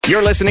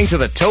You're listening to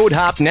the Toad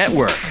Hop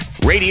Network,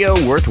 radio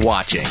worth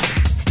watching.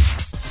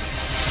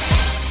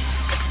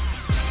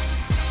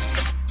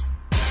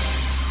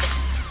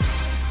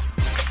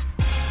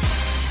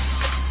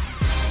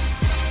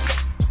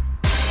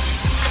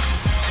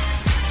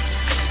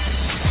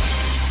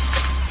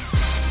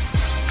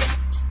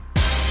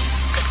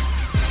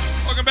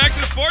 Welcome back to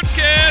the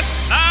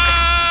Sportscast,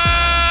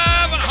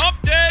 live on Hump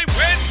Day,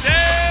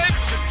 Wednesday,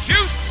 from the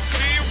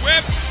Juicy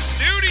Whip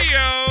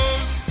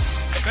Studios.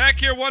 Back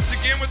here once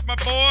again with my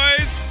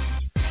boys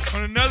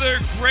on another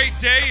great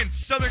day in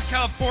Southern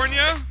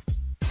California.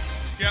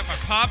 Got my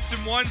pops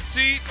in one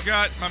seat,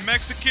 got my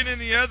Mexican in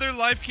the other.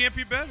 Life can't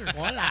be better.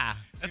 Voila.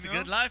 That's a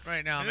good life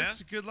right now, man. It's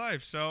a good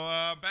life. So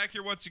back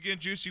here once again,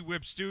 Juicy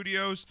Whip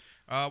Studios.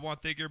 I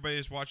want to thank everybody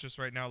who's watching us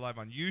right now live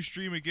on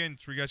Ustream. Again,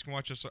 so you guys can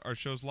watch our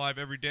shows live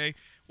every day.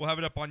 We'll have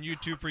it up on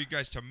YouTube for you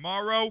guys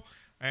tomorrow.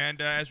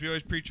 And as we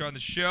always preach on the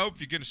show, if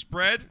you're going to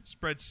spread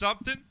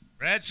something.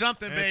 Spread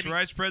something, baby. That's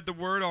right. Spread the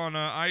word on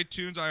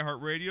iTunes,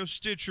 iHeartRadio,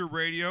 Stitcher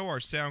Radio, our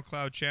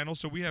SoundCloud channel.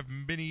 So we have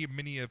many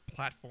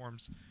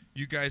platforms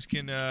you guys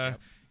can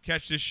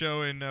catch this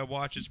show and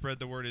watch it, spread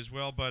the word as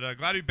well. But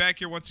glad to be back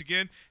here once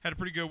again. Had a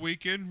pretty good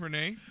weekend,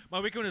 Renee. My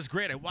weekend was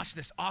great. I watched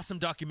this awesome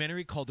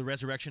documentary called The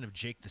Resurrection of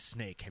Jake the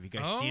Snake. Have you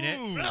guys seen it?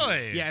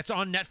 Really? Yeah, it's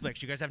on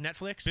Netflix. You guys have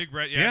Netflix?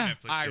 Netflix.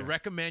 I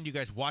recommend you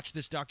guys watch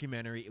this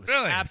documentary. It was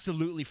Really?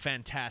 absolutely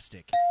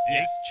fantastic.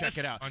 Yes. Check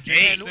it out. On Jake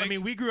the And, Snake? I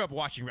mean, we grew up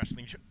watching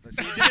wrestling. See,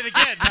 you did it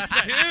again last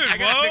night. Dude, I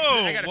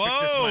gotta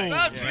fix this mic. What's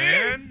up, Yeah.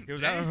 man? It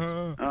was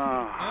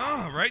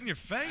right in your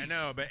face. I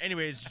know, but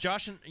anyways,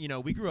 Josh and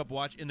we grew up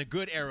watching in the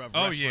good era of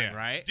Oh wrestling, yeah,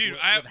 right? dude! With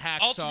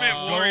Hacksaw,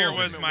 Ultimate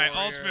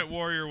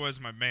Warrior was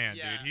my man,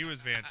 Yeah. dude. He was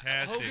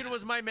fantastic. Hogan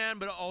was my man,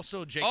 but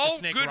also Jake the All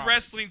Snake good Roberts.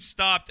 wrestling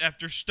stopped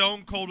after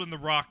Stone Cold and The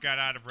Rock got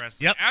out of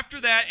wrestling. Yep. After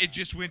that, it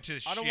just went to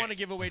shit. I don't want to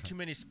give away too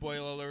many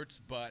spoiler alerts,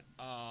 but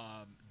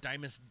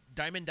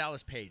Diamond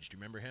Dallas Page, do you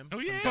remember him? Oh,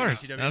 yeah. Of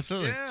course. WCW?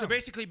 Absolutely. Yeah. So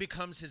basically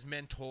becomes his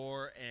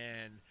mentor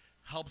and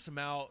helps him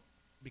out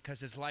because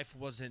his life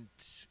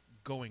wasn't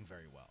going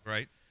very well.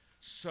 Right.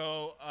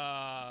 So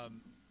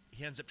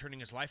he ends up turning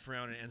his life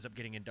around and ends up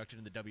getting inducted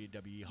in the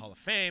WWE Hall of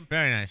Fame.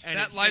 Very nice. And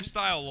That it's-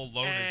 lifestyle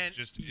alone and- is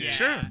just yeah,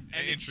 Sure. and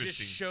it interesting.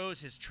 just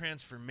shows his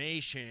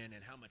transformation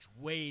and how much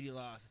weight he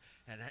lost,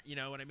 and you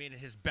know what I mean.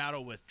 His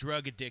battle with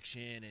drug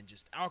addiction and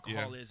just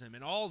alcoholism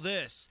and all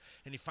this,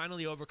 and he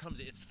finally overcomes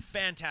it. It's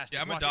fantastic.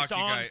 Yeah, I'm a Watch it. It's docu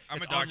on- guy. I'm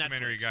a it's on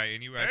documentary Netflix. guy,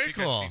 and I Very think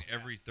cool. I've seen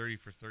every 30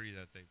 for 30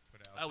 that they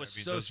put out. I was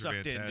so those are sucked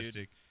in, dude.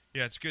 fantastic.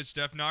 Yeah, it's good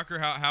stuff. Knocker,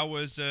 how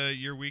was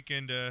your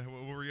weekend?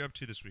 What were you up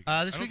to this week? This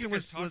I don't weekend think I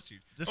was- talked to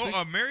you. this Oh,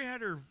 week- Mary had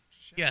her. shower,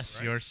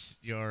 Yes, right?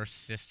 your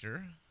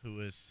sister,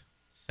 who is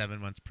 7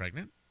 months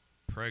pregnant,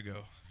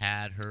 Prego.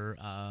 had her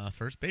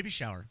first baby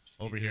shower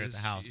over here at the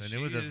house, and it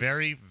was a she is-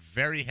 very,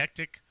 very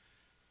hectic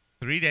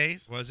 3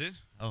 days. Was it?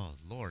 Oh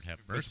Lord, have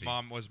mercy.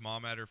 Was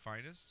mom at her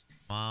finest?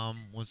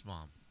 Mom was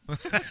mom. Is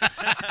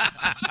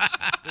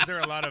there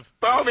a lot of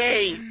No,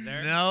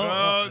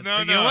 no, You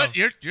no. know what?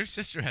 Your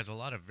sister has a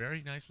lot of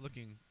very nice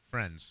looking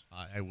friends.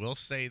 I will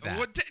say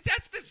that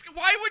That's this.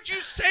 Why would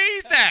you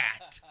say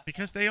that?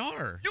 because they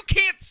are. You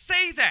can't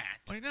say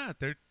that Why not?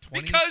 They're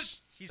 20,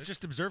 because He's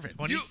just observant.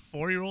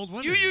 24-year-old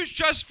women. you use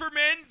just for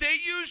men. They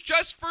use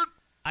just for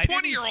I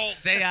didn't 20-year-olds.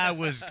 say I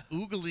was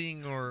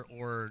oogling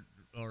or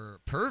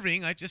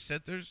perving. I just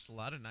said there's a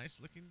lot of nice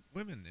looking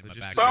women in my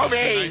Just back. a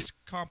nice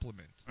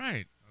compliment.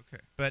 Right.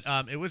 Okay. But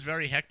it was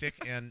very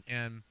hectic, and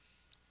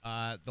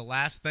the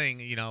last thing,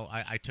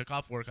 I took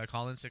off work. I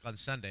called in sick on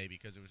Sunday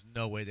because there was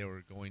no way they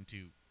were going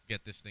to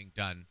get this thing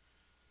done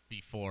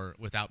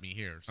without me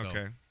here. So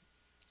Okay.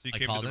 So you I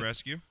came to called the it.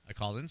 rescue. I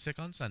called in sick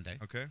on Sunday.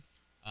 Okay.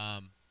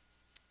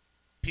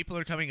 People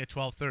are coming at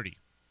 12:30.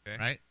 Okay.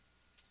 Right.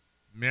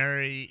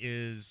 Mary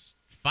is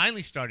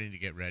finally starting to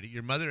get ready.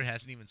 Your mother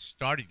hasn't even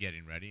started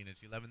getting ready, and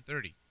it's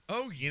 11:30.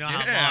 Oh, You know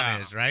how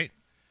mom is, right?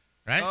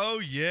 Right? Oh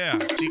yeah.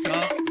 She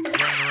calls.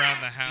 Running around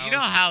the house. You know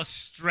how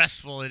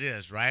stressful it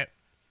is, right?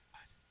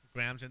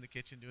 Graham's in the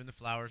kitchen doing the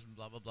flowers and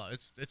blah blah blah.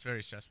 It's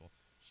very stressful.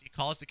 She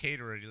calls the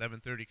caterer at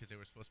 11:30 because they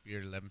were supposed to be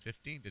here at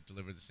 11:15 to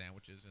deliver the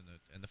sandwiches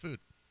and the food.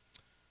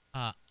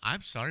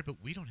 I'm sorry,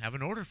 but we don't have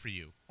an order for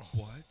you.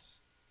 What?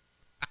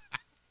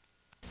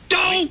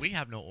 We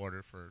have no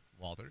order for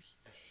Walters.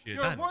 Shit.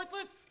 None.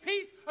 worthless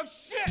piece of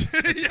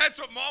shit. Yeah, that's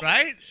what mom.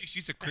 Right?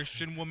 She's a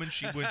Christian woman.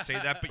 She wouldn't say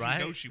that, but Right?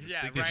 you know she was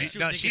Yeah, thinking. right. She, She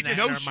no, was she thinking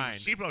just that in her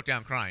mind. she broke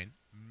down crying.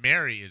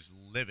 Mary is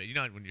livid. You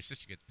know when your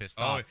sister gets pissed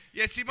Oh off.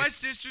 yeah. See, my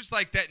sister's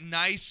like that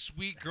nice,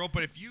 sweet girl,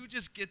 but if you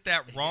just get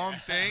that wrong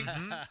thing,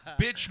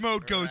 bitch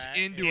mode goes Right.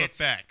 into It's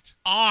effect.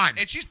 On.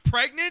 And she's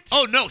pregnant.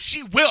 Oh no,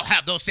 she will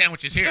have those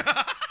sandwiches here.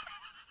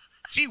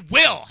 She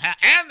will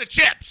and the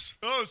chips.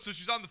 Oh, so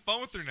she's on the phone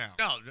with her now.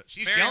 No,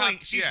 she's Mary yelling.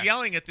 Hop- She's yeah.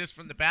 yelling at this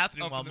from the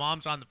bathroom Oh, while from the-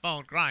 mom's on the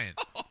phone crying.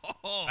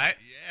 Oh, Right?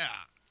 yeah.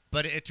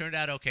 But it turned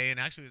out okay, and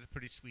actually it was a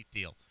pretty sweet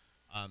deal.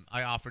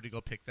 I offered to go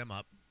pick them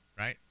up.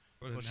 Right?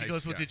 What a Well, she nice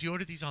goes, "Well, guy. did you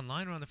order these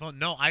online or on the phone?"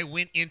 No, I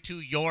went into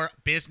your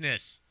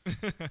business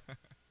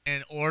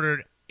and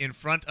ordered in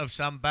front of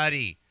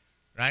somebody.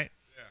 Right?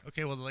 Yeah.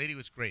 Okay, well, the lady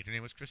was great. Her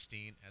name was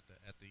Christine at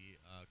the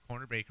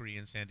Corner Bakery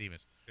in San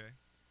Dimas. Okay.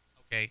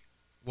 Okay,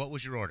 what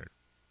was your order?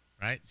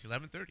 Right? It's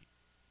 11:30.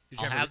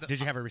 Did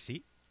you have a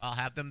receipt? I'll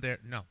have them there.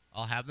 No,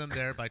 I'll have them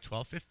there by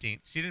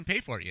 12:15. She didn't pay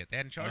for it yet. They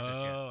hadn't charged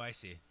us yet. Oh, I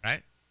see.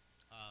 Right?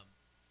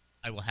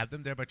 I will have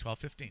them there by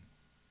 12:15.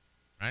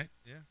 Right?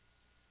 Yeah.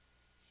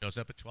 Shows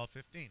up at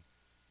 12:15.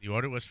 The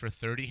order was for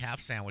 30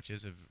 half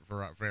sandwiches of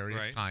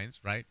various Right. kinds,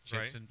 right? Chips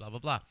Right. and blah, blah,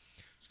 blah.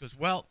 She goes,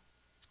 well,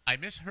 I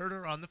misheard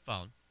her on the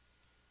phone,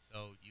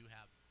 so you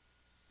have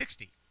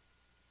 60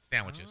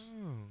 sandwiches,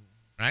 Oh.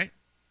 right?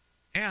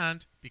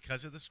 And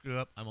because of the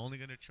screw-up, I'm only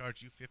going to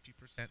charge you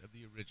 50% of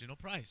the original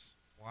price,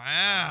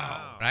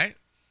 Wow. right?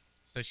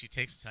 So she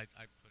takes I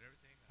put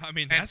everything I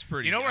mean, And that's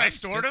pretty. you know where I that's-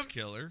 stored that's them?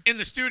 Killer. in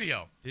the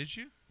studio. Did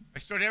you? I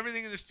stored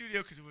everything in the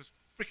studio because it was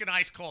freaking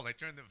ice cold. I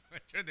turned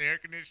the air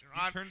conditioner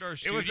You on. turned our It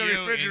studio was a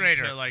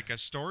refrigerator. into like a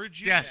storage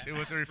unit. Yes, it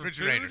was a For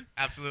refrigerator. food?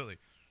 Absolutely.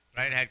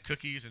 Right? It had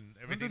cookies and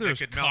everything There that was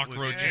could melt was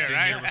in cockroaches there, in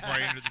right? here before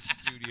I entered the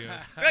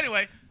studio. So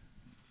anyway,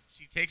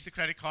 she takes the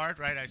credit card,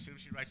 right? I assume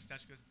she writes it down.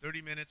 She goes, in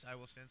 30 minutes, I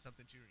will send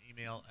something to your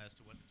email as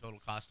to what the total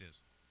cost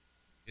is.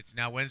 It's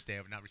now Wednesday. I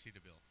have not received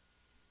a bill.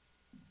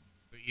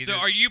 So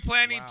are you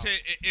planning Wow. to,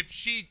 if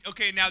she,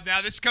 okay, now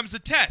this comes a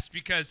test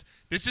because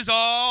this is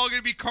all going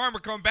to be karma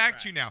coming back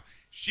to you now.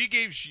 She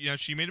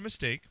made a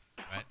mistake.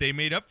 Right. They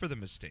made up for the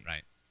mistake.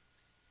 Right.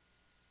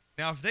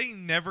 Now, if they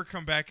never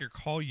come back or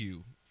call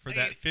you for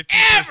that 50%.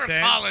 Ever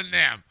calling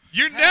them?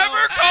 You're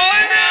never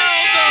calling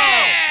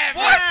them? Never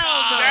What?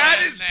 calling That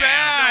is them.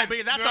 bad. No,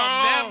 but that's No.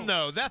 on them,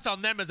 though. That's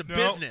on them as a No,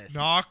 business.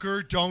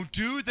 Knocker, don't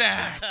do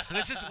that. So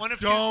this is one of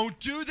Don't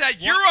do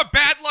that. You're a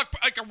bad luck,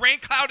 like a rain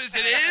cloud as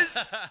it is.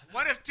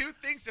 one of two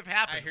things have I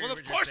happened. hear Well, what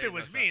of you're course saying, it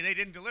was Rosa. me. They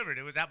didn't deliver it.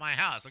 It was at my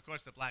house. Of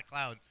course, the black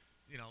cloud,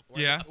 Yeah.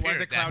 Why is the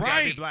appeared cloud that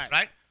gotta day, be black?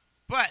 right?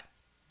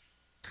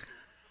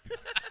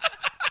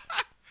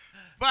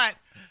 But,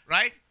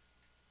 right?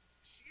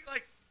 She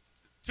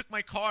took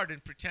my card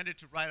and pretended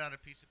to write on a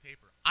piece of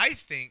paper. I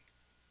think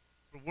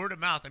for word of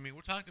mouth. I mean,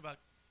 we're talking about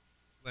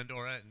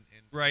Glendora and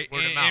Right. word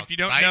of And mouth. if you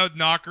don't right? know,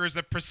 Knocker is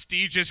a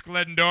prestigious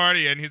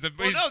Glendorian. He's this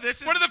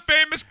is one of the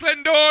famous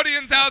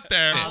Glendorians out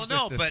there. Well, no,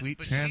 Just a but sweet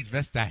but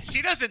transvestite.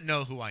 she doesn't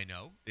know who I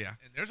know. Yeah.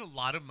 And there's a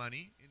lot of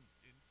money in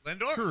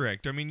Glendora.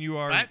 Correct. I mean, you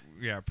are, Right?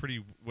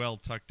 pretty well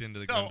tucked into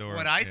the So Glendora.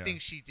 what I yeah.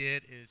 think she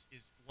did is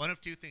one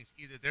of two things.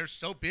 Either they're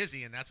so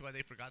busy, and that's why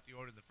they forgot the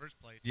order in the first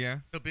place. Yeah.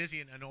 So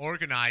busy and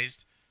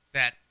unorganized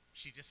that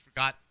she just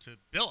forgot to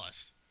bill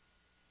us,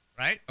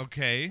 right?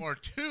 Okay. Or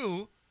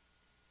two,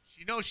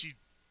 she knows she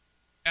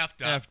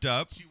effed up. Effed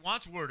up. She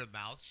wants word of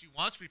mouth. She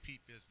wants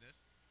repeat business.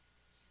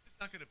 She's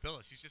just not going to bill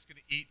us. She's just going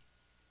to eat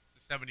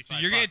the 75.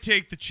 So you're going to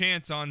take the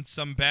chance on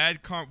some bad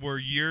where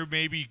you're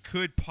maybe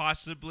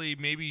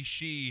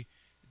she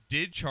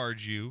did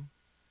charge you,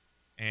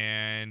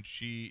 and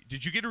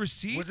did you get a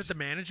receipt? Was it the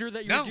manager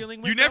that you No. were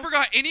dealing with? You never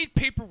got any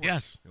paperwork.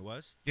 Yes. It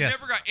was? You Yes.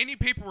 never got any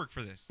paperwork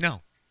for this.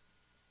 No.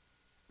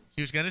 She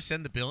was going to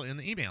send the bill in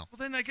the email. Well,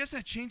 then I guess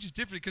that changes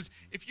differently because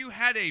if you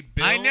had a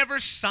bill, I never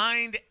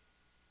signed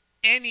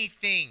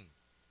anything.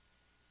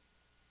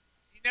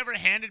 She never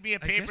handed me a I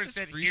paper guess and it's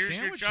said, free "Here's your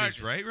sandwiches,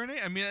 charges." right,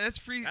 Renee? I mean, that's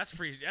free. That's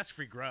free. That's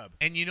free grub.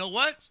 And you know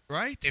what?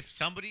 right. If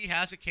somebody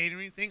has a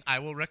catering thing, I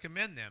will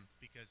recommend them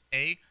because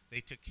A, they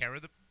took care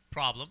of the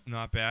problem,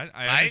 Not bad.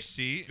 I Right?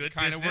 see. Good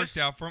Kind of business,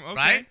 worked out for him. Okay.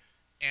 right?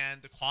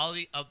 And the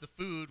quality of the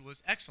food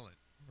was excellent.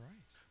 Right.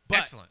 But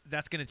Excellent.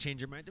 that's going to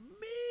change your mind to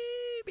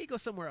maybe go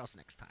somewhere else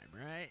next time,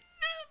 right?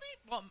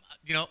 Well,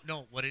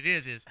 no, what it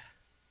is,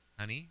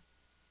 honey,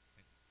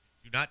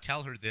 do not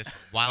tell her this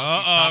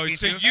while she's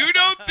talking So to you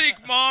don't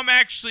think Mom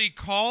actually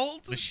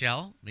called?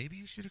 Michelle, maybe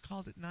you should have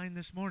called at 9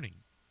 this morning.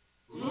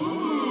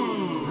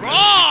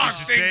 Wrong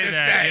thing to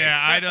say. Yeah,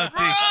 I don't think.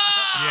 Wrong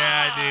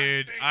Yeah,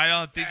 dude. thing I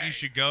don't to think you say.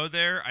 should go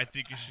there. I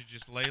think you should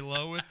just lay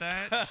low with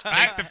that. Just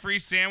take the free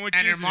sandwiches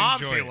And her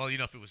mom's enjoy here. it. Well,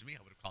 if it was me,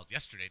 I would have called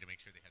yesterday to make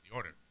sure they had the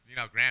order. You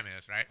know how Graham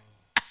is, right?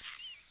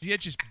 You had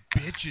just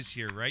bitches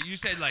here, right? You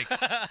said like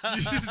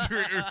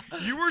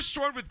you were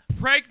swarmed with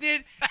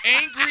pregnant,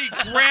 angry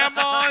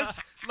grandmas.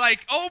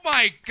 Like, oh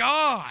my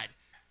god,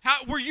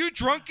 how were you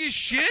drunk as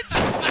shit?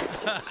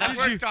 I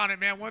worked on it,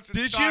 man. Once it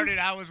Did you? started,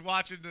 I was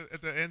watching the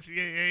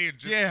NCAA and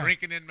just Yeah.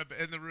 drinking in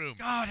the room.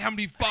 God, how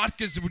many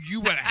vodkas would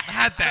you have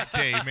had that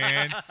day,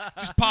 man?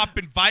 Just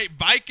popping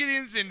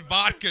Vicodins and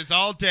vodkas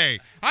all day.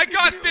 I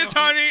got this,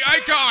 honey. I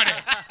got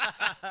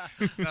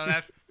it. No,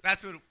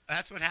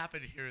 that's what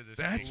happened here this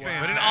That's week.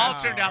 But it all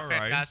turned out All right.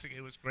 fantastic. It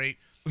was great,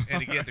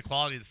 and again, the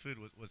quality of the food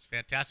was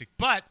fantastic.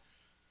 But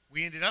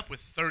we ended up with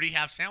 30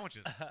 half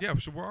sandwiches. Yeah.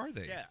 So where are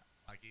they? Yeah.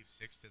 I gave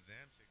 6 to them.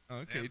 6 to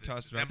Okay, them, you this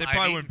tossed to them out. them. They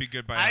probably I've wouldn't be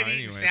good by I've now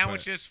eaten anyway,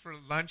 sandwiches for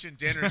lunch and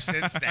dinner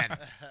since then.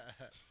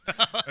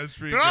 That's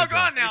pretty They're all good,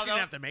 gone though. now, You shouldn't though.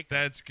 have to make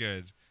that. That's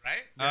good.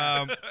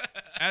 Right?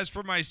 As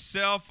for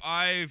myself,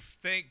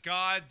 thank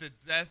God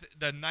that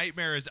the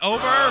nightmare is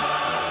over.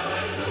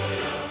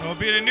 I'll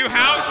be in a new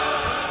house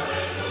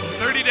in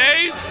 30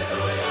 days.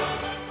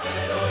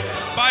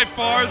 by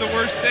far the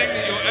worst thing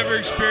that you'll ever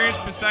experience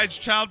besides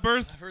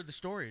childbirth? I've heard the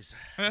stories.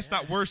 That's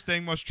not worst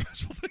thing, most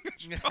stressful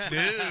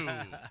thing.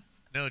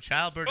 No,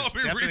 childbirth is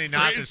Probably definitely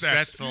not rephrase as that.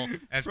 stressful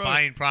as Bro,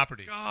 buying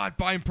property. God,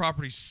 buying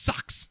property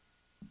sucks.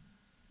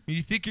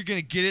 You think you're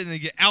gonna get it, and they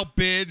get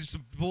outbid.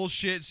 Some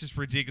bullshit. It's just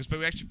ridiculous. But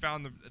we actually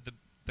found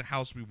the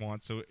house we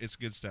want, so it's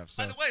good stuff.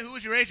 So By the way, who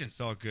was your agent? it's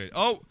all good.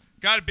 Oh,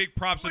 got a big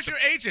props. Who was at your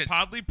the agent?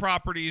 Podley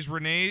Properties.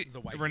 wifey.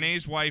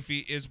 Renee's wifey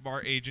is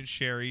our agent,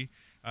 Sherry.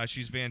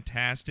 She's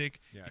fantastic.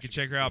 Yeah, you she can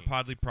check gets her out, a game.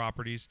 Podley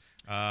Properties.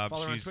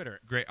 Follow her on She's Twitter.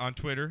 Great on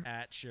Twitter.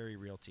 At Sherry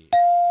Realty.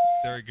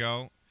 There we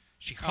go.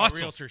 She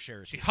hustles. Realtor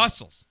Sherry. She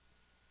hustles.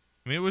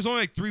 I mean, it was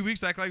only like 3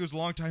 weeks. I act like it was a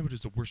long time, but it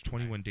was the worst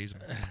 21 days of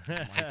my life. My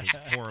life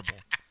was horrible.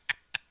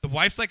 The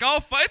wife's like,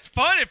 oh, it's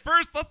fun at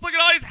first. Let's look at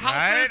all these houses.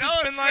 Right? It's Oh,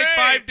 been it's like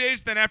great. 5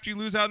 days. Then after you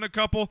lose out in a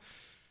couple,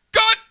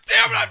 God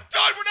damn it, I'm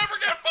done. We're never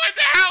going to find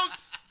the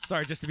house.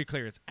 Sorry, just to be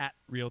clear, it's at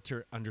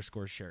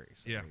Realtor_Sherry.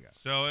 So Yeah. there you go.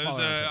 So it was, Follow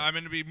her on Twitter. I'm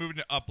going to be moving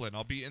to Upland.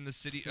 I'll be in the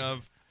city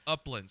of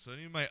Upland. So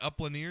any of my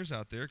Uplandiers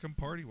out there, come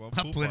party. Well,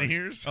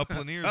 Uplandiers?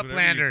 Uplandiers.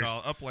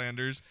 Uplanders.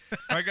 Uplanders.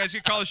 All right, guys,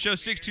 you can call the show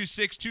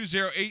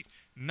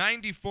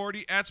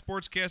 626-208-9040 at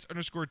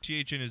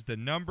sportscast_THN is the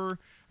number.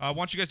 I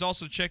want you guys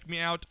also to check me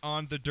out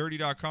on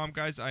thedirty.com,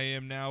 guys. I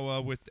am now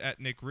with at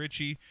Nick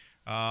Ritchie.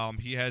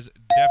 He has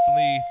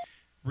definitely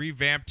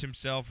revamped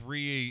himself,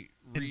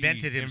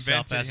 Invented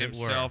himself,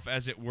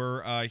 as it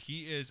were.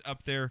 He is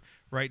up there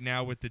right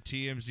now with the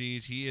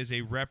TMZs. He is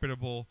a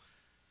reputable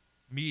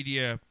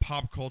media,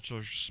 pop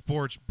culture,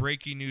 sports,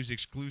 breaking news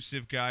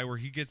exclusive guy where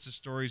he gets the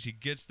stories, he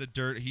gets the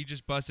dirt. He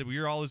just busted. We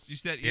were all, you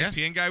see that Yes.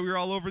 ESPN guy we were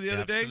all over the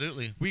other day?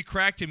 Absolutely. We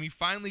cracked him. He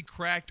finally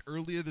cracked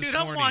earlier this Dude,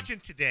 morning. I'm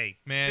watching today.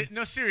 Man.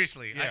 No,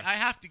 seriously. Yeah. I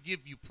have to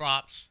give you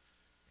props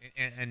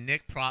and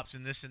Nick props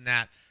and this and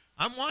that.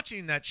 I'm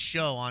watching that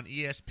show on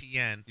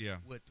ESPN Yeah.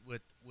 with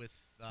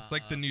It's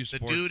like the new the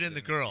sports dude and the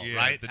thing. girl, Yeah,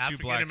 right? the two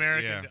African black-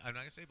 American. yeah. I'm not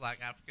gonna say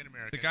black. African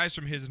American. The guys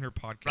from his and her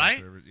podcast.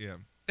 Right? Yeah.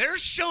 They're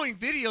showing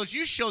videos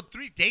you showed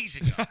 3 days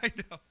ago. I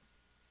know.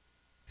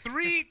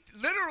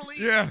 Literally.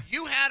 Yeah.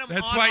 You had them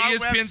That's on why our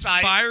ESPN's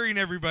website. firing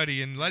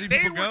everybody and letting They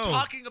people were go.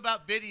 talking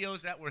about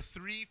videos that were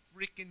 3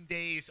 freaking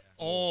days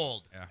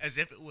old, Yeah. as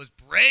if it was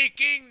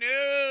breaking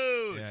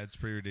news. Yeah, it's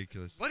pretty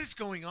ridiculous. What is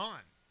going on?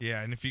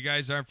 Yeah, and if you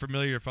guys aren't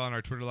familiar, following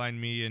our Twitter line,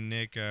 me and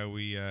Nick,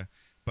 we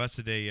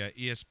busted a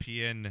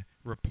ESPN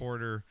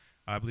reporter.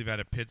 I believe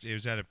it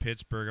was out of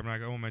Pittsburgh.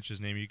 I won't mention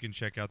his name. You can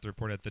check out the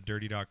report at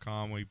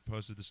thedirty.com. We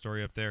posted the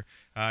story up there.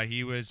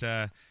 He was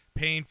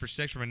paying for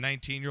sex from a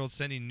 19-year-old,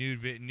 sending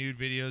nude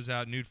videos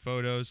out, nude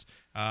photos.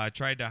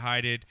 Tried to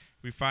hide it.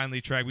 We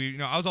finally tracked.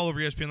 I was all over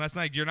ESPN last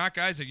night. You're not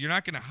going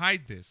to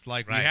hide this.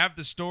 Like, Right. we have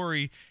the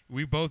story.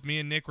 Me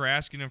and Nick were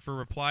asking them for a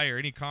reply or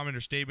any comment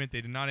or statement.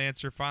 They did not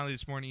answer. Finally,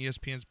 this morning,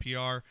 ESPN's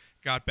PR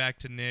got back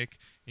to Nick.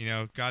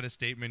 Got a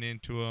statement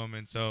into him,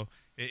 and so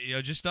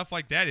just stuff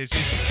like that. It's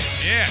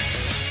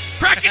just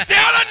crack it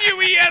down on you,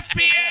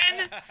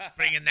 ESPN.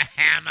 Bringing the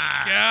hammer.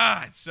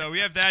 God. So we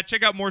have that.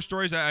 Check out more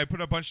stories. I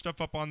put a bunch of stuff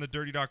up on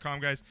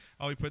thedirty.com, guys.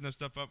 I'll be putting that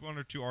stuff up, 1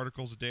 or 2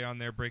 articles a day on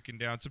there, breaking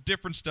down some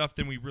different stuff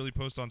than we really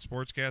post on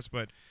Sportscast,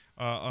 but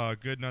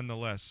good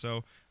nonetheless.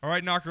 So, all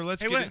right, Knocker,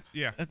 let's get it.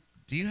 Yeah.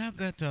 Do you have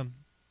that the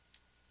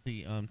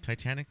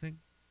Titanic thing?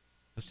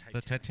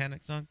 The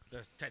Titanic song?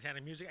 The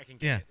Titanic music, I can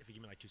get Yeah. it. If you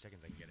give me like 2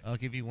 seconds, I can get it. I'll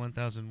give you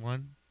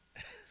 1001.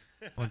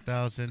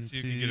 1002. Let's see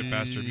if you can get it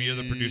faster. Me or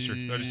the producer.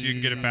 Let's see if you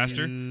can get it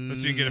faster.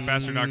 Let's see if you can get it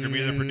faster, Knocker. Me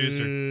or the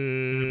producer.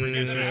 The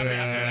producer.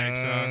 Titanic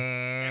song.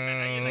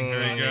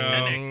 There you go.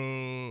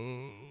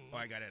 Oh,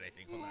 I got it, I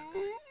think. Hold on.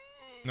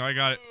 No, I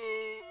got it.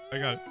 Oh,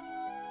 so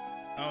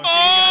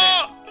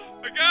Oh!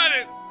 I got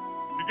it.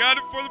 I got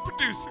it for the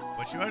producer.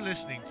 What you are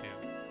listening to, you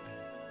got it.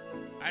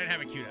 I didn't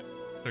have it queued up.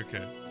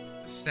 Okay.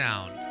 the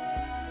sound of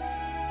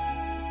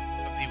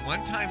the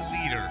one-time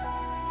leader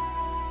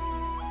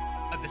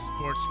of the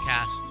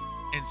Sportscast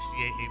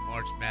NCAA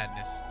March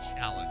Madness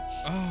Challenge.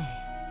 Oh.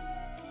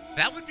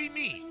 That would be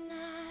me.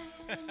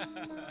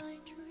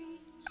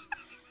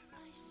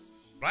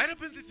 Right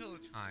up until the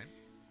time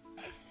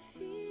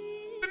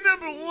the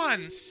number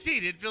 1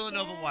 seeded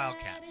Villanova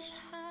Wildcats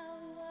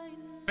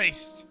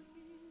faced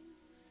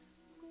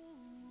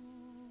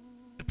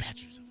the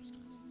Badgers of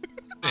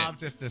Wisconsin. I'm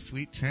just a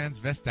sweet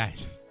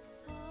transvestite.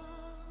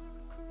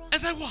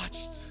 As I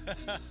watched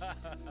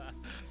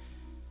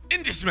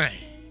in dismay,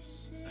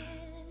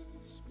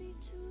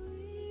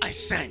 I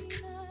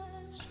sank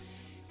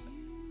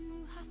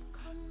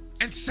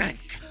and sank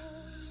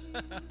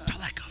to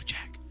let go,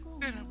 Jack.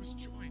 Then I was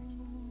joined.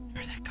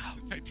 Where'd that go?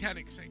 The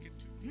Titanic sank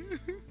into.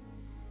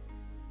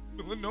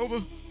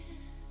 Villanova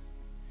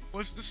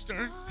was the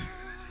stern.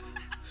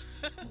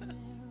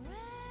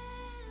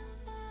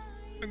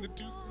 And the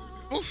Duke Blue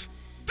Devils.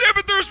 Damn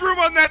it, there's room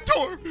on that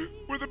door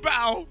were the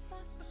bow.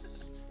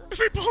 And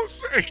they both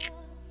sank.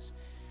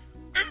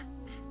 And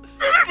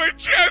so did my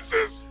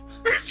chances.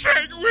 They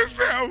sank with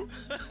them.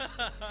 And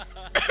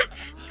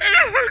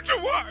it hurt to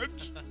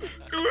watch.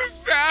 It was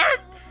sad.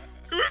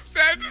 It was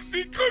sad to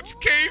see Coach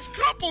K's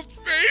crumpled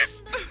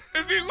face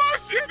as he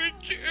lost yet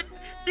again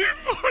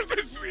before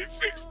the Sweet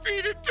 16.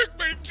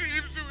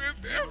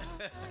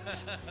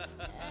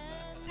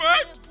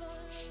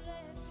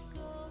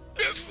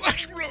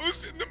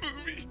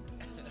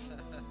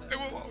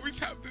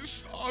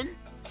 this song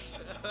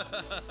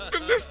to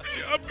lift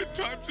me up in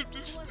times of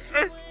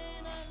despair.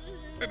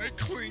 And I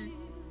cling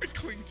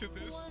to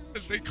this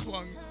as they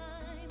clung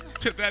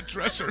to that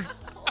dresser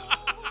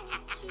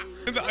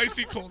in the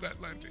icy cold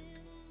Atlantic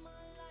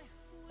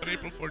on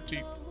April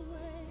 14th,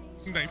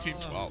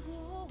 1912.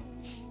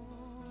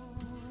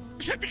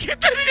 I had to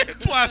get that in.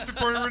 Blast it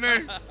for you,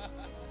 Renee.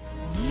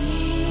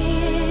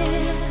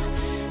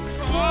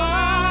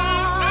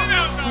 Let it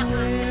out,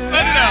 Knocker.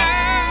 Let it out.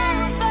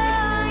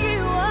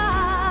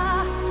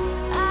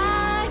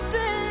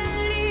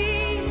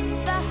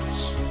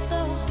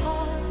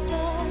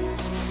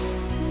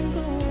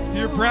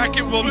 Your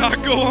bracket will not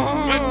go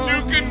on.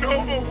 But Duke and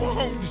Nova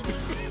won't.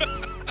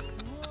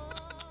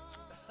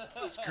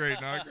 That's great,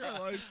 Knocker. I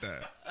like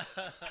that.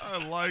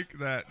 I like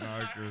that,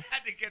 Knocker. I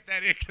had to get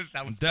that in because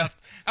that was That-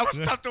 tough. That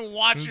was tough to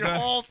watch your that-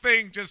 whole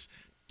thing just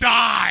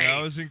die.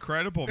 That was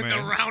incredible, in man.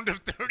 the round of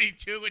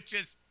 32, it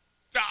just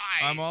died.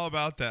 I'm all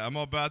about that.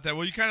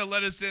 Well, you kind of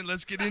let us in.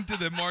 Let's get into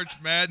the March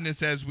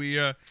Madness as we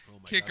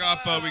kick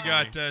off. We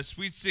got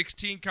Sweet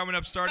 16 coming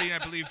up starting, I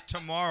believe,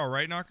 tomorrow,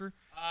 right, Knocker?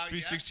 Sweet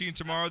yes. 16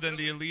 tomorrow, then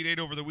the Elite 8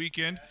 over the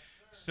weekend.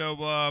 So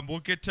we'll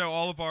get to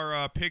all of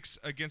our picks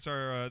against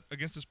the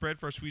spread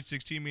for our Sweet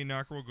 16. Me and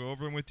Knocker will go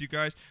over them with you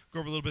guys. Go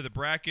over a little bit of the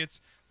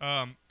brackets.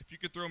 If you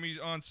could throw me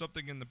on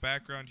something in the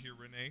background here,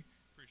 Renee,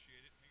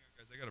 appreciate it. Hang on,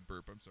 guys. I got a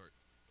burp. I'm sorry.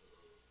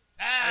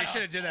 I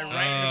should have did that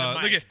right into the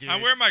mic, Look at, dude.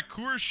 I'm wearing my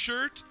Coors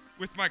shirt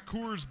with my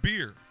Coors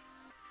beer.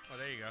 Oh,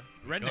 there you go.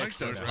 No, Redneck it's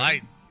soda.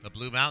 light. The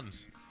Blue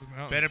Mountains.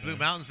 Better Blue man.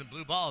 Mountains than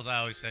Blue Balls, I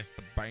always say.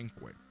 The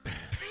banquet.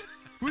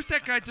 Who's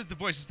that guy that does the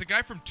voice? It's the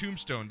guy from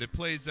Tombstone that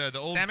plays the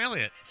old... Sam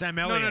Elliott. Sam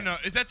No, Elliott. no.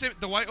 Is that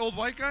the old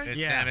white guy? It's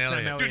Yeah, Sam Sam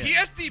Elliott. Elliott. Dude, he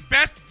has the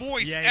best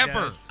voice Yeah, he ever.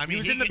 does. I mean, he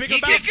was in the Big he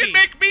Lebowski. He can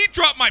make me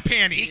drop my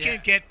panties. He can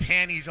get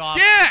panties off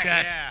Yeah.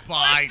 just Yeah.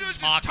 by Let's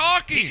do just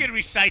talking. He can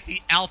recite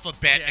the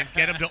alphabet Yeah. and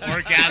get him to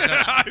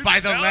orgasm by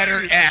the telling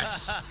letter you.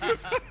 S.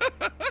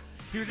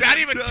 He was Not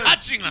in- even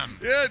touching them.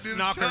 Yeah, dude.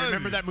 Knocker,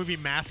 remember that movie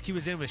Mask he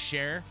was in with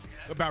Cher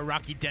about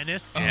Rocky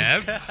Dennis?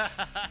 Yes. And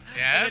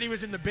Yes. then he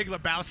was in the Big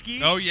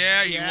Lebowski. Oh,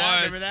 yeah, he was.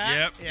 Remember that?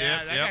 Yep, Yeah,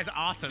 yep, that yep. guy's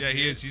awesome. Yeah, he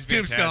dude. is. He's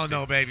Tombstone, fantastic.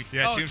 though, baby.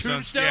 Yeah, Oh, Tombstone.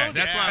 Tombstone? Yeah,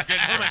 that's what I'm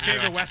getting One of my at.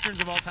 favorite westerns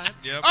of all time.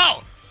 Yep.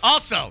 Oh,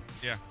 also,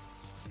 Yeah.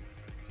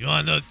 you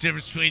want to know the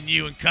difference between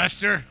you and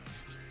Custer?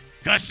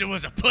 Custer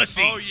was a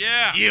pussy. Oh,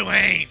 yeah. You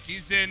ain't.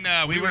 He's in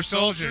We Were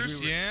Soldiers.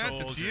 Yeah,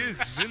 he is.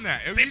 He's in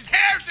that.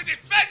 Prepares to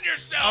defend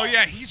yourself. Oh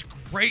yeah, he's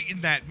great in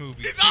that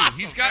movie. He's too. awesome,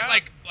 He's got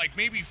man. like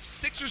maybe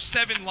 6 or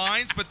 7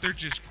 lines, but they're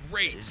just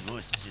great. His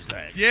voice is just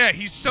like. Yeah,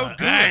 he's so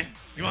good. Hey,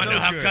 you want to So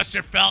know how good.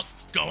 Custer felt?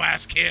 Go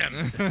ask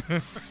him.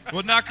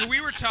 Well, Knocker,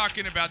 we were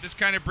talking about this.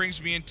 Kind of brings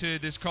me into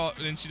this call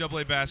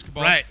NCAA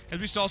basketball. Right.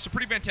 As we saw some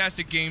pretty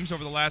fantastic games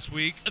over the last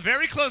week. A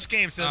very close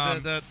game. So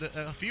Um,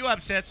 a few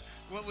upsets.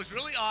 What was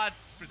really odd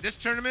for this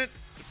tournament?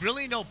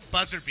 Really, no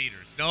buzzer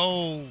beaters.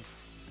 No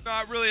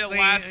Not really a lane,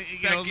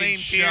 last you know, second lane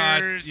shot.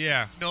 Pierce.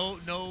 Yeah. No.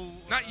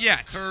 Not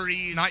yet.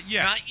 Curries. Not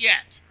yet. Not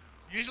yet.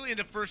 Usually in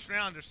the first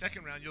round or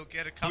second round, you'll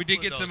get a couple. We did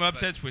of get those, some but-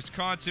 upsets.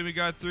 Wisconsin, we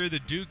got through. The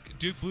Duke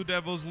Blue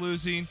Devils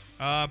losing.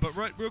 But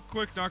real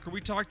quick, Knocker,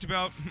 we talked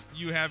about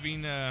you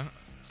having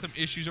some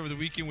issues over the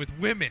weekend with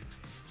women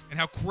and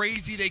how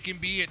crazy they can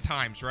be at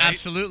times, right?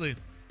 Absolutely.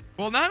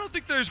 Well, I don't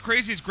think they're as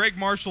crazy as Greg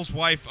Marshall's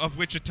wife of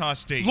Wichita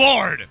State.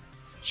 Lord,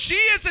 She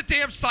is a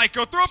damn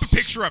psycho. Throw up a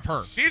picture of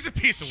her. she's a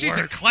piece of She's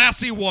a work.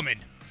 classy woman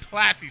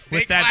Classy. Stay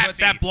with that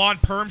classy.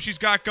 blonde perm she's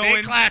got Stay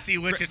going. classy,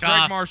 Greg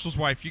Wichita. Marshall's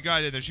wife. You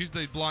got it there. She's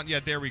the blonde. Yeah,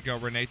 there we go,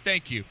 Renee.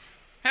 Thank you.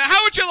 And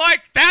how would you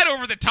like that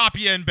over the top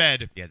of you in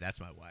bed? Yeah, that's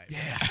my wife.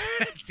 Yeah.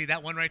 See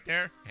that one right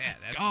there? Yeah,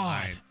 that's God.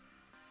 mine.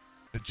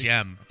 The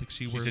gem. I think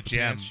she She's wears a the gem.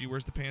 pants. She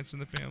wears the pants in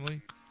the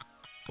family.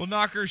 Well,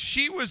 Knocker,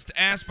 she was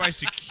asked by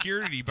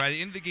security by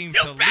the end of the game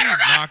to leave,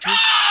 Knocker.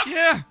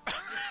 Yeah.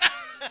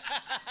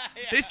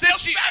 They said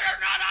she. Better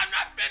not. I'm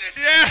not finished.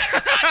 Yeah.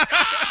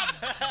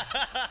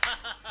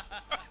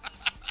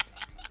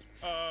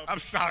 I'm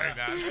sorry,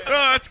 man.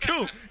 Oh, that's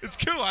cool. It's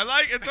cool. I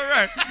like it. It's all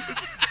right.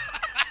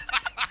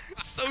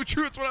 It's so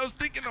true. It's what I was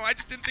thinking, though. I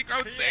just didn't think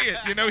I would say it.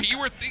 You know, you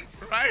were thinking,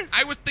 right?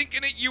 I was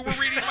thinking it. You were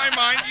reading my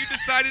mind. You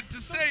decided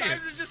to say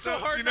Sometimes it. it's just so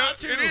hard you know, not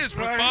to. It is.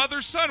 With Right. father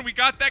son, we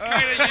got that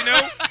kind of, you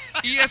know,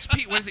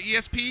 ESP. What is it?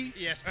 ESP?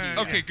 ESP.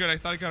 Okay, good. I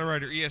thought I got it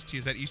right. Or EST.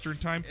 Is that Eastern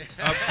time?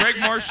 Greg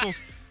Marshall.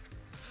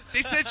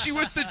 They said she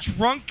was the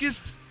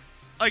drunkest,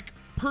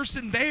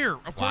 person there,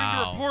 according to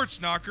Wow. reports,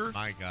 Knocker.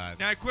 My God.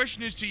 Now, my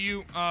question is to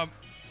you.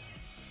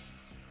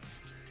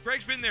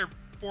 Greg's been there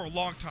for a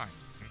long time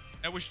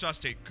at Wichita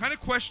State. Kind of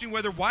questioning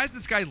why hasn't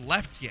this guy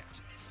left yet?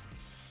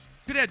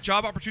 Could have had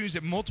job opportunities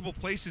at multiple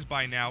places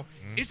by now.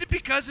 Is it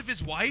because of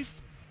his wife?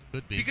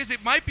 Could be. Because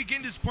it might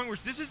begin to this point where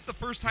this is the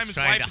first time He's his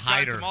trying wife to has hide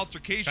gotten her. some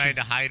altercations. Trying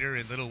to hide her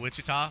in Little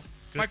Wichita.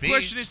 Could My be.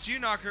 question is to you,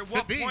 Knocker. At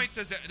what be. point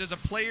does a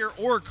player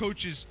or a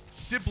coach's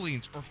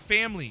siblings or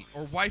family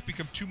or wife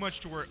become too much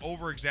to where it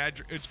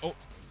over-exaggerate? It's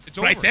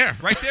Right over. there.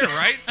 Right there,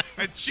 right?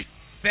 And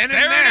Then and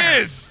there there.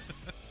 it is.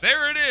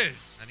 There it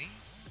is. Honey?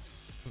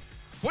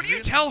 What do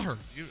you tell her?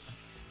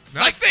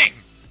 Nothing.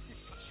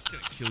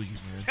 gonna Kill you,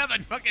 man. have a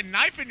fucking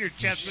knife in your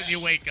chest when you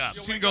wake up.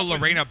 Just gonna go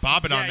Lorena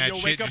Bobbitt on that you'll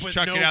shit. wake up Just with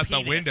chuck no it out the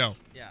penis. window.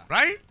 Yeah.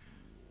 Right?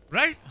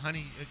 Right?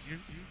 Honey, you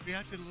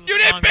reacted a little You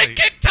didn't strongly.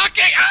 pick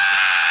Kentucky!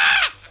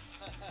 Ah!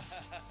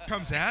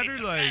 Comes at her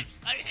like,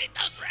 I hate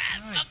those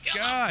rats. my I'll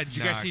kill 'em. God. Did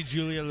you guys Knock. see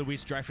Julia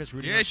Louis-Dreyfus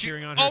rooting Yeah, out she,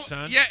 cheering on her oh,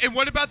 son? yeah, and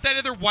what about that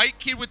other white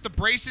kid with the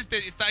braces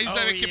that thought he was Oh,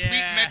 having a complete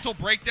yeah. mental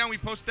breakdown? We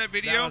posted that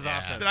video. That was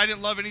awesome. Said I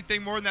didn't love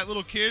anything more than that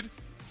little kid.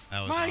 That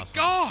was My awesome.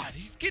 God,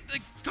 he's getting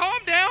like, calm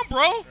down,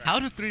 bro. How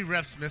do 3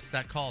 refs miss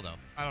that call, though?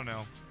 I don't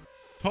know.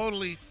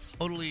 Totally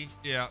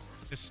Yeah,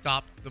 just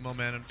stopped the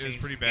momentum. It was changed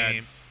pretty the bad.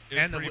 Game. It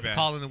was And the pretty bad.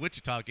 call in the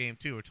Wichita game,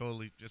 too, are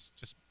totally just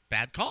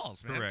bad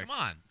calls, man. Correct. Come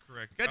on.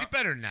 correct. Got to do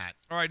better than that.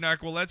 All right,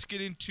 Knock. Well, let's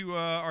get into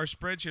our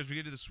spreadsheet as we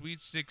get to the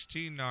Sweet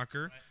 16,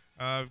 Knocker.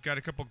 We've got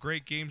a couple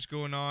great games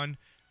going on.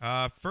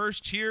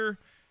 First here,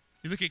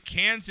 you look at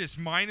Kansas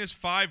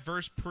 -5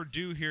 versus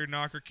Purdue here,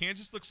 Knocker.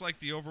 Kansas looks like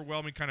the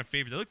overwhelming kind of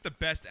favorite. They look the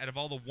best out of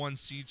all the 1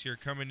 seeds here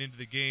coming into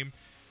the game.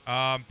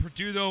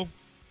 Purdue, though,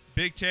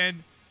 Big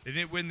Ten, they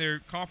didn't win their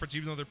conference,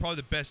 even though they're probably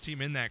the best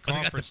team in that But they got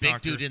the conference, big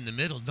Knocker. dude in the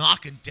middle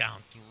knocking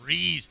down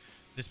threes.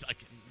 This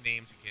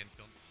names again.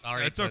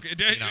 Sorry, It's but,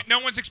 okay. you know. No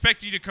one's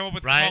expecting you to come up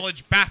with Right?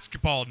 college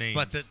basketball names.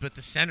 But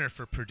the center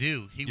for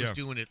Purdue, he was Yeah.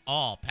 doing it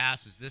all,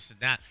 passes, this and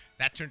that.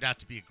 That turned out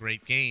to be a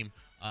great game.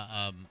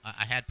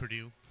 I had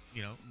Purdue,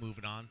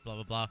 moving on, blah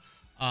blah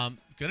blah.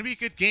 Going to be a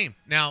good game.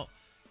 Now,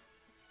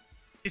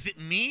 is it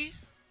me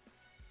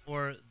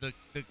or the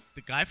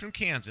guy from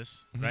Kansas,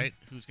 right?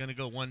 Who's going to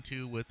go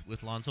 1-2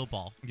 with Lonzo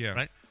Ball? Yeah.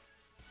 Right.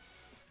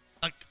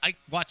 Like I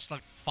watched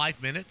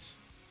 5 minutes.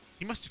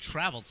 He must have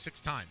traveled 6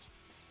 times,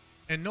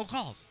 and no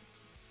calls.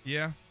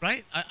 yeah.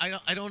 Right?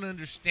 I don't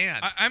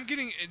understand. I'm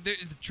getting the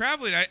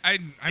traveling. I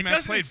It not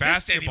doesn't played exist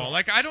basketball. anymore.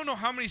 Like I don't know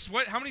how many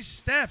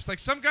steps. Like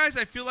some guys,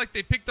 I feel like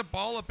they pick the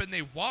ball up and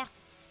they walk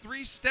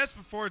 3 steps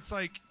before it's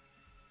like.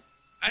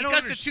 he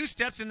does the 2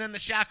 steps and then the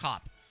shack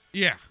hop.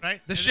 Yeah,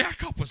 Right? The And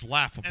shack up was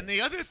laughable. And the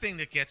other thing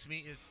that gets me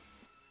is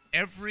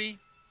every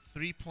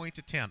 3-point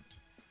attempt,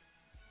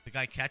 the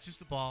guy catches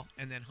the ball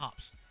and then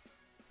hops.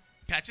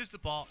 Catches the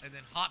ball and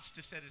then hops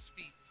to set his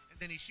feet, and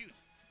then he shoots.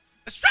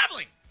 That's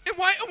traveling. And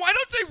why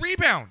don't they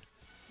rebound?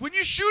 When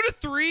you shoot a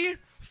 3,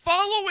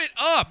 follow it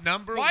up.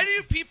 Why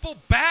do people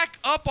back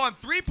up on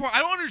 3-point? I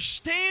don't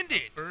understand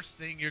it. First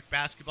thing your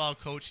basketball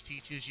coach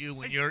teaches you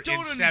when I you're in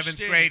don't 7th understand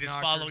grade it, is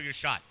Knocker. follow your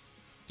shot.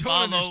 Don't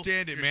Follow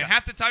understand it, your man. shot.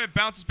 Half the time it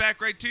bounces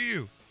back right to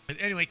you. But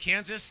anyway,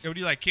 Kansas, Yeah, what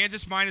do you like?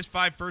 Kansas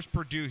 -5 versus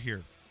Purdue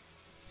here.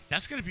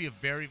 that's going to be a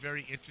very,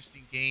 very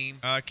interesting game.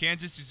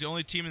 Kansas is the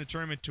only team in the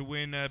tournament to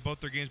win both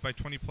their games by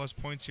 20-plus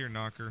points here,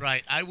 Knocker.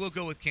 Right. I will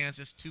go with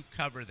Kansas to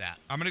cover that.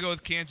 I'm going to go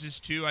with Kansas,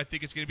 too. I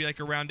think it's going to be like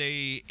around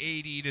a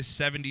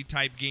 80-70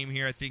 type game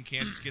here. I think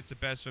Kansas gets the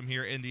best from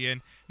here in the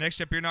end.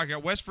 Next up here, Knocker,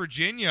 got West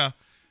Virginia,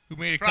 who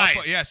made a Surprise.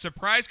 couple. Yeah,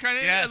 surprise kind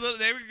of. Yes.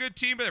 They were a good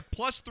team, but they're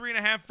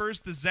 +3.5 versus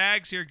the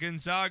Zags here,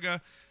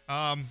 Gonzaga.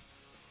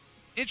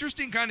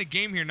 Interesting kind of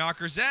game here,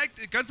 Knocker.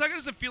 Gonzaga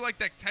doesn't feel like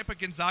that type of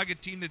Gonzaga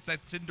team that's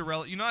that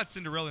Cinderella. Not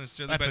Cinderella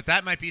necessarily, Right, but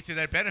that might be to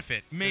their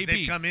benefit. 'cause Maybe.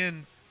 they've come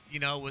in,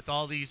 with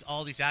all these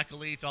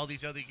accolades, all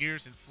these other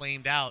years, and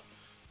flamed out.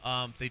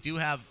 They do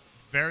have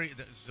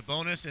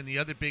Sabonis and the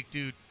other big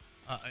dude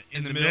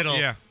in the middle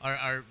yeah.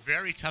 are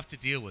very tough to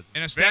deal with.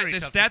 And Very the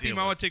tough stat to that you deal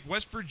might with. want to take,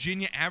 West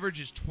Virginia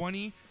averages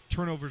 20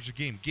 turnovers a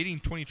game,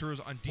 getting 20 turnovers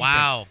on defense.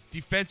 Wow.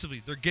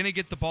 Defensively, they're going to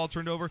get the ball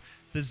turned over.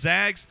 The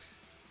Zags,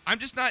 I'm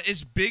just not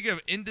as big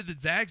of into the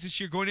Zags this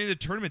year going into the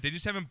tournament. They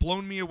just haven't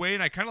blown me away,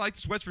 and I kind of like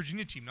this West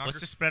Virginia team. Knocker. What's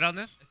the spread on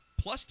this?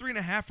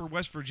 +3.5 for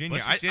West Virginia.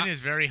 West Virginia is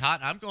very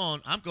hot. I'm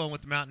going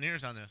with the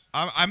Mountaineers on this.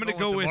 I'm going to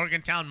go the with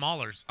Morgantown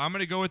Maulers. I'm going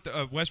to go with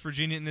West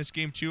Virginia in this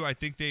game, too. I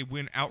think they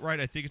win outright.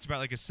 I think it's about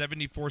like a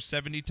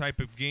 74-70 type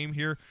of game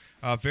here.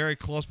 Very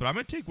close, but I'm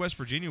going to take West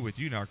Virginia with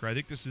you, Knocker. I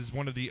think this is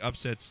one of the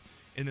upsets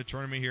in the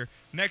tournament here.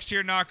 Next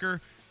here,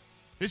 Knocker,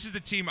 this is the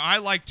team I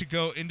like to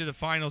go into the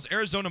finals.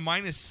 Arizona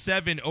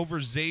 -7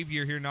 over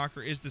Xavier here,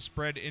 Knocker, is the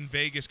spread in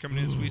Vegas coming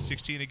into the Sweet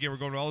 16. Again, we're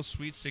going to all the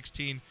Sweet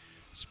 16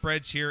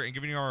 spreads here and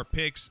giving you our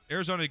picks.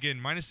 Arizona,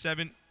 again,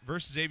 -7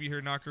 versus Xavier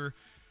here, Knocker.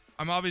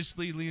 I'm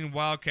obviously leaning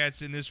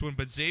Wildcats in this one,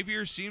 but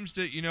Xavier seems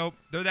to,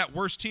 they're that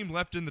worst team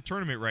left in the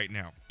tournament right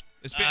now.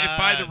 If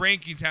by the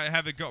rankings,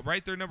 have it go.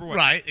 Right? They're number what?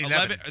 Right,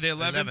 11. Are they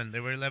 11? They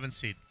were 11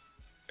 seed.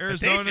 But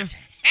Arizona. they just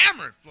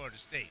hammered Florida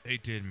State. They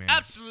did, man.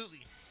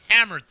 Absolutely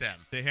hammered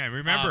them. They had.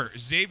 Remember,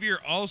 Xavier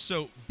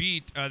also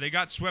beat. They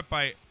got swept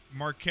by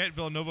Marquette,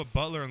 Villanova,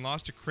 Butler, and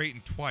lost to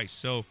Creighton twice.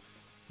 So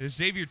the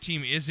Xavier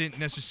team isn't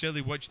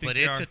necessarily what you think But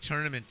they it's are. a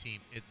tournament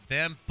team.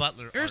 Them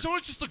Butler. Arizona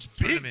just looks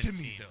big tournament to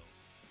me, team. though.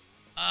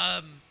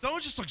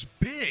 Arizona just looks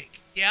big.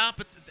 Yeah,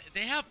 but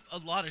they have a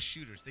lot of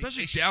shooters.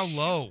 Especially down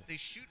low. They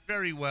shoot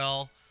very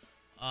well.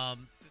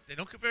 They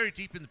don't get very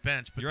deep in the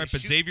bench. But You're right, they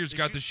but shoot- Xavier's they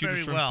got the shoot shooters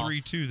very from well.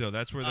 3 too, though.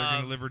 That's where they're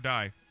going to live or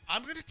die.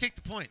 I'm going to take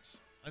the points.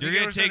 I You're think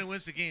gonna Arizona take-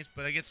 wins the games,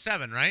 but I get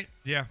 7, right?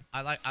 Yeah.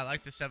 I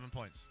like the 7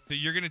 points. So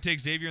you're going to take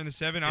Xavier in the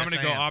 7. I'm Yes,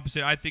 going to I go am.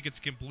 opposite. I think it's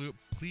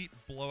complete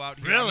blowout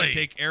here. I'm Really? going to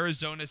take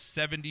Arizona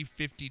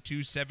 70-52,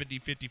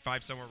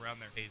 70-55, somewhere around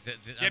there.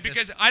 I'm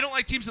Because I don't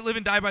like teams that live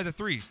and die by the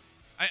threes.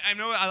 I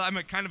know I'm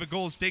a kind of a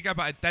Golden State guy,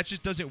 but that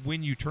just doesn't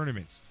win you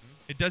tournaments.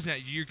 It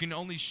doesn't. You can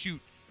only shoot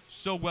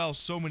so well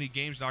so many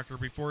games, Knocker,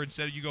 before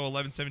instead of you go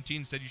 11-17,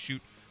 instead you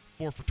shoot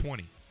 4 for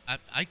 20.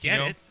 I get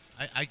know? it.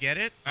 I get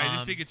it. I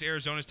just think it's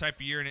Arizona's type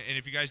of year, and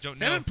if you guys don't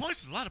 7 know,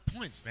 points is a lot of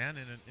points, man.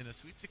 In a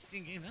Sweet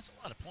 16 game, that's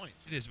a lot of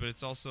points. it is, but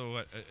it's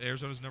also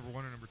Arizona's number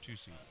 1 or number 2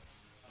 seed.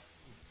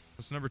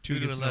 It's number 2 2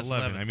 to against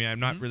 11. I mean, I'm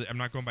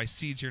not going by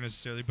seeds here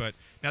necessarily, but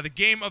now the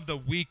game of the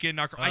weekend,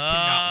 Knocker. I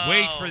cannot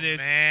wait for this.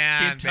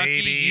 Man, Kentucky,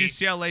 baby.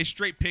 UCLA,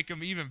 straight pick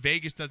 'em. Even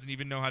Vegas doesn't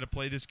even know how to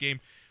play this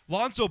game.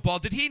 Lonzo Ball,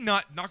 did he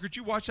not? Knocker, did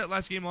you watch that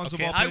last game? Lonzo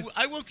Okay, Ball played?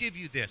 I will give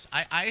you this.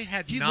 I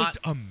had He not.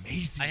 looked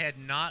amazing. I had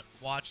not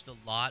watched a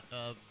lot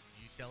of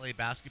UCLA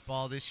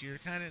basketball this year.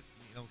 Kind of,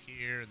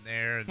 here and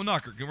there. And, Well,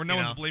 Knocker, no you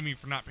one's know. blaming you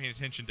for not paying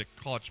attention to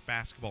college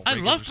basketball. I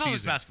regular love college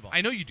season. basketball.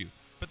 I know you do,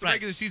 but the Right.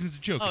 regular season's a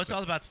joke. oh, it's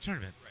all about the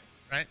tournament,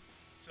 right?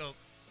 So,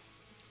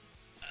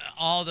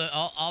 all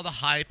the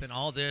hype and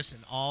all this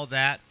and all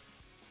that.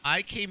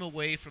 I came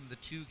away from the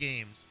 2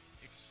 games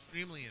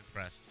extremely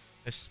impressed,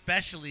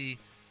 especially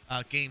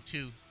game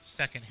 2,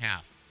 second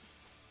half.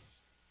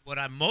 What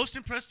I'm most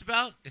impressed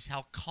about is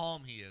how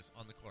calm he is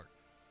on the court.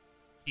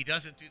 He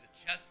doesn't do the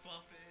chest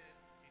bumping.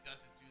 He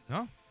doesn't do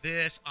No.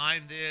 this,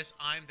 I'm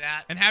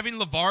that. And having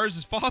LeVar as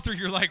his father,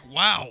 you're like,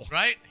 wow.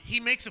 Right? He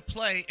makes a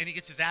play, and he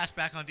gets his ass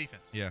back on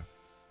defense. Yeah.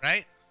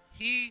 Right?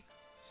 He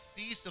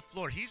sees the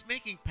floor. He's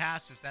making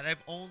passes that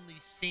I've only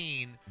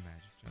seen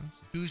Magic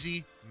Johnson.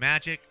 Koozie,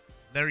 Magic,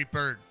 Larry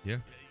Bird. Yeah.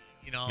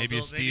 Maybe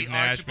a Steve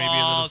Nash, maybe a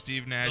little Archibald,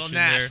 Steve Nash little in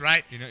Nash, there.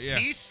 right? Yeah.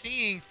 He's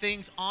seeing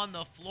things on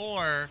the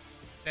floor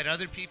that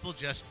other people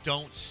just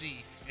don't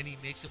see, and he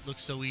makes it look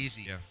so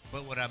easy. Yeah.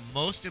 But what I'm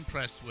most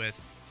impressed with,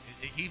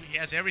 he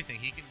has everything.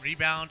 He can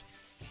rebound.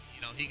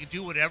 He can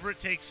do whatever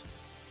it takes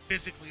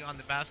physically on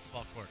the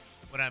basketball court.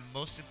 What I'm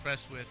most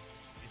impressed with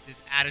is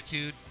his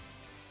attitude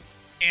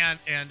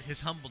and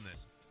his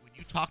humbleness. When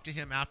you talk to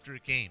him after a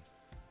game,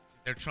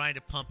 they're trying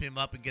to pump him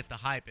up and get the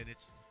hype, and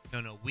it's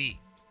we,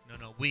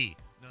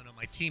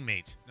 my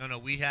teammates,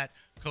 we had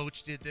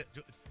coach did that.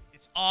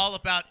 It's all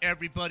about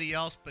everybody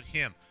else but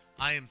him.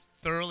 I am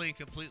thoroughly and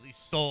completely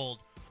sold.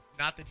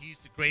 Not that he's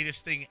the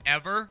greatest thing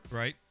ever,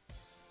 Right.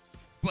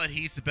 but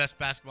he's the best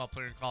basketball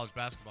player in college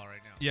basketball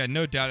right now. Yeah,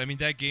 no doubt. I mean,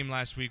 that game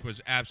last week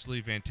was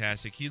absolutely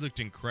fantastic. He looked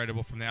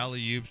incredible from the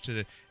alley-oops to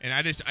the – and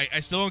I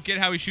still don't get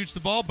how he shoots the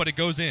ball, but it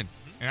goes in.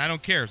 And I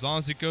don't care as long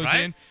as it goes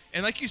Right? in.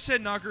 And like you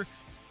said, Knocker,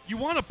 you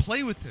want to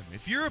play with him.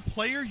 If you're a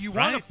player, you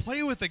want Right. to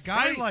play with a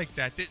guy Right. like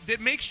that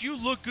makes you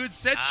look good,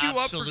 sets you up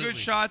for Absolutely. good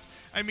shots.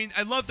 I mean,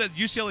 I love that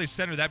UCLA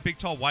center, that big,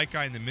 tall, white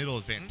guy in the middle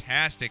is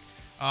fantastic.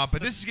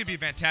 But this is going to be a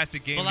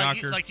fantastic game, But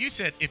Knocker. like you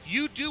said, if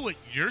you do what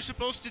you're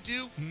supposed to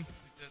do, Mhm.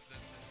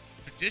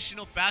 the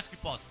traditional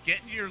basketball is get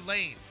into your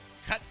lane,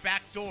 cut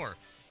back door,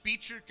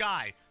 beat your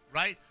guy,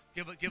 right?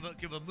 Give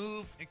a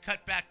move and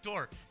cut back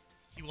door.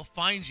 He will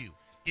find you.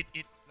 It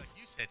like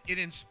you said, it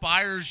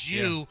inspires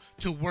you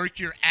to work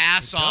your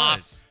ass It off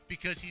does.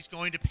 because he's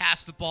going to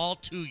pass the ball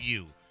to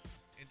you.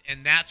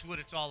 And that's what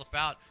it's all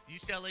about.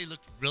 UCLA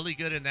looked really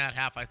good in that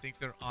half. I think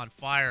they're on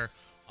fire.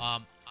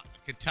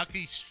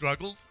 Kentucky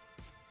struggled.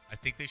 I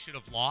think they should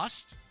have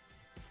lost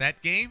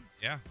that game.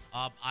 yeah.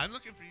 I'm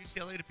looking for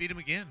UCLA to beat them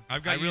again.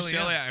 I've got I really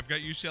UCLA. am. I've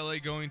got UCLA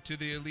going to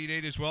the Elite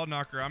Eight as well,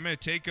 Knocker. I'm going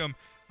to take them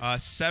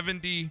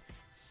 70-68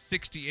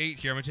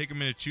 here. I'm going to take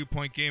them in a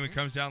 2-point game. It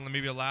comes down to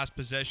maybe a last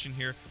possession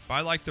here. But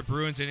I like the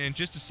Bruins. And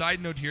just a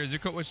side note here,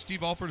 was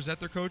Steve Alford, is that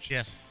their coach?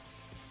 Yes.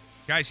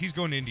 Guys, he's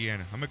going to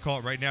Indiana. I'm going to call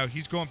it right now.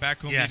 He's going back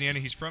home to Yes. Indiana.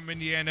 He's from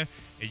Indiana.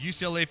 And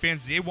UCLA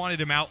fans, they wanted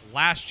him out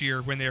last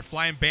year when they were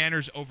flying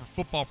banners over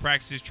football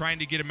practices, trying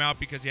to get him out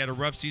because he had a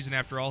rough season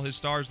after all his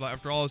stars,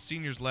 after all his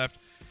seniors left.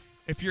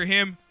 If you're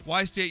him,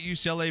 why stay at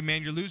UCLA,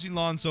 man? You're losing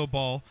Lonzo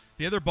Ball.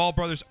 The other Ball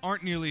brothers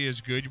aren't nearly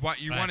as good. You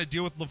Right. want to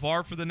deal with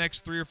LeVar for the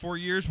next 3 or 4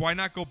 years? Why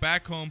not go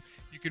back home?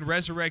 You can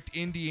resurrect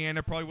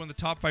Indiana, probably one of the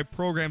top 5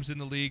 programs in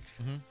the league.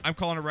 Mm-hmm. I'm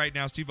calling it right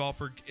now. Steve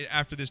Alford,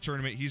 after this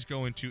tournament, he's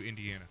going to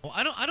Indiana. Well,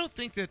 I don't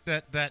think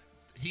that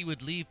he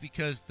would leave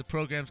because the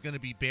program's going to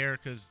be bare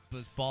because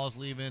his Ball's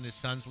leaving, his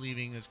son's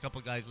leaving, there's a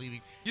couple guys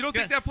leaving. You don't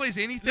Yeah. think that plays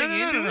anything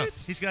into No. it?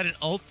 He's got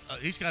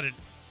an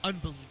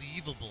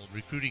unbelievable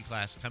recruiting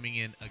class coming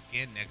in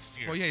again next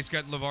year. Well, yeah, he's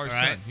got LeVar's All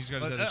right? son. He's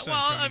got his But, other son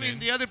well, coming I mean, in.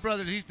 the other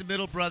brother, he's the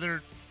middle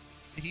brother.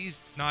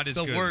 He's Not as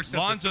the good. worst of the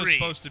Lonzo's three,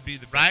 supposed to be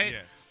the best. right?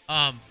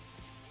 Yeah.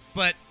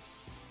 But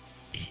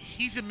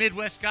he's a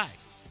Midwest guy.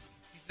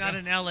 He's not Yeah.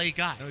 an LA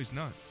guy. No, he's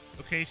not.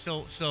 Okay,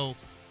 so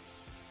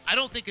I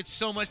don't think it's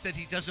so much that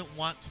he doesn't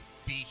want to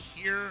be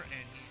here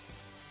and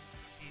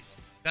he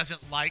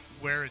doesn't like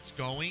where it's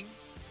going.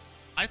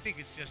 I think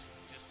it's just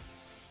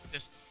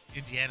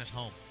Indiana's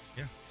home.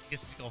 Yeah. He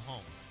gets to go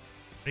home.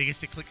 But he gets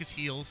to click his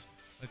heels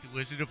like the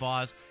Wizard of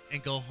Oz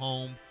and go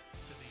home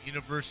to the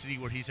university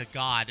where he's a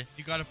god.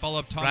 You got to follow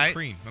up Tom Right.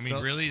 Crean. I mean,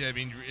 So- really? I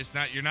mean, it's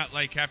not. You're not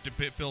like have to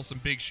fill some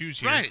big shoes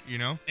here. Right. You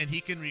know. And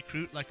he can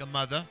recruit like a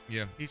mother.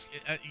 Yeah. He's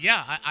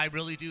I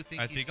really do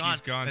think I he's think gone.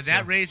 he's gone, And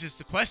that so- raises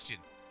the question.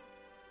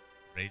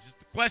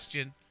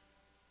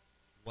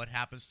 What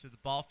happens to the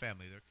Ball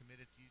family? They're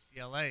committed to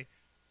UCLA.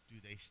 Do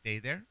they stay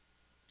there?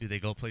 Do they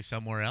go play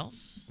somewhere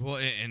else? Well,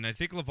 and I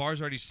think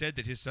LeVar's already said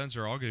that his sons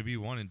are all going to be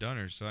one and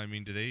doneers. So I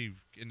mean, do they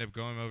end up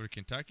going over to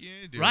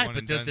Kentucky? Do Right, one but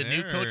and does the done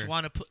new there, coach or-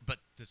 want to put? But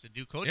does the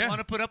new coach Yeah. want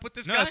to put up with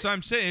this No, guy? that's what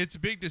I'm saying. It's a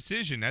big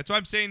decision. That's what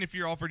I'm saying. If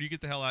you're offered, you get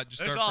the hell out. Just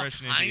There's start all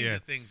fresh. kinds yeah.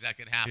 of things that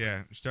could happen.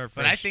 Yeah, start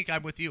fresh. But I think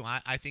I'm with you.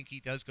 I think he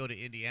does go to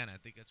Indiana. I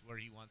think that's where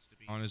he wants to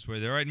be. on his way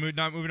there. All right,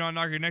 moving on.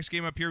 Knocker. Next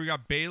game up here, we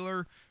got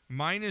Baylor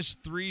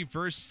 -3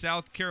 versus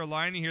South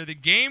Carolina here. The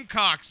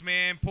Gamecocks,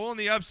 man, pulling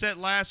the upset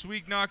last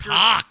week, Knocker.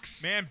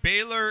 Cox. Man,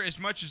 Baylor, as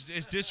much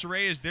as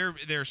disarray as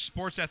their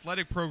sports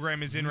athletic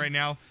program is in right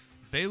now,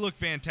 they look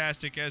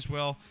fantastic as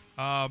well.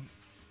 As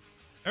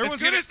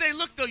Everyone's good gonna as they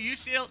look, though,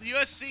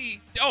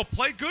 USC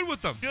play good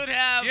with them. should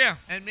have, Yeah.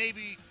 and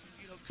maybe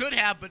could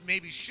have, but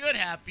maybe should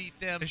have beat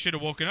them They should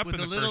have woken up with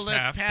in a the little first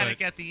less half. panic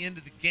but- at the end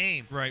of the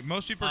game. Right,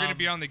 most people are going to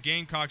be Um, on the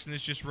Gamecocks, and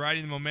it's just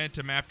riding the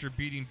momentum after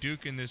beating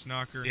Duke in this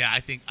Knocker. Yeah, I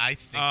think.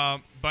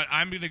 But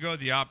I'm going to go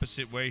the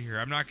opposite way here.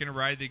 I'm not going to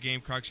ride the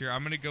Gamecocks here.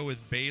 I'm going to go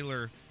with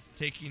Baylor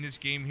taking this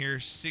game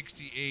here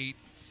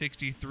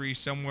 68-63,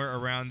 somewhere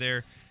around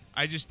there.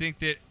 I just think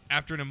that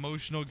after an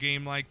emotional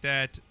game like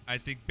that, I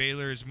think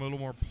Baylor is a little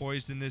more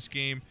poised in this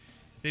game.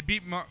 They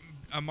beat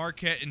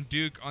Marquette and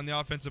Duke on the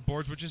offensive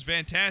boards, which is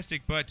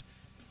fantastic, but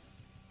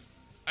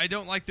I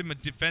don't like them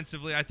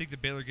defensively. I think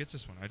that Baylor gets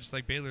this one. I just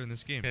like Baylor in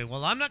this game. Okay,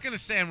 well, I'm not going to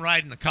say I'm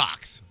riding the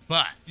Cox,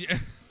 but Yeah.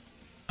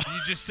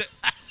 You just said...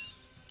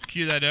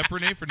 Cue that up,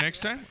 Renee, for next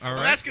time. All right.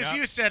 well, that's because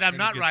you said I'm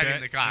not Gonna get riding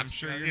that. the Cox. I'm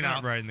sure you're you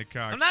not know. riding the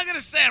Cox. I'm not going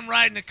to say I'm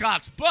riding the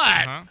Cox, but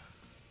Uh-huh.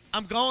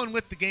 I'm going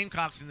with the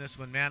Gamecocks in this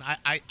one, man.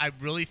 I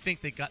really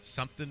think they got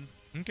something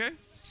Okay.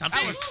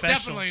 special.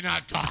 Definitely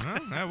not Cox.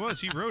 Well, that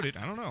was. He wrote it.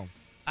 I don't know.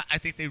 I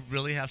think they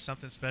really have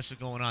something special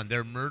going on.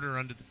 They're murder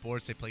under the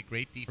boards. They play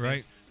great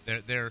defense.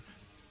 Right.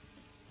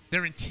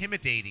 They're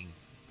intimidating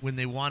when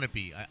they want to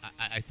be.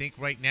 I think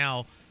right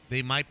now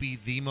they might be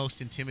the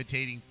most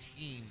intimidating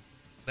team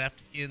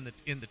left in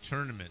the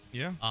tournament.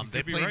 Yeah. you They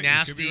could be play right.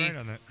 You could be nasty, right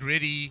on that.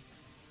 gritty,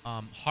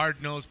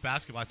 hard-nosed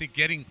basketball. I think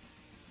getting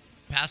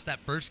past that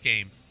first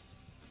game,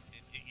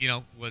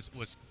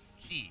 was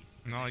key.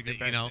 No, I get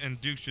They- that. And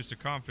Duke's just a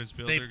confidence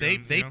builder. They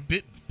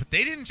bit, but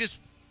they didn't just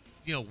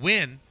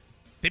win.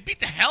 They beat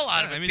the hell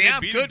out of a damn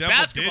they beat good them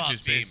double basketball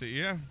digits, team. basically.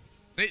 Yeah.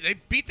 They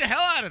beat the hell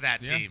out of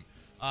that Yeah. team.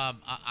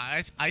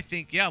 I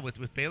think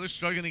with Baylor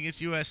struggling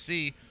against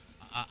USC,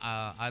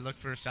 I look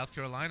for South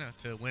Carolina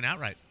to win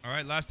outright. All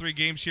right, last three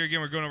games here. Again,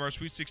 we're going over our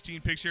Sweet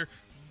 16 picks here.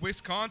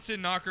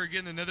 Wisconsin, Knocker,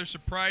 again, another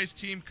surprise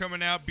team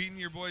coming out, beating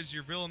your boys,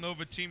 your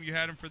Villanova team. You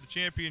had them for the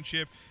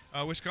championship.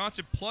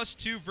 Wisconsin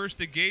 +2 versus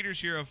the Gators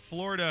here of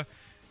Florida.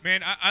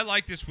 Man, I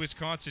like this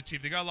Wisconsin team.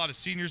 They got a lot of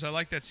seniors. I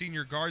like that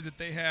senior guard that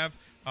they have.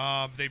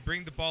 They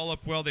bring the ball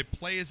up well. They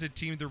play as a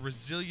team. They're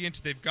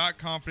resilient. They've got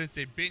confidence.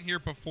 They've been here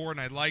before,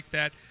 and I like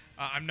that.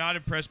 I'm not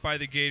impressed by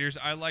the Gators.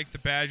 I like the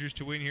Badgers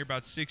to win here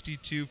about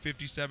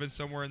 62-57,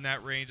 somewhere in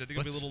that range. I think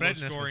it'll be a What's the little low spread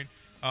in this scoring.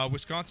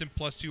 Wisconsin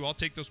 +2. I'll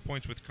take those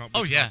points with Wisconsin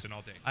Oh yeah,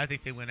 all day. I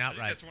think they win I think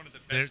outright. that's one of the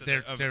bets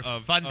They're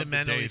of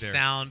fundamentally the day there.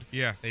 sound.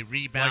 Yeah. They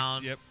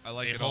rebound. Yep, I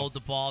like they it hold all. the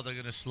ball. They're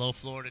going to slow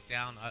Florida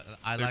down.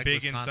 I They're like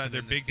big Wisconsin inside. They're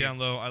in this big game. down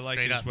low. I like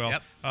Straight it as up, well.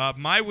 yep.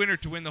 My winner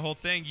to win the whole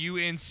thing,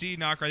 UNC,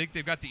 Knocker. I think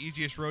they've got the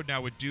easiest road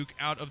now with Duke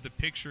out of the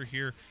picture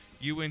here.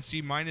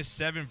 UNC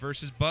 -7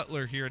 versus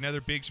Butler here. Another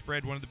big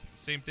spread. One of the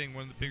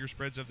bigger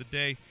spreads of the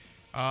day.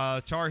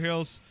 Tar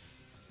Heels.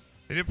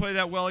 They didn't play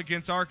that well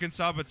against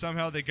Arkansas, but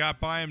somehow they got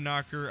by him,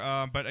 Knocker.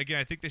 But again,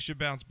 I think they should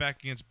bounce back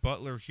against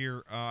Butler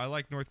here. I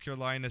like North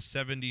Carolina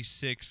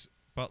 76,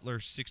 Butler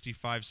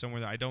 65,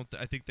 somewhere there.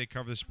 I think they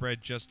cover the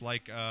spread just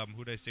like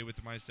who did I say with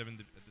the -7? At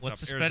the What's top?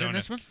 the spread Arizona. in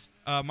this one?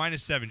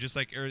 -7, just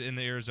like in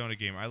the Arizona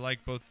game. I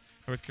like both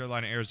North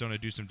Carolina and Arizona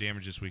do some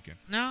damage this weekend.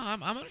 No, I'm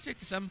going to take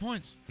the 7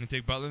 points. You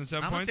take Butler in the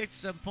 7 I'm going points? to take the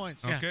 7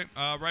 points. Yeah. Okay.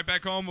 Right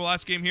back home.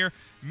 Last game here.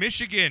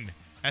 Michigan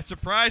at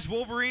surprise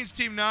Wolverines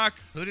team, Knock.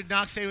 Who did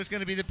Knox say was going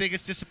to be the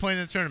biggest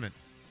disappointment in the tournament?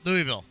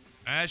 Louisville.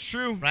 That's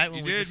true. Right, when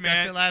you we did, discussed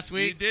man. it last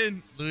week, You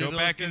did. Louisville's Go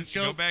back gonna and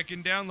choke.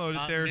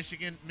 download it there.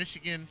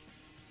 Michigan.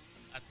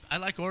 I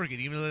like Oregon,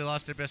 even though they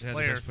lost their best Yeah,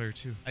 player. the best player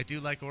too. I do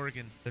like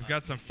Oregon. They've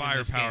got some in this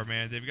firepower, game.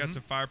 man. They've got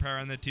some firepower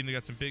on that team. They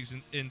got some bigs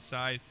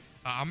inside.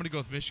 I'm going to go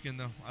with Michigan,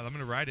 though. I'm going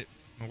to ride it.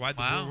 I'm gonna ride the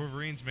Wow.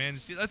 Wolverines, man.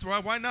 See, that's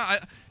why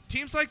not?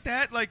 Teams like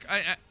that, like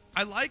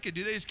I like it.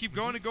 Do they just keep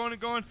going and going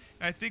and going?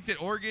 And I think that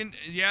Oregon,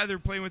 yeah, they're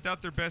playing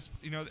without their best.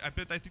 I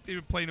think they've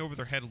been playing over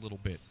their head a little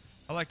bit.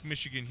 I like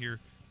Michigan here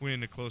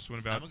winning a close one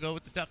I'm about going to go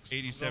with the Ducks.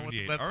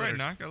 80-78. Web All right, Footers.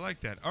 Knock. I like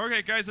that.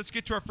 Okay, guys, let's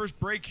get to our first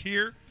break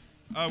here.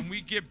 When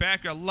we get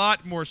back, a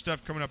lot more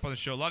stuff coming up on the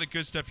show. A lot of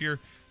good stuff here.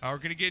 We're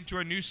going to get into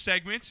our new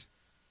segment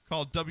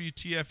called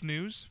WTF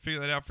News. Figure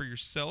that out for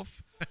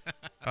yourself.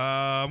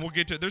 We'll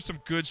get to it. There's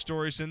some good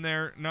stories in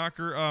there,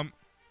 Knocker.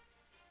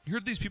 You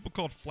heard these people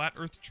called flat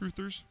Earth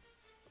truthers?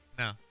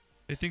 No.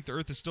 They think the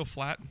Earth is still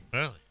flat.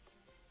 Really?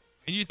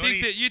 And you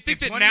 20 think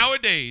that in 20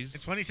 nowadays,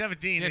 In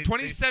 2017. yeah, they-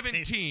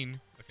 2017,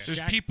 there's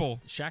Shaq-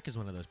 people. Shaq is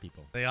one of those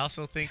people. They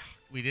also think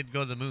we didn't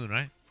go to the moon,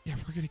 right? Yeah,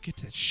 we're gonna get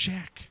to that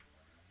Shaq.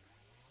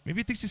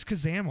 Maybe he thinks he's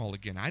Kazam all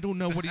again. I don't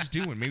know what he's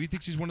doing. Maybe he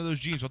thinks he's one of those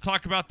genes. We'll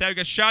talk about that. We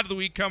got Shot of the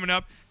Week coming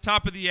up,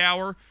 top of the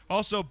hour.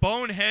 Also,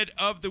 Bonehead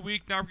of the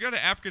Week. Now, we got an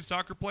African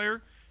soccer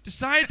player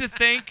decided to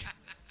thank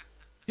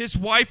his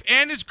wife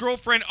and his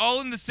girlfriend all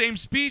in the same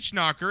speech,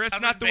 Knocker.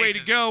 That's not the way to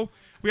go.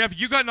 We have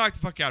You Got Knocked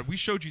the Fuck Out. We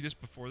showed you this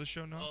before the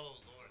show, no? Oh,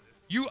 Lord.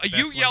 You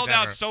ones yelled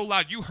out ever. so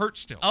loud. You hurt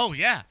still Oh,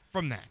 yeah.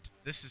 from that.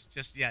 This is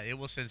just, it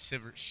will send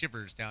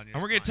shivers down your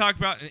And we're going to spine. talk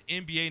about an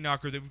NBA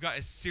knocker that we've got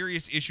a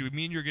serious issue.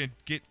 Me and you're going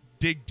to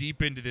dig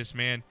deep into this,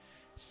 man.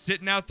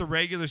 Sitting out the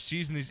regular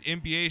season, these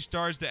NBA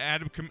stars,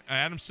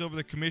 Adam Silver,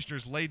 the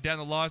commissioners, laid down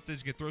the law. Says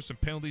he's going to throw some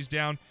penalties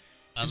down.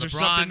 Is there LeBron,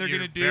 something they're you're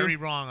going to do? very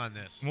wrong on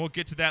this. And we'll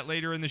get to that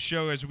later in the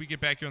show as we get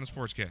back here on the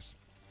Sportscast.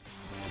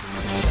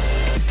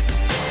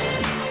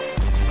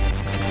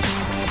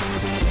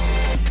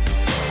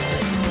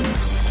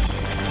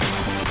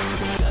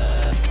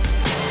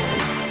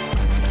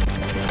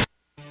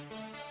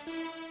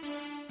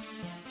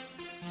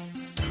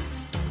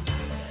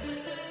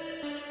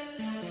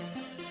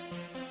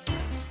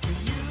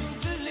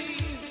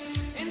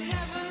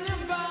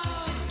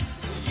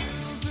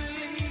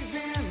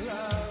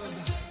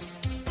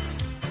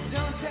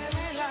 Don't tell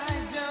a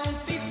lie,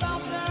 don't be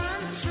false or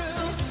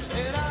untrue.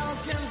 It all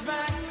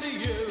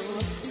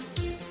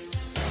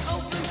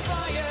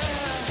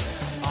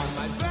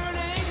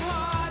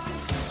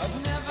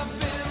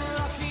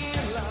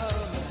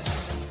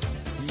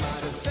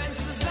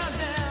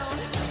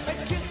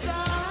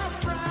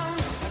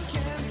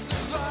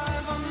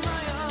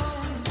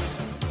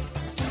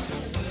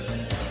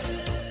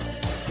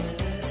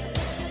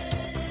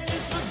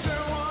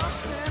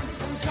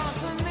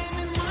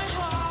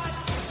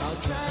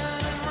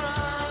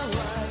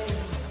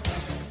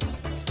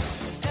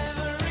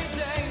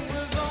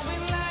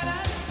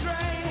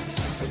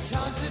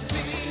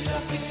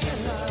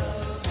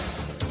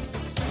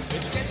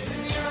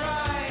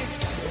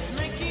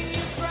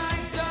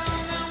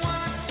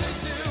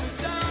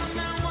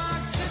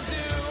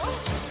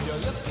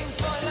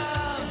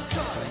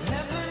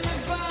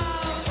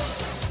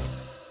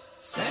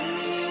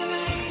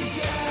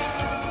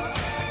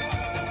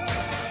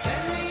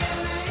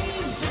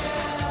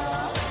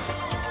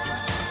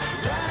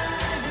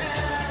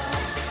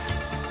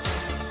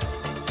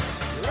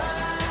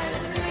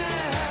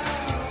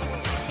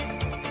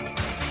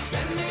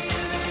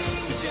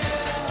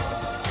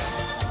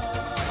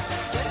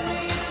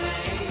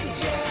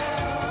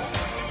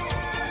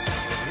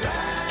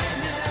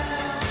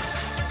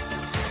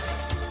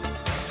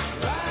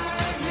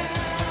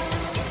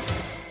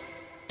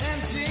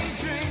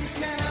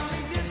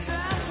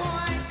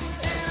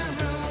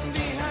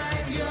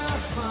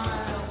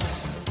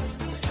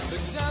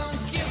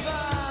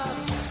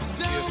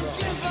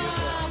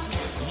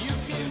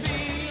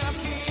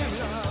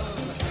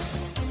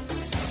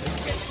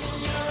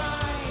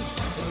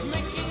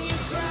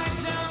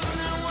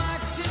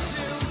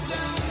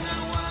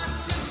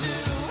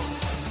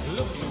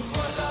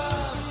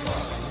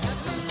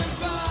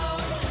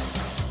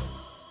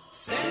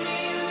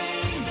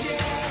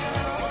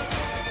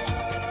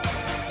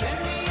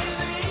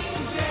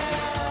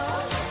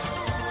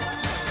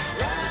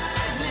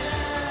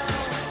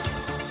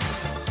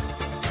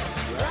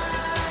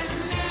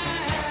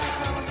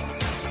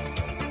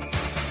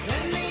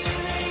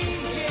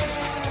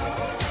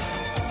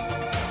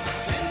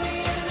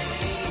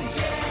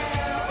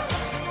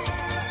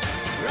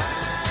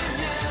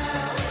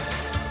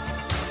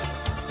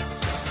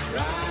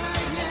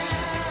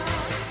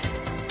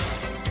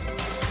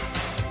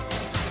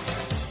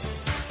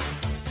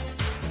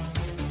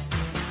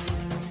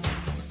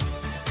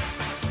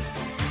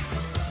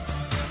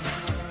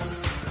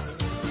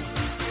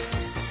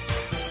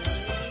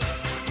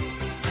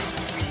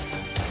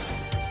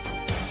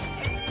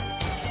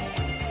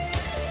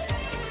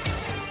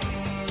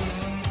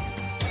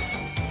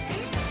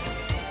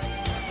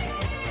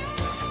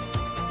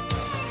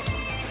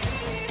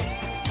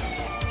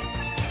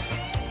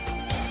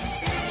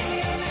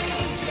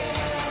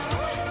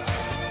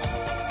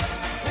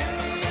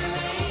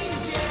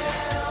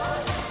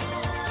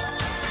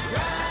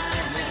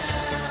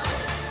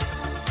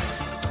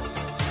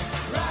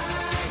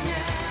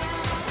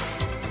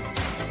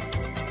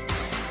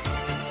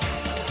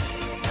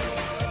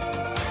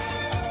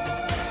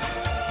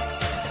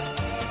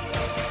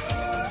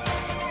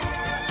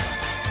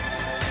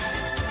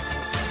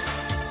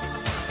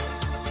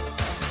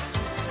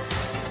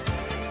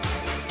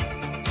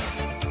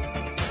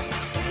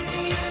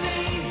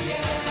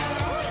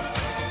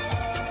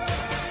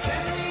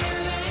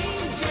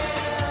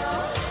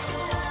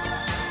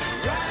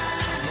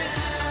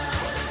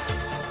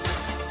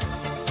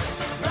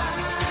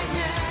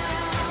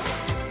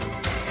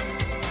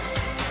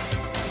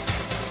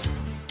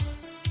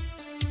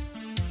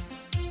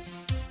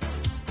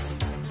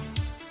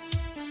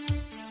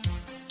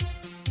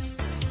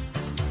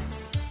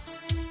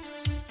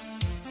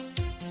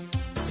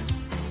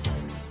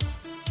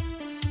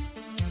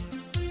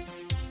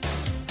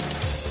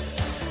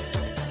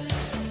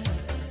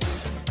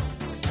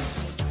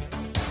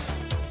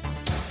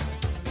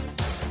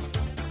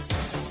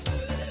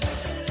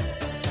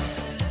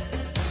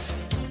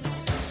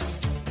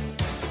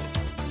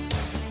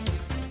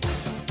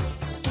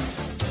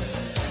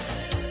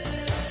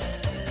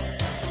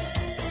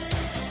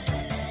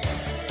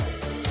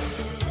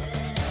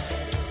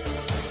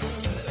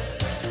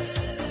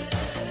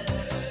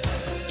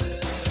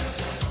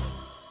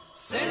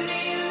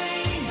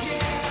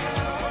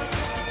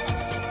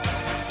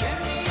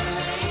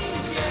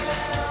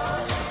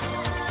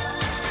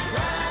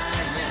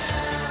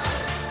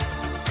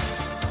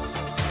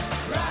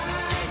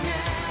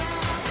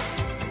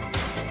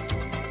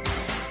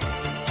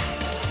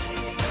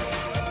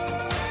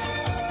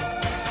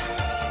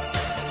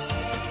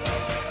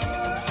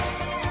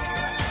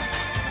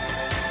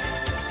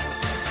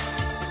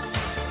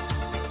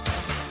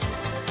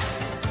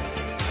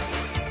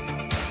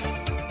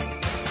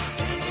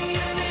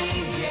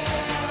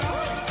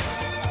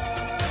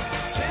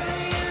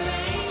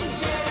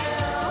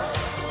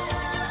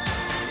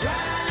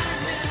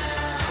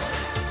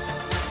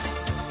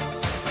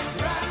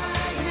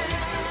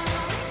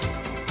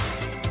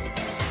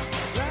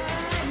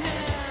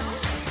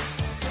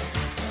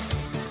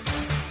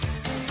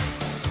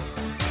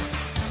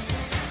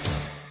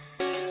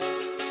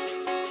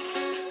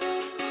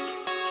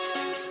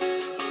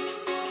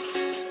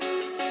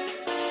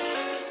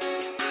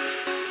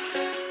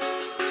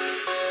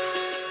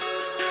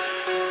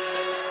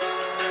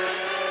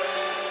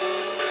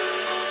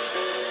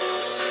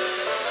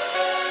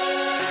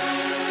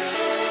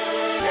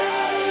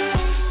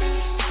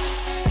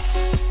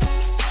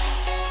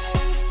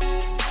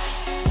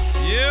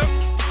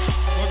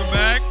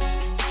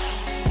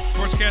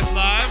Sportscast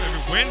Live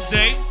every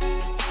Wednesday,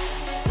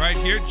 right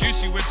here,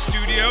 Juicy Whip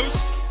Studios.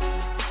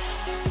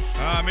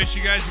 Make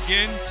sure you guys,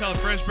 again, tell a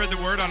friend, spread the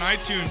word on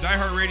iTunes,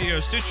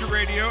 iHeartRadio, Stitcher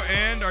Radio,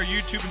 and our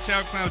YouTube and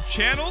SoundCloud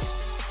channels.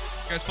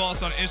 You guys follow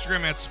us on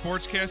Instagram at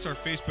Sportscast, our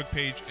Facebook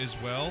page as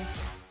well.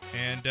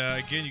 And,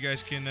 again, you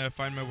guys can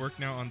find my work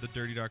now on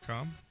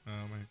thedirty.com.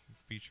 I'm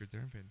featured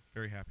there. I've been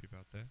very happy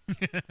about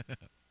that.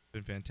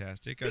 Been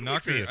fantastic.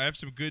 Knocker, I have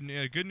some good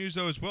news,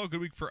 though, as well.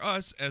 Good week for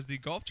us as the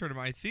golf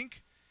tournament. I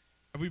think,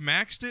 have we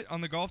maxed it on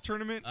the golf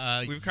tournament?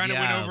 We've kind of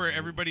went over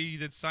everybody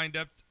that signed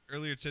up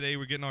earlier today.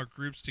 We're getting our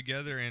groups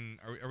together, and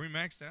are we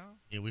maxed out?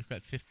 Yeah, we've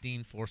got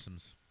 15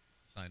 foursomes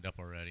signed up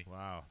already.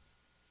 Wow.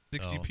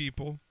 60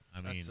 people.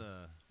 I mean,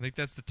 I think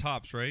that's the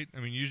tops, right? I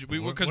mean, usually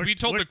because we're we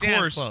told the damn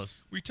course.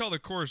 close. We tell the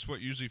course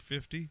what usually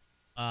 50.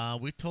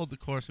 We told the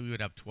course that we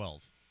would have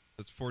 12.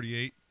 That's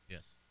 48.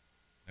 Yes.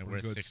 And We're we're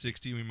at going 60.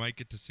 60. We might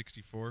get to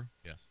 64.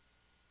 Yes.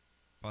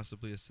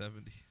 Possibly a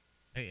 70.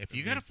 Hey, if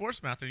you got a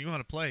force mount and you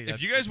want to play,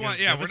 If you guys want,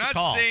 we're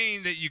not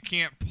saying that you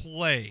can't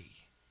play,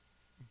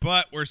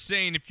 but we're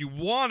saying if you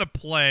want to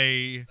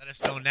play, let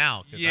us know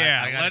now.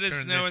 Yeah, let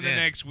us know in the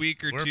next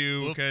week or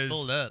two because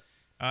pulled up.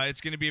 It's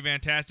going to be a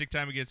fantastic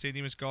time against St.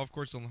 Demas Golf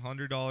Course.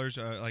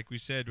 $100, like we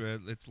said,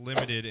 it's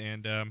limited,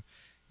 and you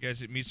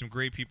guys meet some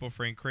great people.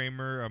 Frank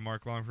Kramer,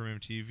 Mark Long from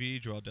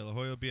MTV, Joel De La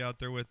Hoya will be out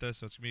there with us,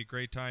 so it's going to be a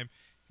great time.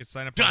 You can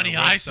sign up Johnny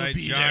on our Ice will website.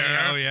 be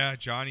there. Oh, yeah,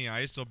 Johnny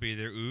Ice will be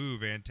there. Ooh,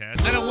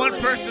 fantastic. And one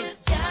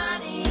person.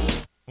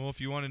 Well,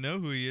 if you want to know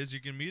who he is, you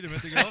can meet him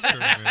at the golf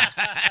tournament.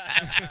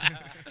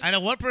 I know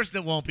one person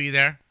that won't be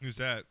there. Who's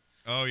that?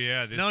 Oh,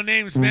 yeah. No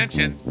names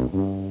mentioned.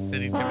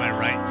 Sitting to my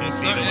right, 2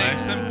 feet away.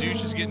 Some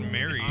douche is getting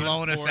married.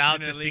 Blowing us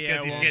out just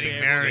because he's getting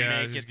married.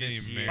 Yeah, he's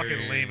getting married.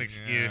 Fucking lame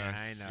excuse. Yeah,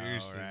 I know,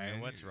 seriously, right? man.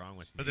 What's wrong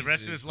with For you? the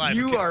rest of his life.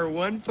 You are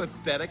one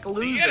pathetic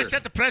loser. You gotta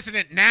set the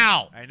precedent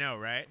now. I know,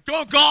 right?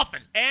 Go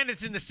golfing. And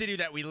it's in the city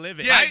that we live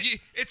in. Yeah, Right?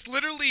 it's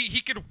literally,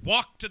 he could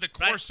walk to the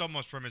course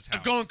almost from his house.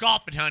 I'm going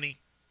golfing, honey.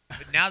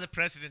 But now the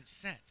precedent's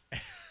set.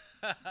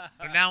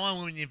 From now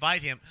on, when you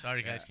invite him,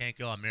 sorry guys, can't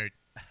go. I'm married.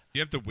 Do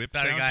you have the whip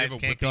Sorry, sound? guys, Do you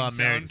have a can't go. whipping I'm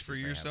married. sound for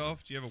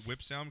yourself? Do you have a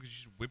whip sound? Because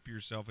you should whip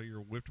yourself like you're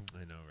a whipped I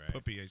know, right?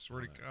 puppy. I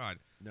swear to God.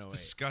 No, It's wait.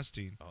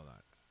 disgusting. Hold on.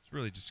 It's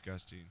really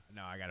disgusting.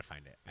 No, I gotta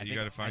find it. You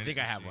gotta find I think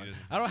it. I have He one.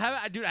 doesn't. I don't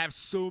have it. Dude, I have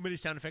so many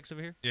sound effects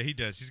over here. Yeah, he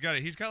does. He's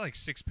got like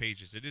 6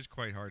 pages. It is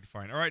quite hard to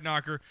find. All right,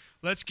 Knocker.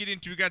 Let's get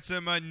into. We got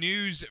some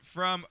news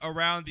from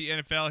around the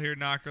NFL here,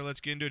 Knocker. Let's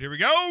get into it. Here we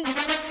go.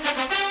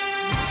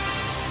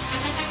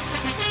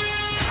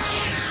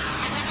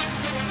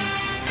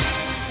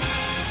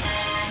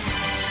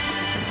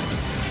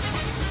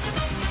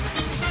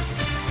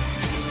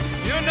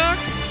 You know, Knock,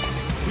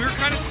 we were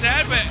kind of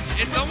sad, but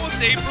it's almost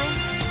April.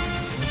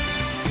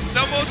 It's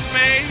almost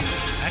May.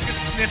 I can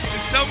sniff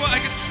this. I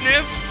can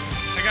sniff.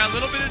 I got a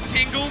little bit of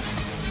tingles.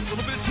 A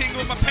little bit of tingle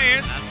in my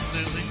pants.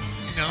 Absolutely.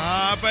 You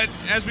know. But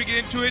as we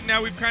get into it,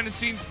 now we've kind of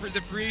seen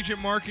the free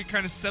agent market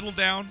kind of settle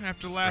down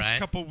after the last Right.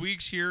 couple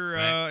weeks here,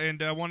 Right.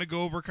 and I want to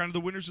go over kind of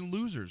the winners and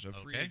losers of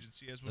free Okay.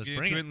 agency as we'll Let's get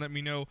bring into it. and let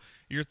me know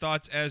your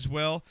thoughts as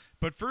well.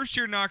 But first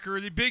here, Knocker,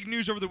 the big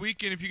news over the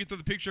weekend, if you can throw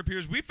the picture up here,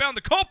 is we found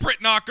the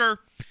culprit, Knocker.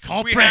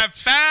 Culprit. We have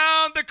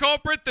found the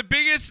culprit, the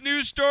biggest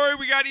news story.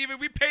 We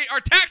pay our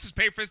taxes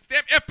pay for this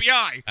damn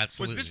FBI.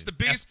 Absolutely. This is the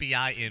biggest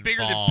FBI this is bigger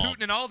than involved.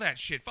 Putin and all that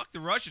shit. Fuck the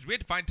Russians. We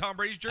had to find Tom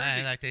Brady's jersey.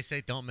 And like they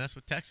say, don't mess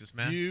with Texas,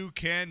 man. You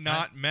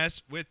cannot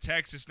mess with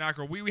Texas,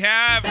 Knocker. We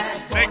have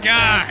the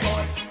guy.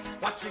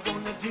 What you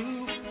gonna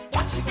do?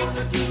 What you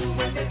gonna do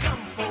when they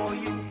come for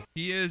you?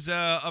 He is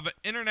of an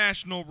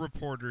international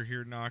reporter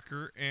here,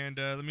 Knocker. And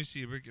let me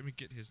see. Let me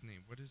get his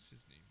name. What is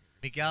his name here?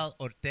 Miguel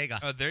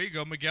Ortega. There you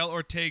go, Miguel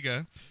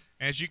Ortega.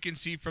 As you can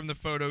see from the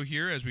photo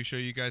here, as we show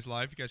you guys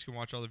live, you guys can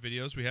watch all the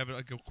videos. We have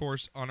it, of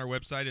course, on our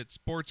website at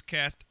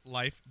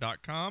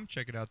sportscastlife.com.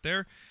 Check it out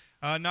there.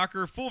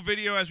 Knocker, full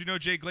video. As we know,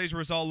 Jay Glazer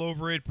was all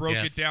over it, broke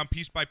Yes. it down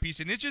piece by piece.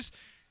 And it's just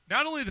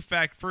not only the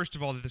fact, first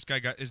of all, that this guy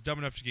is dumb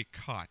enough to get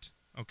caught,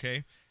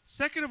 okay?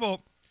 Second of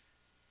all,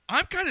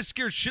 I'm kind of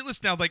scared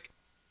shitless now. Like,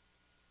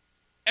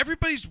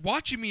 everybody's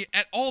watching me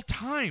at all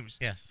times.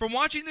 Yes. From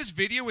watching this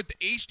video with the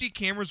HD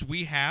cameras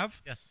we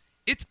have, Yes.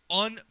 it's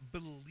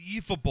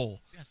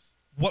unbelievable Yes.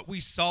 what we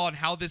saw and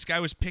how this guy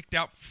was picked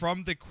out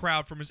from the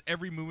crowd, from his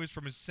every movement,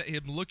 from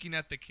him looking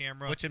at the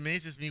camera. Which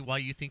amazes me why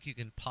you think you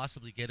can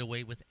possibly get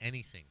away with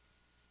anything.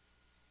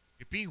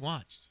 You're being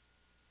watched.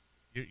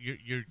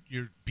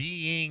 You're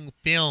being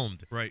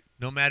filmed. Right.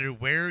 No matter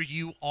where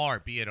you are,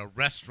 be it a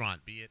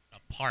restaurant, be it a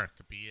park,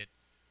 be it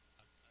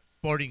a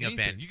sporting Anything.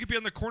 event. You could be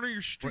on the corner of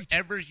your street.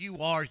 Wherever you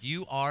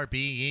are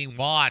being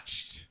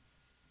watched.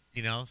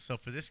 You know, so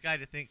for this guy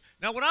to think.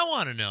 Now, what I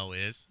want to know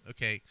is,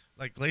 okay,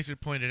 like Glazer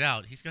pointed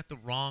out, he's got the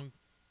wrong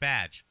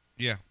badge,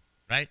 Yeah.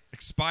 right?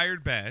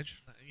 Expired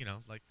badge. You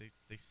know, like they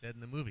said in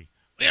the movie.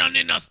 We don't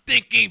need no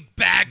stinking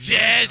badges.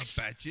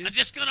 No badges. I'm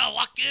just going to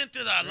walk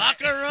into the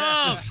locker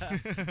room.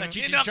 Like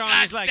Cheech You know, and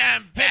Chong is like, hey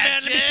goddamn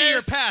man, let me see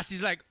your badges. pass.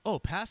 He's like, oh,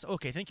 pass?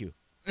 Okay, thank you.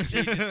 So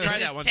you just try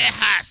that one time.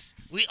 Texas.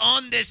 We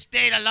owned this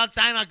state a long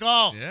time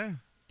ago. Yeah.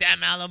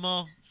 Damn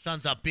Alamo,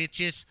 sons of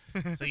bitches.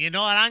 So you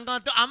know what I'm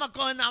gonna do? I'm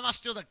gonna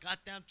steal the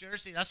goddamn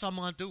jersey. That's what I'm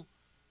gonna do.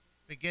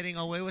 They're getting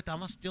away with it. I'm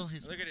gonna steal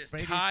his. Look at his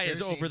Brady tie is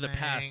jersey, over the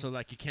pass, man. so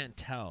like you can't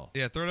tell.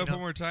 Yeah, throw it up You know,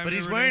 one more time. But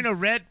he's there, wearing Renee. a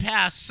red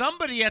pass.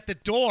 Somebody at the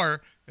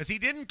door, because he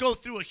didn't go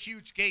through a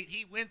huge gate.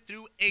 He went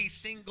through a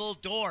single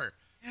door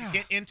to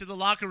get into the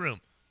locker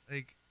room.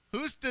 Like,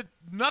 Who's the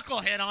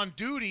knucklehead on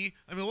duty?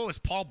 I mean, what was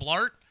Paul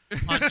Blart in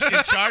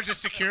charge of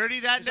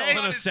security that day?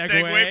 on a his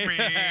Segway.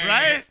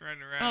 Right?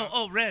 Running around.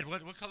 Oh, red.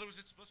 What color was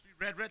it supposed to be?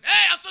 Red.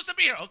 Hey, I'm supposed to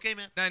be here. Okay,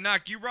 man. Now,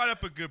 Knock, you brought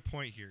up a good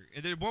point here.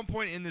 And at one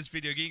point in this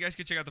video, you guys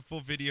can check out the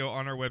full video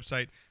on our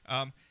website.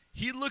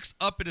 He looks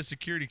up at a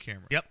security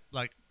camera. Yep.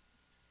 Like.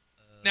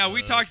 Now,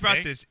 we talked about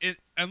okay. this.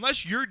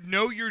 Unless you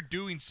know you're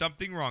doing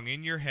something wrong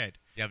in your head,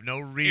 You have no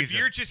reason. if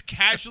you're just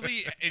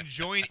casually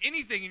enjoying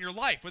anything in your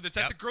life, whether it's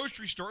at Yep. the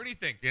grocery store or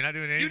anything, You're not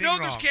doing anything you know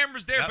wrong. there's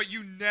cameras there, Yep. but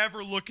you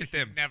never look at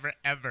them. Never,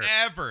 ever.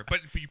 Ever.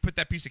 But you put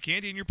that piece of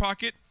candy in your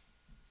pocket,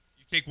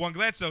 you take one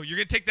glance, though. You're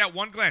going to take that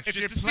one glance If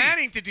just you're to see.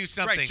 planning to do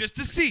something. Right, just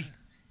to see.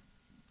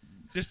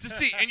 Just to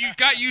see. And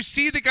you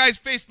see the guy's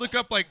face look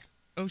up like,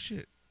 oh,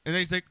 shit. And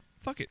then he's like,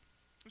 fuck it.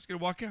 I'm just going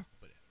to walk out.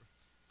 Whatever.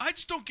 I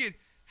just don't get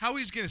how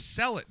he's going to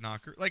sell it,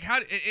 Knocker. Like, how?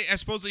 I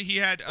supposedly he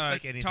had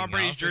like anything Tom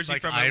Brady's else. It's jersey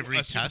like from Ivory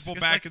a Super Tusk. Bowl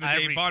It's back like in the day,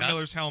 Ivory Von Tusk.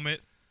 Miller's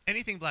helmet.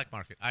 Anything black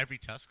market. Ivory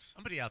tusks.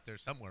 Somebody out there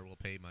somewhere will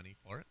pay money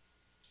for it.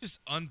 Just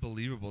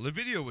unbelievable. The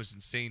video was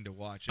insane to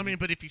watch. I mean,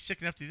 but if he's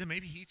sick enough to do that,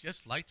 maybe he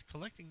just liked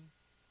collecting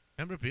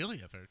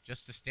memorabilia for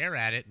just to stare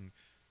at it and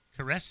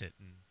caress it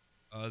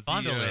and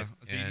fondle it.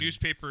 The and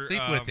newspaper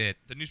sleep with it.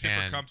 The newspaper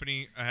and-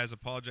 company has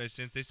apologized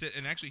since. They said,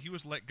 and actually he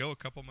was let go a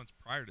couple months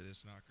prior to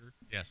this, Knocker.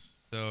 Yes.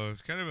 So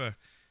it's kind of a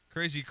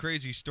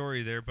crazy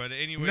story there. But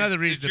anyway, Another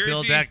reason to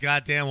build that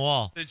goddamn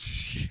wall.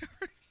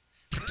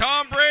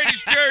 Tom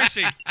Brady's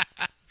jersey.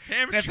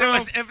 If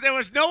there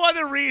was no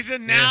other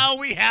reason, now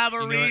we have a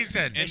You know what?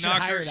 reason. And should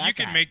hire Knocker, that you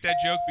can guy. make that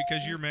joke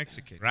because you're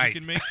Mexican. Right. You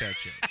can make that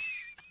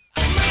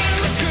joke.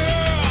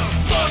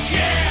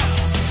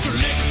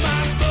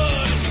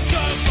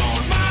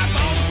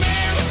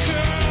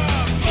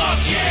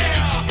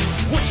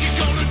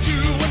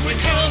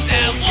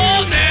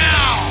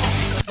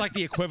 It's like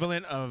the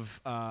equivalent of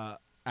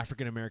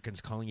African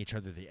Americans calling each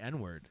other the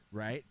N-word,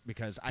 right?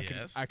 Because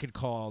Yes. I could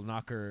call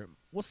Knocker,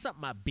 "What's up,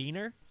 my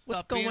beaner?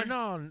 What's up, going beaner?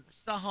 on,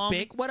 What's up, homie?"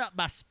 Spick? What up,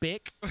 my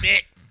Spick?"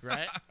 Spit.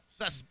 Right?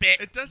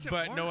 Suspect. It doesn't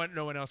But work.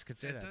 no one else could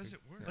say It that. doesn't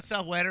work. What's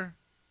up, Wetter?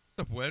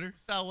 What's up, Wetter?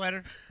 What's up,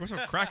 Wetter? What's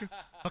up, Cracker?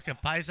 Fucking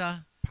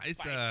Paisa.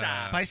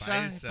 Paisa. Paisa.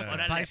 Paisa.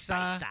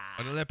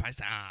 Orale,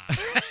 paisa.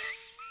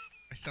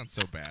 I sound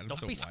so bad. I'm Don't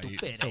so be white.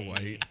 stupid, I'm so eh?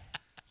 white.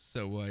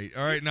 So white.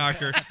 All right,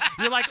 Knocker.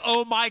 You're like,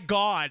 "Oh my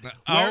God,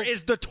 Oh. where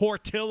is the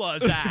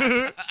tortillas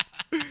at?"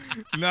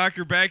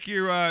 Knocker, back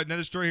here.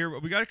 Another story here.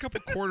 We got a couple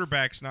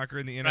quarterbacks, Knocker,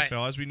 in the NFL.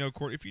 Right. As we know,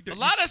 if you do, A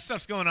lot of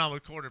stuff's going on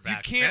with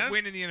quarterbacks. you can't man.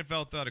 win in the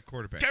NFL without a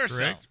quarterback. Carousel.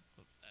 Correct?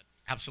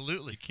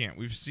 Absolutely. You can't.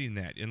 We've seen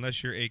that,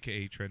 unless you're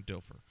AKA Trent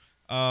Dilfer.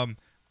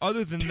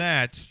 Other than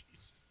that,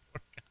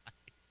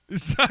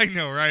 I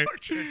know, right? Poor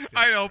Trent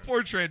I know,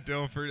 poor Trent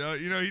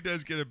Dilfer. You know, he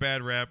does get a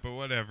bad rap, but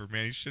whatever,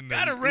 man. He shouldn't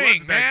Got a have. he ring,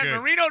 wasn't that man.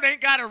 good. Marino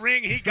ain't got a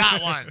ring. He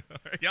got one.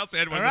 He also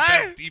had one of All the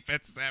right? best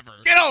defenses ever.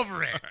 Get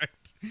over it.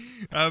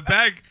 All right.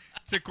 Back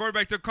to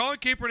quarterback. So Colin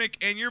Kaepernick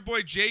and your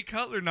boy Jay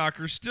Cutler,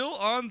 Knocker, still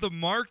on the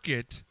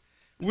market.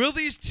 Will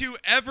these two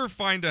ever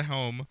find a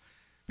home?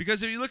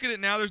 Because if you look at it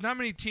now, there's not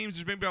many teams.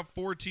 There's maybe about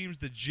 4 teams.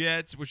 The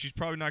Jets, which he's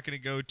probably not going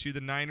to go to.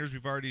 The Niners,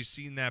 we've already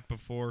seen that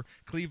before.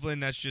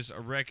 Cleveland, that's just a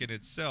wreck in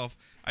itself.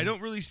 I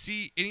don't really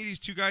see any of these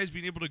two guys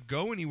being able to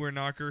go anywhere,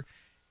 Knocker.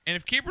 And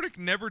if Kaepernick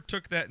never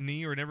took that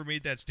knee or never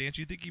made that stance,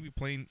 you think he'd be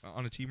playing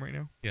on a team right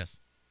now? Yes.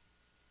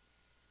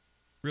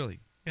 Really?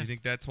 Yes. You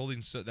think that's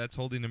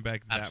holding him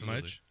back that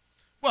Absolutely. much?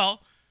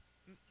 Well,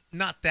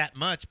 not that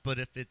much, but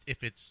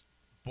if it's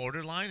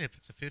borderline, if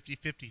it's a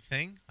 50-50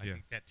 thing, I Yeah.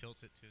 think that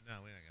tilts it to,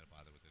 no, we're not going to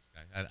bother with this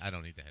guy. I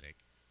don't need the headache.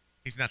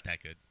 He's not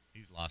that good.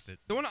 He's lost it.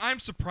 The one I'm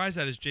surprised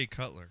at is Jay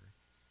Cutler.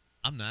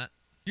 I'm not.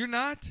 You're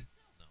not?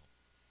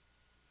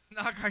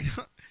 No. Knock, I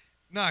don't.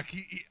 Knock,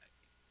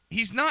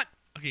 he's not.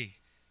 Okay,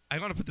 I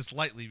want to put this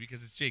lightly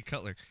because it's Jay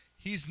Cutler.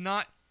 He's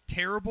not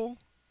terrible.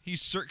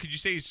 Could you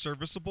say he's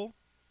serviceable?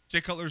 Jay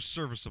Cutler's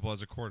serviceable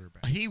as a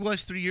quarterback. He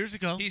was 3 years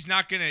ago. He's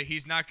not gonna.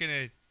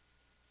 Okay,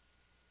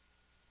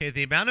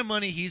 the amount of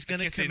money he's going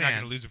to He's not gonna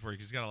command. lose it for you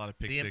because he's got a lot of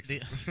pick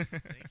sixes. Thank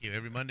you.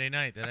 Every Monday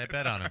night that I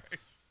bet on him.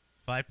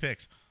 5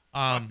 picks.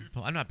 Well,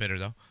 I'm not bitter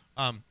though.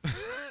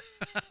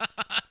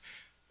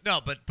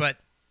 No, but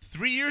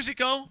 3 years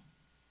ago,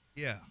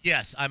 Yeah.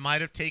 yes, I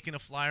might have taken a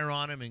flyer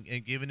on him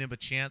and given him a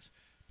chance,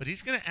 but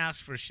he's going to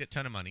ask for a shit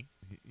ton of money.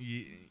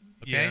 Okay?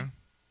 Yeah.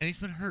 And he's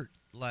been hurt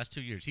the last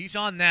 2 years. He's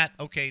on that,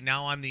 okay,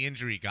 now I'm the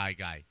injury guy,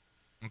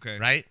 Okay.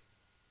 right?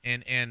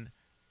 And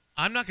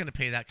I'm not going to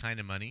pay that kind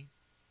of money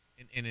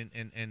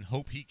and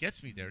hope he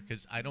gets me there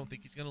because I don't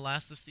think he's going to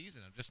last the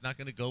season. I'm just not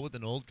going to go with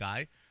an old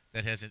guy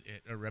that has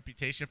a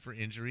reputation for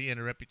injury and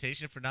a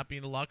reputation for not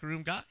being a locker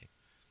room guy.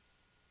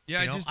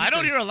 Yeah. You know? Just I think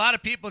don't there's- hear a lot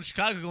of people in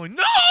Chicago going,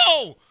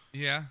 no!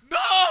 Yeah.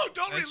 No!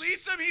 don't That's-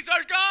 release him. He's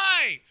our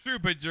guy. True,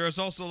 but there's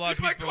also a lot He's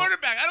of my people.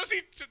 quarterback. I don't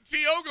see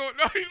T.O. going,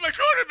 no, he's my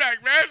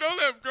quarterback, man. Don't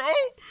let him go.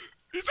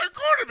 He's our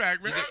quarterback,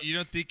 You man.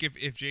 don't think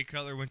if Jay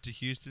Cutler went to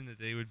Houston that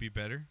they would be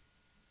better?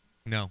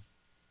 No.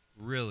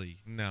 Really?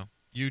 No.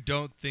 You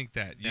don't think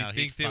that? You No, he'd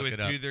think they fuck would it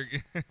up. do their?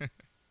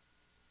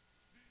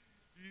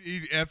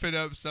 He'd F it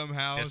up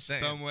somehow, Just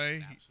saying. some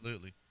way.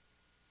 Absolutely.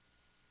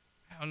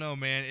 I don't know,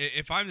 man.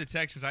 If I'm the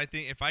Texans, I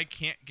think if I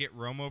can't get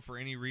Romo for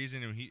any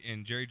reason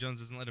and Jerry Jones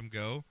doesn't let him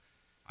go,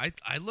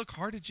 I look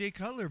hard at Jay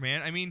Cutler,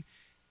 man. I mean,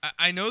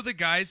 I know the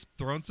guy's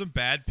thrown some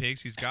bad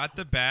picks. He's got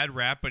the bad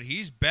rap, but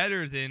he's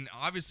better than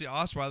obviously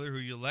Osweiler, who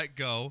you let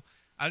go.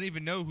 I don't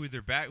even know who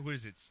their back. Who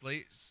is it?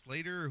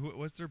 Slater?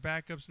 What's their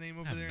backup's name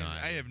over there?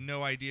 I have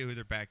no idea who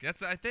their back. That's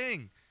the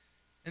thing.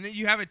 And then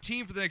you have a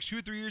team for the next 2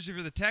 or 3 years if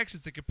you're the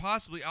Texans that could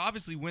possibly,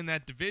 obviously, win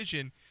that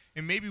division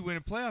and maybe win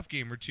a playoff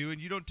game or two,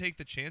 and you don't take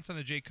the chance on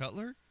a Jay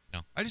Cutler?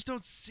 No. I just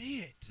don't see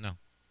it. No.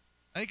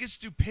 I think it's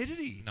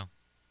stupidity.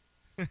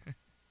 No.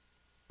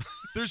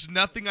 There's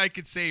nothing I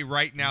could say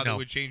right now that No.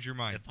 would change your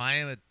mind. If I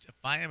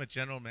am a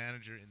general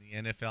manager in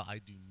the NFL, I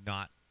do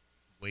not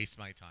waste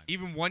my time.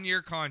 Even 1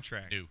 year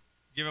contract. No.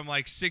 Give him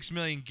like $6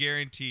 million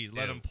guaranteed.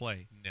 Let No. him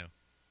play. No.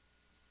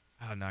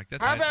 Oh, knock.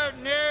 That's How about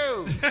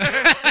no?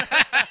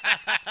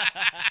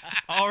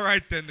 all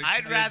right then.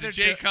 I'd rather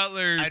Jay de-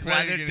 Cutler. I'd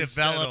plan rather gonna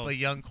develop settle. a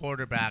young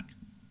quarterback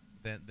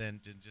than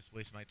to just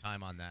waste my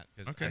time on that.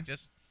 Because Okay.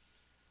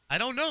 I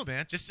don't know,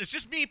 man. It's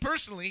just me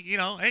personally. You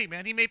know, hey,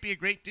 man, he may be a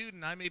great dude,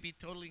 and I may be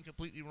totally and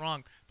completely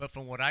wrong. But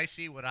from what I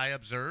see, what I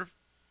observe,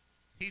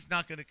 he's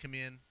not going to come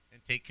in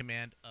and take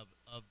command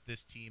of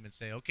this team and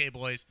say, okay,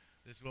 boys,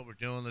 this is what we're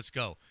doing. Let's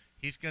go.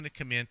 He's going to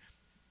come in.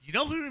 You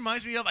know who he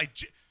reminds me of? Bing!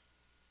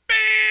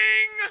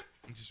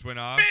 It just went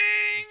off. Bing!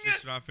 It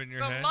just went off in your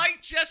The head. light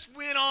just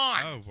went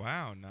on. Oh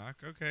wow, knock.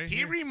 Okay. He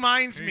here.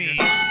 reminds There you me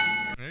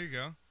go. There you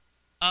go.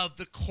 of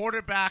the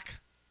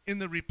quarterback in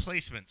the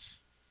replacements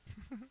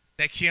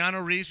that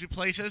Keanu Reeves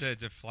replaces. To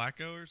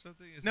Flacco or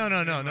something? Is No.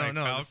 his name like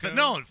Falco?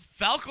 No,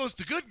 Falco's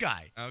the good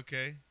guy.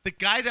 Okay. The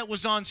guy that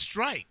was on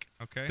strike.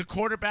 Okay. The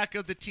quarterback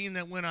of the team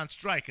that went on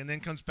strike and then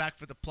comes back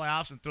for the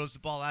playoffs and throws the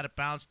ball out of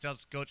bounds,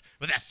 tells the coach,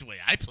 well, that's the way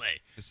I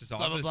play. This is blah,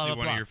 blah, obviously blah, blah,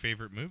 one blah. of your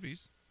favorite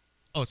movies.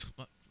 Oh, it's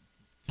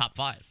top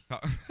 5.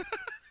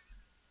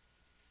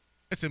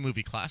 It's a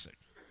movie classic.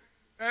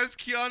 As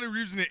Keanu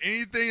Reeves in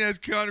anything as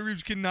Keanu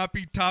Reeves cannot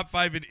be top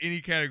 5 in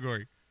any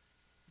category.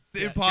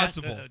 It's Yeah,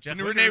 impossible. Jeff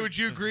And Wicker- Renee, would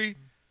you agree?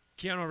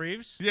 Keanu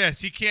Reeves? Yes,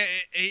 he can't.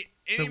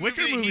 Any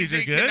Wicker movie that movies he's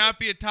are in good. Cannot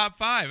be a top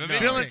 5. No. Bill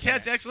anything. and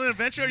Ted's Excellent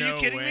Adventure? Are you No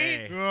kidding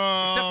way. me?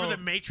 Oh. Except for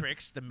The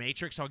Matrix. The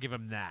Matrix, I'll give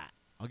him that.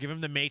 I'll give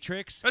him The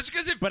Matrix. That's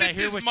because it But I fits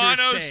hear his what you're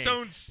saying.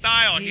 monotone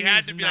style. He had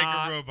He's to be like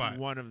not a robot.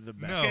 one of the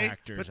best No. Okay,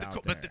 actors but the out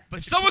co- there. but the- but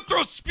If someone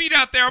throws speed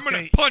out there, I'm going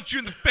Okay. to punch you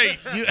in the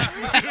face. You-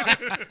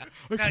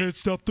 I can't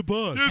stop the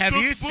bus. have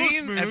Stop you the bus,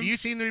 seen? man. Have you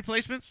seen The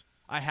Replacements?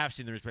 I have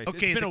seen the replacement.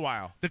 Okay, It's been the- a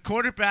while. The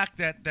quarterback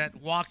that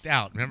walked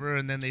out, remember,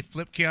 and then they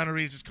flipped Keanu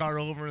Reeves' car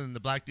over, and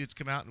the black dudes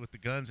come out with the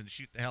guns and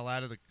shoot the hell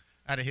out of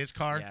his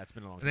car. Yeah, it's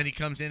been a long And then time. he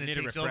comes in and Need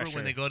a takes over when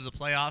refresher. they go to the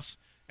playoffs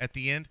at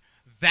the end.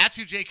 That's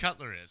who Jay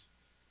Cutler is.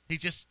 He's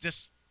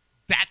just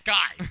that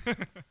guy,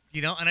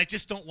 you know. And I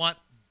just don't want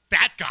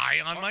that guy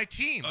on my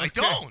team. I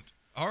Okay. don't.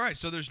 All right,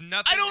 so there's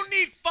nothing. I don't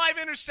need 5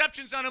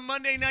 interceptions on a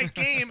Monday night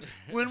game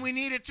when we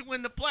need it to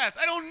win the playoffs.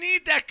 I don't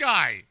need that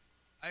guy.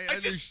 I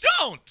just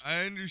don't.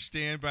 I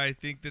understand, but I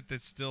think that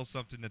that's still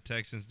something the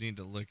Texans need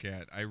to look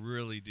at. I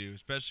really do,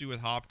 especially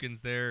with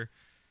Hopkins there.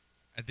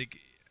 I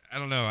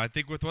don't know. I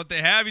think with what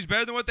they have, he's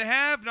better than what they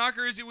have.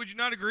 Knocker, would you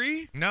not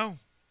agree? No.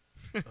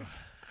 You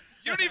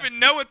don't even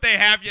know what they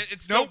have yet.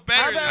 It's no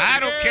better. about I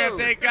don't care if you?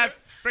 they got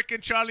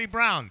frickin' Charlie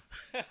Brown,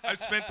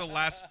 I've spent the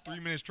last 3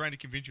 minutes trying to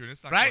convince you, and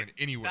it's not right? going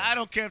anywhere. I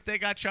don't care if they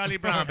got Charlie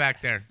Brown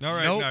back there. All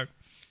right, Nope. no.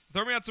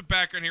 Throw me out some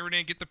background here, Renee,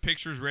 and get the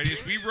pictures ready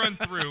as we run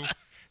through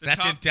the That's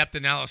top. in-depth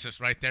analysis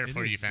right there It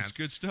for is. you fans. It's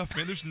good stuff,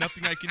 man. There's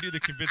nothing I can do to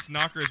convince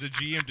Knocker as a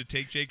GM to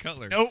take Jay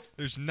Cutler. Nope.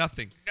 There's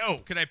nothing. No.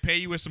 Can I pay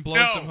you with some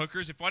blowing No. some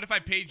hookers? What if I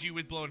paid you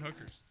with blowing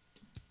hookers?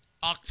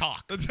 I'll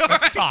talk. Let's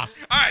talk.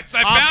 All right, so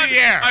I Off found the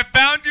air. I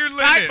found your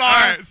limit.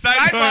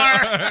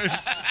 Sidebar.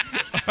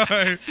 All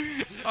right,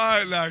 All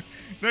right, Knock.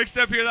 Next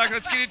up here, Knock,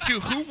 let's get into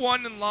who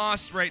won and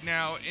lost right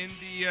now in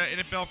the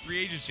NFL free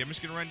agency. I'm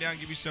just going to run down and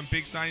give you some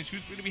big signings.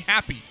 Who's going to be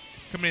happy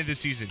coming into this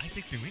season? I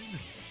think New England.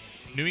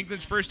 New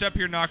England's first up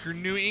here, Knocker.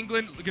 New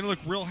England going to look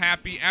real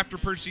happy after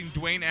purchasing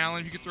Dwayne Allen.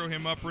 If you could throw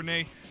him up,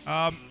 Renee.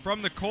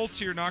 From the Colts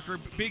here, Knocker,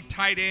 big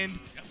tight end.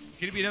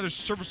 Going to be another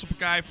serviceable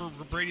guy for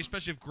Brady,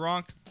 especially if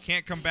Gronk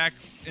can't come back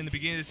in the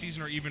beginning of the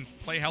season or even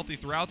play healthy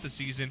throughout the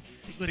season.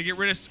 To get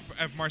rid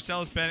of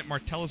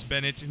Martellus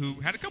Bennett, who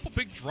had a couple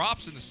big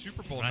drops in the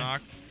Super Bowl, Right.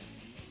 Knock.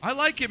 I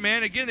like it,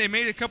 man. Again, they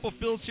made a couple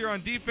fills here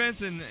on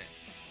defense, and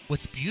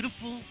What's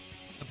beautiful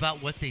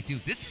about what they do,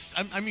 this is,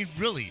 I mean,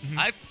 really,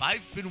 I've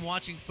been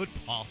watching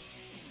football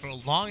for a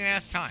long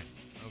ass time,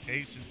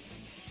 okay, since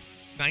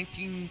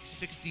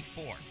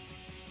 1964,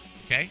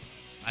 okay?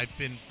 I've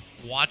been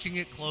watching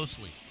it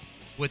closely.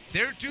 What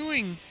they're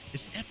doing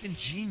is effing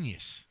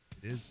genius.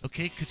 It is.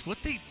 Okay, because what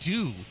they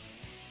do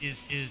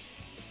is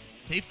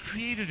they've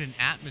created an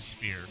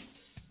atmosphere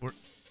where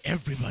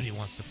everybody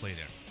wants to play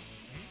there.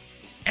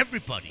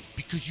 Everybody,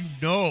 because you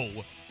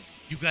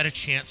got a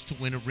chance to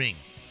win a ring,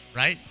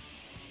 right?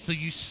 So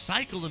you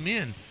cycle them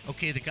in.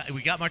 Okay,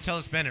 we got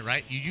Martellus Bennett,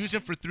 right? You use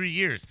him for 3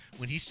 years.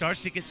 When he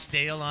starts to get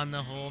stale on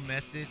the whole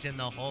message and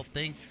the whole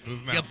thing, you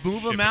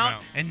move him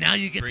out, and now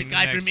you get Bring the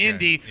guy the from next guy.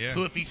 Indy, Yeah.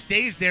 who if he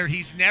stays there,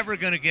 he's never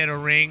going to get a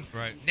ring.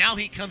 Right. Now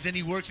he comes and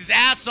he works his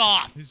ass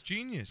off His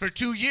genius. for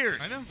 2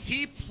 years. I know.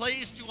 He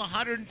plays to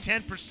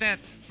 110%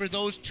 for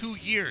those 2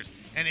 years.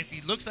 And if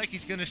he looks like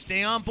he's going to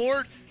stay on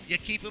board, you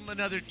keep him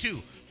another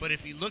 2. But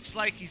if he looks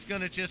like he's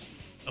going to just,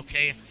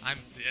 okay, I'm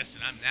this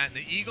and I'm that, and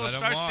the ego Let him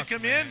starts walk, to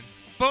come man. in,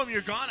 boom,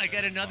 you're gone. I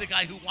get another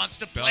guy who wants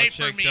to play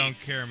for Belichick me. don't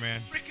care,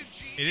 man. Freaking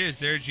genius. It is.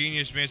 They're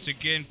genius, man. So,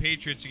 again,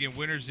 Patriots,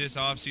 winners this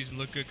offseason.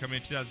 Look good coming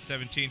in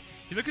 2017.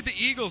 You look at the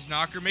Eagles,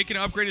 Knocker, making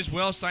an upgrade as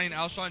well, signing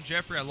Alshon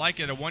Jeffrey. I like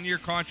it. A 1-year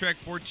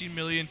contract, $14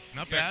 million.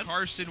 Not You got bad.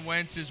 Carson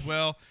Wentz as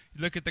well.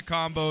 You look at the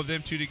combo of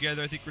them two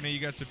together. I think, Renee, you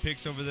got some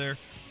picks over there.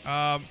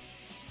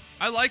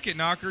 I like it,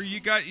 Knocker. You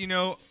got,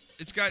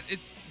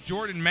 it's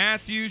Jordan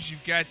Matthews.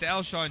 You've got the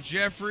Alshon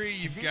Jeffrey.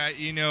 You've got,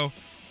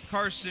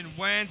 Carson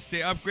Wentz. They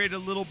upgraded a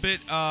little bit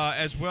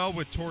as well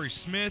with Torrey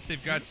Smith.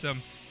 They've got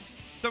some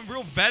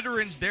real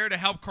veterans there to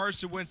help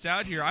Carson Wentz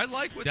out here. I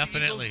like what the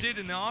Definitely. Eagles did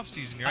in the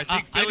offseason here. I I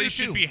think Philly do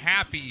should too. be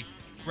happy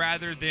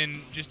rather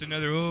than just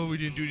another, we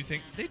didn't do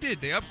anything. They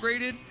did. They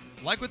upgraded.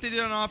 Like what they did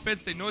on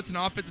offense. They know it's an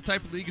offensive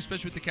type of league,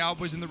 especially with the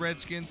Cowboys and the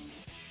Redskins.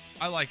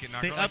 I like it,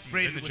 Knocker. They I like them.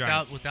 upgraded They're the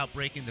Giants. without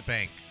breaking the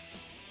bank.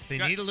 They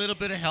Got- need a little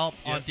bit of help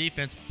on Yep.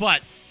 defense,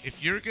 but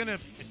if you're gonna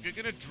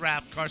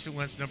draft Carson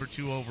Wentz number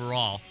 2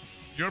 overall,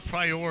 your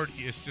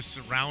priority is to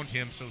surround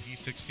him so he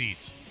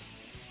succeeds,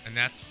 and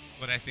that's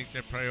what I think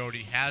their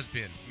priority has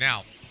been.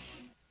 Now,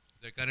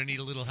 they're gonna need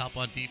a little help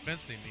on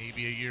defense. They may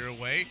be a year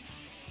away,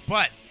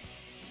 but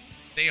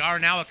they are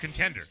now a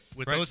contender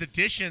with Right. those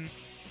additions.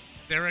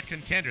 They're a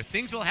contender.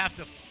 Things will have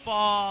to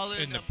fall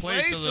into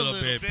place a little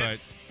bit,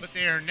 but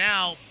they are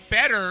now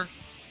better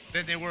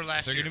than they were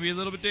last They're year. going to be a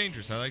little bit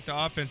dangerous. I like the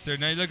offense there.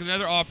 Now you look at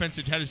another offense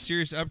that had a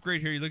serious upgrade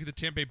here. You look at the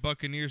Tampa Bay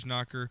Buccaneers,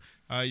 Knocker.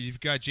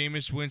 You've got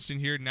Jameis Winston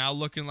here now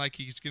looking like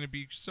he's going to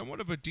be somewhat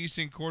of a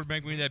decent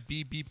quarterback, maybe that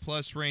BB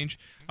plus range.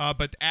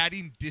 But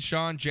adding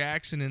Deshaun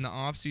Jackson in the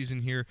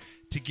offseason here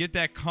to get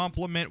that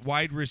complement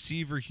wide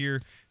receiver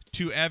here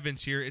to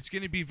Evans here, it's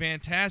going to be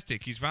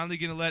fantastic. He's finally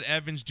going to let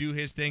Evans do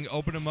his thing,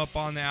 open him up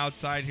on the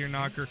outside here,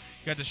 Knocker.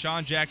 You got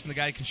Deshaun Jackson, the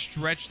guy who can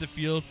stretch the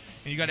field,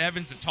 and you got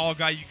Evans, the tall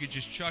guy you could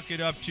just chuck it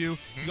up to.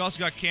 You also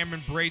got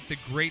Cameron Brate, the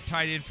great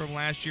tight end from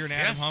last year, and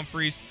Adam Yes,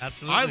 Humphries.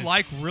 absolutely. I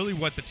like really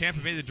what the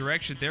Tampa Bay, the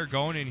direction they're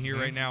going in here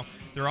right now.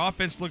 Their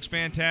offense looks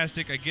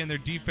fantastic. Again, their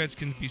defense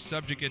can be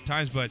subject at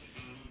times, but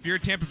if you're a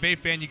Tampa Bay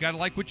fan, you got to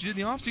like what you did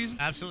in the offseason.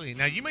 Absolutely.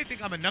 Now, you may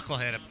think I'm a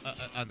knucklehead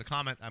on the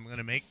comment I'm going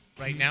to make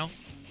right now.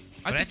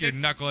 I But think you're a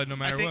knucklehead no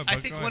matter what. I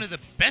but think go one ahead.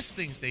 of the best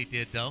things they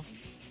did, though,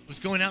 was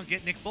going out and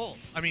get Nick Foles.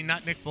 I mean,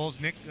 not Nick Foles,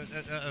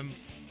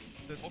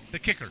 the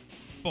kicker.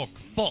 Folk.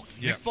 Folk.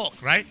 Yeah. Nick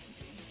Folk, right?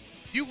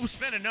 You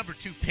spent a number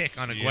 2 pick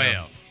on Aguayo,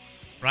 Yeah.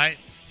 right?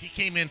 He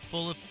came in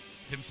full of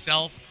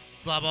himself,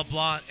 blah, blah,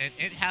 blah, and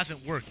it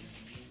hasn't worked.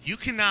 You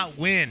cannot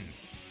win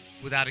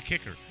without a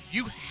kicker.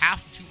 You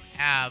have to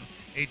have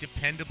a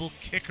dependable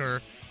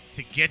kicker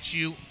to get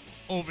you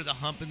over the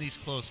hump in these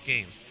close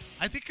games.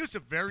 I think it was a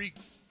very,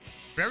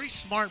 very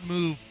smart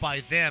move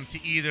by them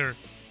to either,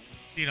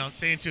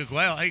 saying to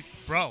Aguayo, hey,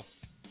 bro,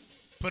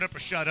 put up or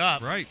shut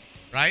up. Right.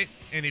 Right?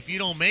 And if you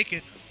don't make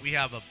it, we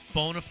have a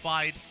bona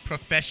fide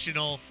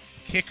professional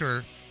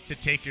kicker to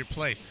take your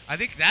place. I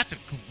think that's a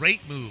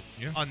great move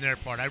on their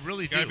part. I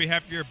really do. Gotta be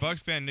happy you're a Bucs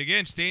fan. And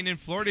again, staying in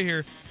Florida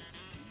here.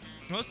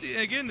 Mostly,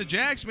 again, the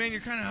Jags, man,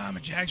 you're kind of, I'm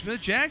a Jags fan. The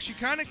Jags, you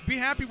kind of be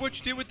happy what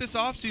you did with this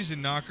offseason,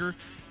 Knocker.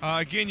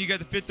 Again, you got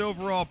the 5th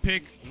overall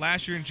pick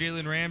last year in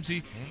Jalen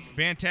Ramsey.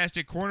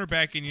 Fantastic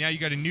cornerback. And now you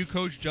got a new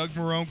coach, Doug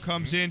Marrone,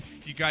 comes in.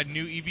 You got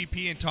new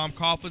EVP and Tom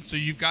Coughlin. So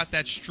you've got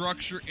that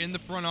structure in the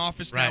front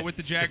office now Right. with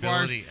the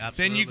Jaguars. Stability,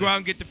 Then you go absolutely. out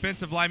and get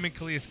defensive lineman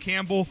Calais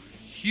Campbell.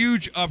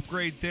 Huge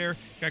upgrade there.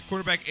 Got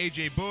quarterback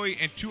A.J. Bowie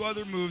and 2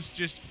 other moves.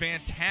 Just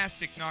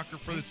fantastic, Knocker,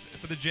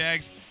 for the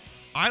Jags.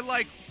 I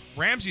like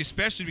Ramsey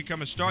especially to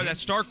become a star. That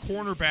star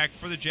cornerback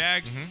for the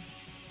Jags.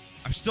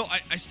 I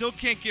still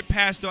can't get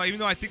past, though, even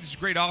though I think this is a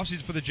great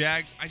offseason for the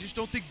Jags, I just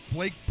don't think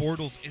Blake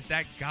Bortles is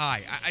that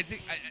guy. I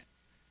think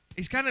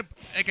he's kind of,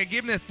 like, I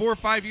gave him that 4 or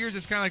 5 years,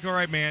 it's kind of like, all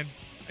right, man,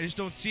 I just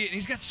don't see it. And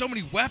he's got so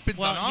many weapons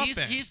on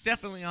offense. He's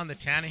definitely on the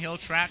Tannehill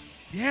track.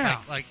 Yeah.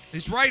 Like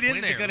he's right in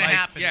when's there. it going to Like,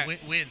 happen? yeah.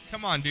 When?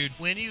 Come on, dude.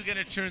 When are you going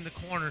to turn the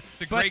corner?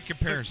 The But great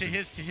comparison.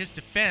 To his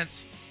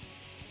defense,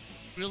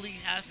 really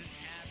hasn't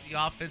had the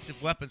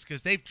offensive weapons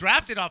because they've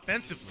drafted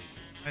offensively,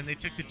 and they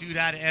took the dude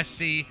out of SC.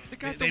 They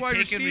got the They've wide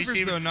taken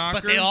receivers, though,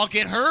 Knocker. but they all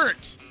get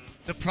hurt.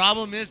 The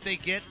problem is they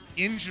get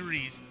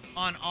injuries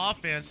on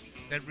offense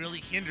that really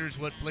hinders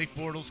what Blake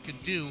Bortles can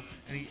do,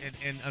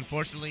 and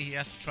unfortunately he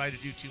has to try to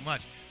do too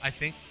much. I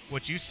think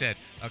what you said,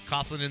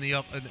 Coughlin in the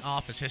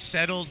office has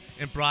settled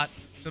and brought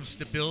some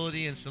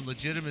stability and some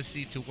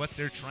legitimacy to what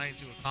they're trying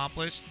to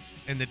accomplish,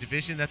 and the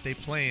division that they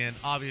play in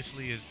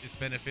obviously is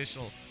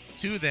beneficial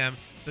to them.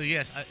 So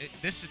yes,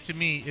 this is, to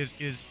me,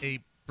 is a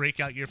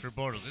breakout year for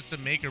Bortles. It's a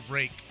make or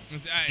break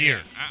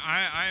year.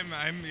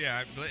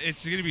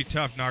 It's going to be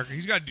tough, Knocker.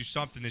 He's got to do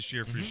something this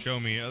year for show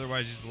me.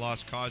 Otherwise, he's a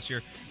lost cause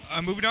here.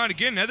 Moving on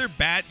again, another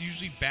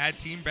usually bad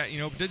team.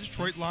 The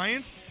Detroit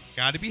Lions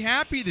got to be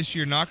happy this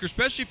year, Knocker,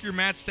 especially if you're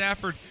Matt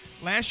Stafford.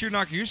 Last year,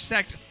 Knocker, you're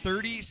sacked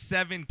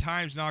 37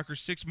 times, Knocker,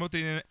 6th most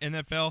in the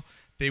NFL.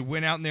 They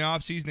went out in the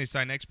offseason. They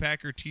signed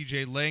ex-Packer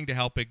T.J. Lang to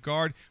help at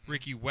guard.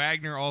 Ricky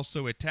Wagner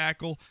also at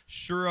tackle.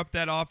 Sure up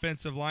that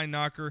offensive line,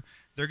 Knocker.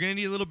 They're going to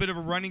need a little bit of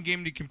a running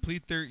game to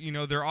complete their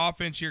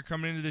offense here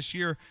coming into this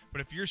year.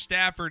 But if you're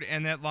Stafford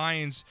and that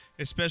Lions,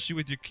 especially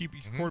with your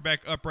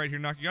quarterback upright here,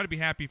 Knocker, you got to be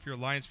happy if you're a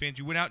Lions fan.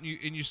 You went out and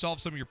you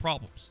solved some of your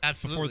problems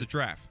before the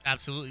draft.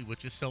 Absolutely,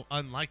 which is so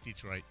unlike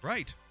Detroit.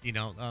 Right. They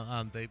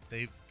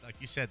like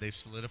you said, they've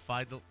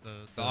solidified the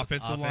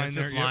offensive line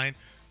there. Yep.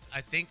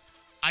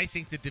 I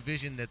think the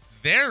division that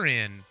they're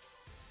in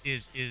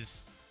is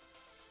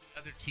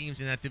other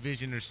teams in that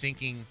division are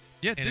sinking.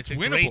 Yeah, and it's a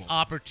winnable. Great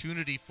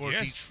opportunity for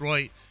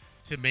Detroit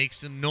to make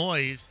some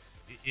noise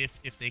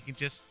if they can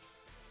just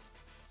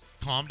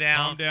calm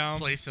down,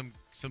 play some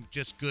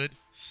just good,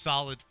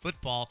 solid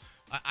football.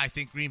 I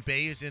think Green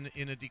Bay is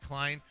in a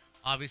decline.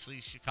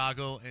 Obviously,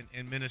 Chicago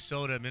and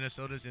Minnesota.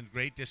 Minnesota's in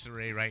great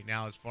disarray right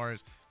now as far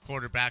as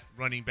quarterback,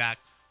 running back.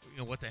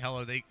 What the hell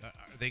are they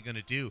going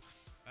to do?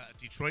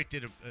 Detroit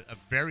did a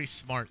very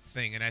smart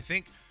thing, and I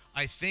think,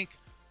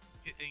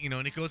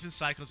 and it goes in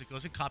cycles, it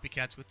goes in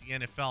copycats with the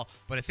NFL.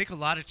 But I think a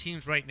lot of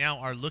teams right now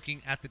are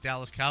looking at the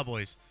Dallas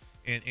Cowboys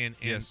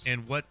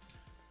and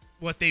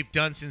what they've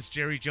done since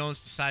Jerry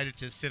Jones decided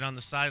to sit on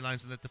the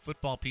sidelines and let the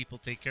football people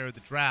take care of the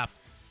draft.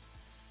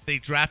 They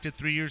drafted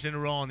 3 years in a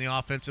row on the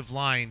offensive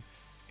line,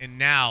 and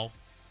now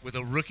with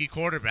a rookie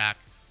quarterback,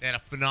 they had a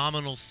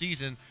phenomenal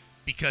season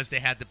because they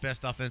had the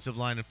best offensive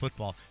line in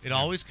football. It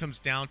always comes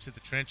down to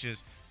the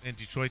trenches, and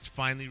Detroit's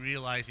finally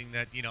realizing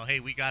that, hey,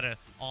 we got an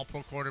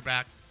all-pro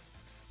quarterback,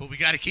 but we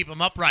got to keep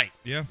him upright.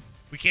 Yeah.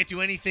 We can't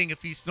do anything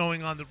if he's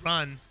throwing on the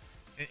run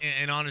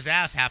and on his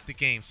ass half the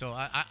game. So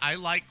I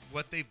like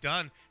what they've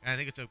done, and I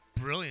think it's a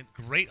brilliant,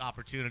 great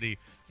opportunity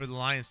for the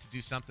Lions to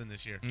do something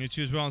this year. Me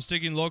too as well. And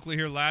sticking locally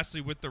here, lastly,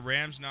 with the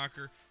Rams,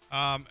 Knocker.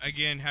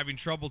 Again, having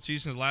troubled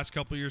seasons the last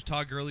couple of years.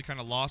 Todd Gurley kind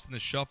of lost in the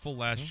shuffle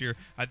last year.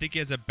 I think he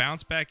has a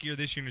bounce-back year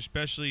this year, and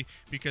especially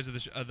because of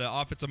the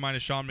offensive mind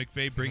of Sean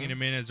McVay, bringing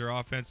him in as their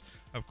offensive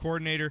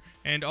coordinator.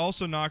 And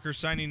also, Knocker,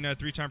 signing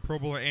three-time Pro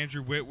Bowler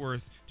Andrew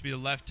Whitworth to be the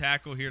left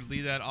tackle here,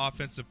 lead that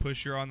offensive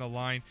push here on the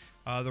line.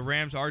 The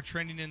Rams are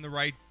trending in the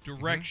right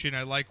direction.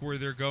 I like where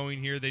they're going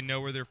here. They know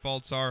where their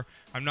faults are.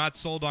 I'm not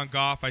sold on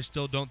Goff. I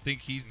still don't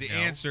think he's the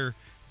answer.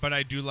 But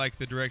I do like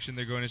the direction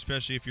they're going,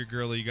 especially if you're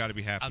Gurley. You got to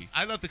be happy.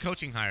 I love the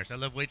coaching hires. I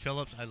love Wade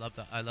Phillips. I love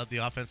the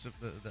offensive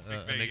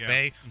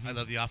McVay. Yeah. I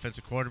love the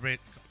offensive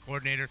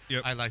coordinator.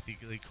 Yep. I like the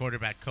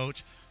quarterback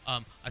coach.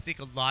 I think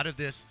a lot of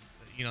this,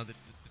 the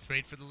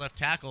trade for the left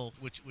tackle,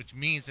 which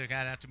means they're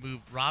gonna have to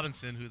move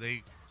Robinson, who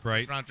they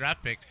first round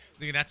draft pick.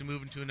 They're gonna have to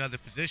move into another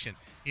position.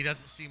 He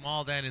doesn't seem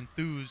all that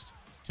enthused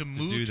to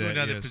move to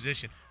another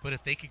position. But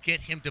if they could get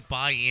him to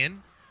buy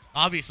in,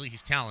 obviously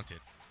he's talented.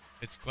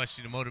 It's a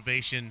question of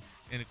motivation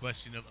and a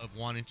question of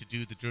wanting to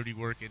do the dirty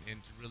work and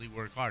to really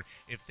work hard.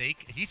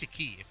 He's a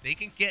key. If they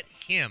can get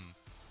him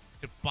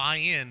to buy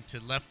in to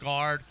left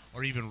guard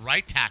or even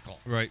right tackle,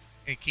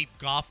 and keep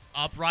Goff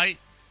upright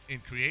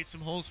and create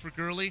some holes for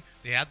Gurley,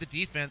 they have the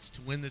defense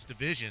to win this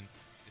division.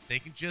 If they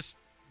can just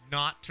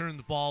not turn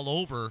the ball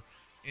over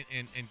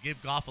and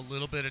give Goff a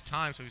little bit of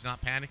time so he's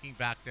not panicking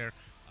back there,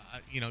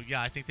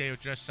 I think they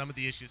address some of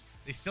the issues.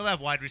 They still have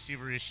wide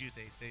receiver issues.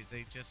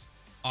 They just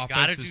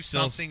got to do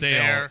something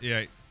there.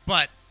 Yeah.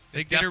 But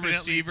they get a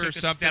receiver or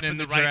something in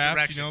the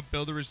draft,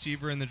 build a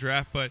receiver in the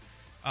draft. But,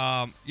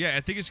 I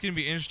think it's going to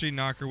be interesting,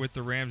 Knocker, with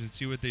the Rams and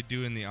see what they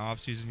do in the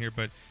offseason here.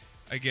 But,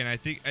 again, I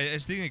think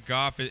that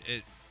Goff,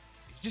 he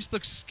just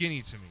looks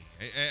skinny to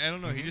me. I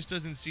don't know. He just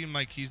doesn't seem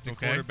like he's the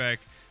quarterback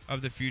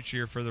of the future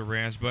here for the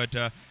Rams. But,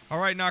 all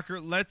right, Knocker,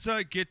 let's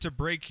get to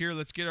break here.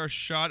 Let's get our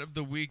shot of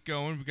the week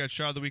going. We've got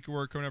Shot of the Week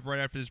award coming up right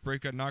after this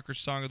break. Got Knocker's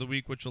Song of the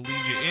Week, which will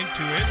lead you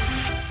into it.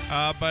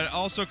 But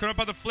also, coming up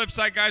on the flip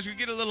side, guys, we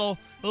get a little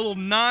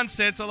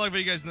nonsense. I love how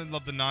you guys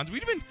love the nonsense.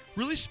 We've been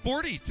really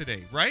sporty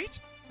today, right?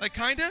 Like,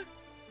 kind of?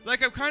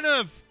 Like, I'm kind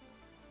of...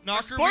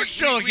 Knocker, sports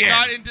show again. We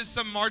got into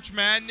some March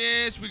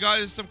Madness. We got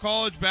into some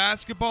college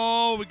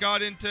basketball. We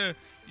got into,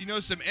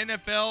 some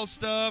NFL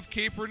stuff.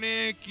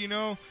 Kaepernick,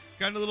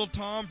 got a little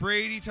Tom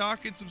Brady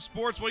talking some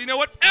sports. Well, you know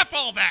what? F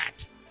all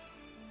that.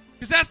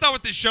 Because that's not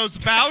what this show's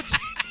about.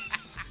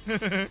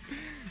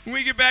 When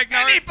we get back,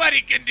 Knocker,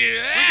 anybody can do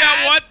that. We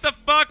got What the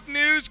Fuck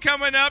news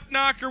coming up,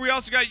 Knocker. We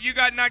also got You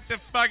Got Knocked the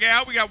Fuck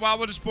Out. We got Wild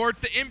World of Sports,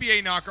 the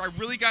NBA, Knocker. I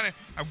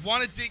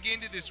want to dig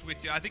into this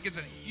with you. I think it's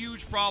a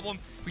huge problem.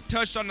 We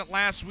touched on it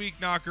last week,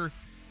 Knocker.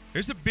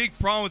 There's a big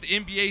problem with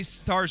NBA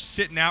stars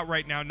sitting out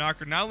right now,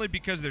 Knocker, not only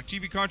because of their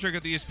TV contract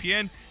with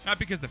ESPN, not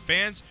because the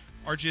fans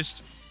are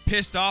just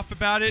pissed off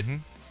about it,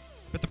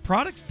 but the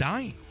product's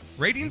dying.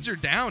 Ratings are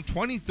down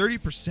 20,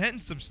 30% in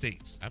some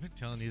states. I've been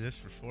telling you this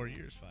for 4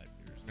 years, 5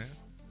 years, man.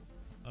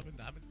 I've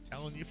been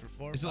telling you for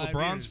 4 or 5 years. Is it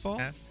LeBron's fault?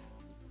 Man.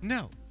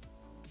 No,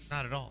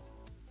 not at all.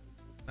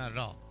 Not at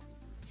all.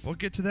 We'll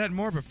get to that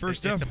more, but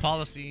first up, it's a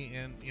policy,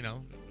 and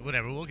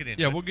whatever. We'll get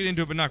into it. Yeah, we'll get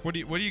into it. But Knock, what do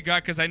you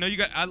got? Because I know you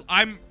got.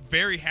 I'm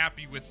very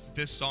happy with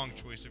this song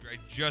choice. I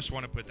just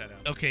want to put that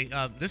out. Okay,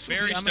 this will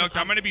very be, stoked.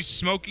 I'm going to be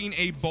smoking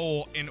a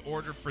bowl in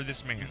order for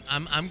this man.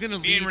 I'm going to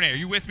lead. Me and Renee, are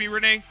you with me,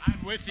 Renee?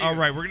 I'm with you. All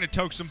right, we're going to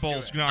toke some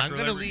bowls. I'm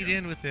going to lead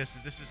in with this.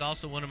 This is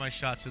also one of my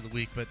shots of the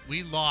week. But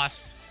we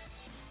lost.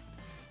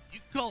 You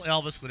can call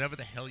Elvis whatever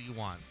the hell you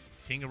want.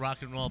 King of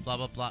rock and roll, blah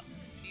blah blah.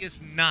 He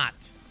is not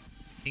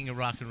King of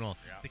rock and roll.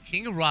 Yeah. The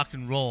King of rock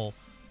and roll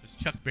is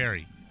Chuck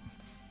Berry.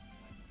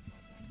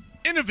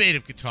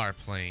 Innovative guitar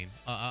playing.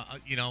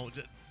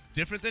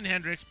 Different than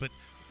Hendrix, but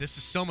this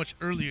is so much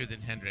earlier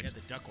than Hendrix. Yeah,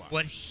 the duck walk.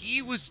 What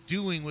he was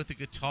doing with the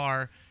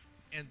guitar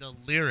and the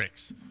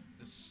lyrics,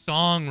 the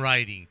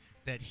songwriting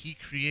that he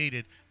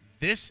created,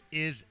 this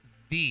is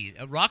the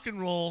rock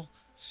and roll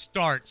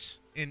starts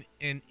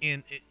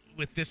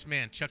with this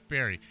man, Chuck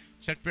Berry.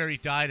 Chuck Berry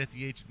died at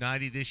the age of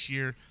 90 this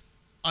year.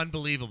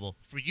 Unbelievable.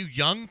 For you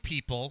young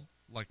people,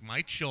 like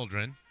my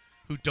children,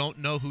 who don't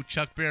know who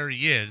Chuck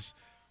Berry is,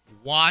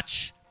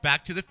 watch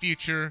Back to the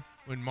Future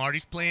when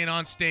Marty's playing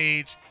on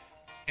stage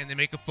and they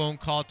make a phone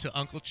call to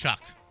Uncle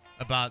Chuck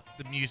about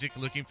the music,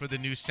 looking for the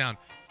new sound.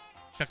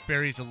 Chuck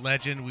Berry's a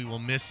legend. We will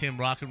miss him.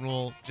 Rock and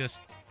roll, just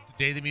the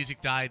day the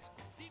music died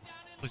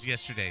was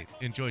yesterday.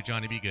 Enjoy,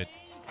 Johnny. Be good.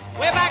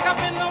 Way back up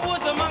in the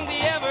woods among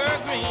the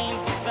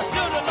evergreens, there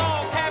stood a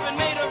log cabin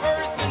made of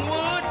earth and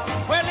wood,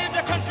 where lived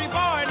a country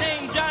boy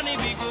named Johnny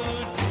B.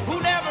 Good,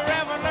 who never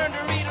ever learned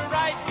to read or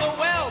write so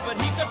well, but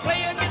he could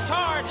play a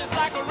guitar just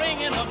like a ring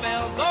in a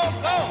bell. Go,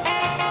 go!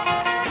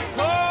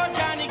 Go,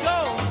 Johnny,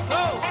 go,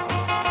 go!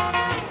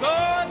 Go,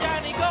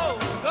 Johnny, go,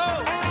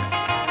 go!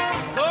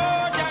 Go,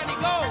 Johnny,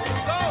 go,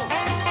 go!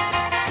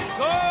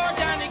 Go,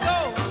 Johnny,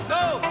 go,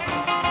 go!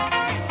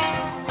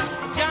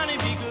 Johnny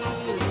B.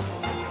 Good.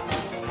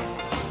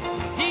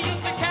 He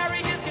used to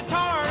carry his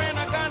guitar in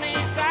a gunny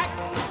sack,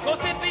 go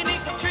sit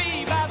beneath the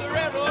tree by the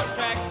railroad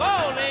track,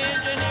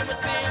 foliage and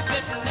everything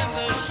sitting in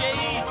the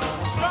shade,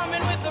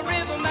 strumming with the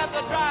rhythm that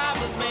the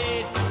drivers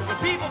made. When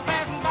people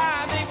passing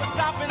by, they would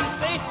stop and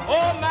say,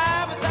 oh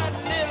my, but that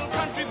little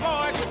country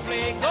boy could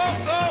play. Go,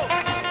 go!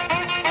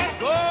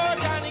 Go,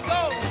 Johnny,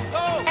 go,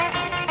 go!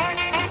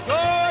 Go,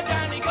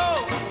 Johnny,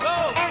 go, go!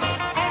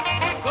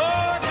 Go,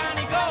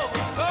 Johnny, go,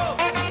 go!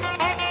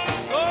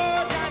 Go,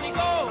 Johnny,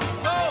 go,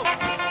 go!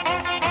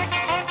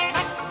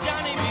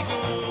 Johnny be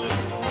good.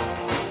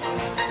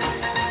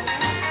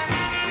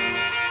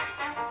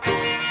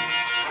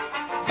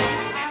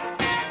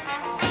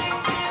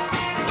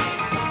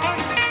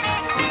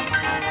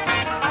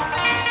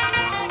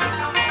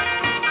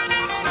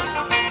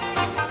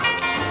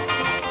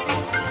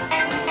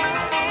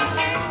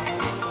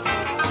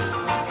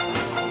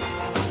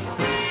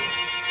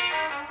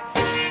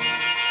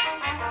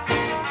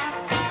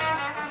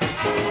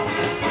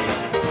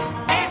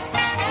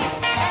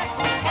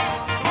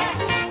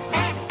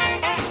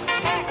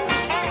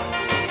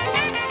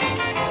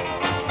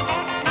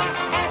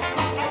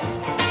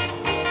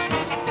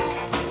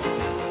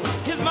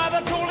 His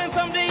mother told him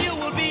someday you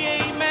will be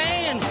a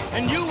man,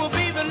 and you will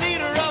be the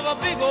leader of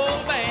a big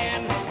old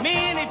band.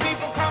 Many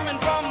people coming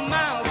from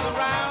miles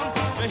around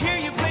to hear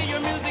you play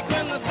your music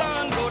when the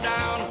sun go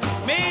down.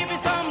 Maybe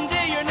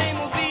someday your name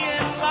will be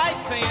in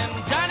lights saying,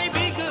 Johnny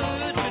be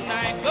good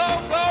tonight.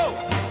 Go, go,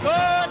 go,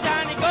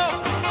 Johnny, go.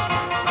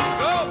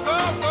 Go, go,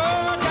 go,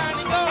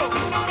 Johnny, go.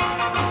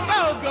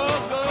 Go, go,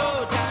 go,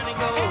 Johnny,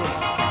 go.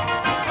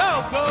 Go,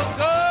 go,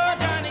 go,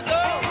 Johnny,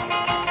 go.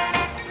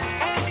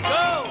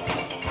 Go.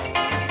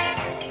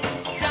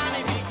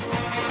 Johnny be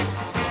good.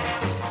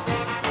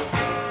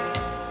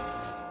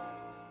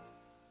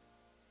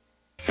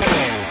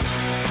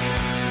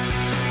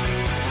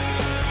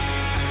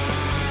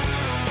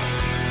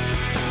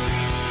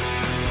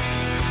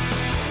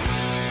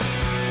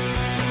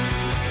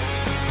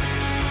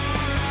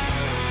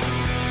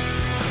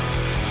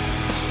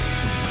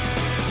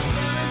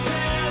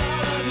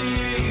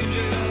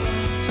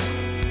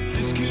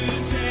 This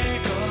could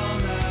take all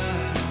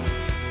night.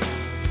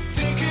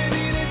 Think I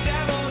need a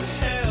devil to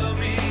help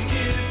me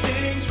get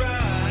things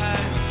right.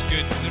 It's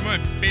good. They're my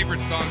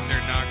favorite songs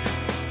there, Knocker.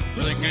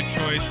 Really good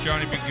choice.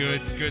 Johnny Be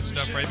Good. Good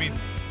stuff, right? I mean,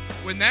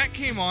 when that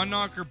came on,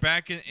 Knocker,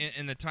 back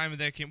in the time of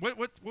that came, what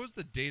was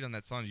the date on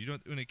that song? Do you know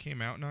when it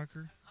came out,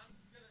 Knocker? I'm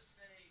going to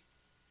say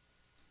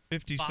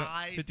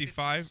 55, 56.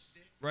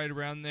 right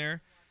around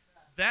there.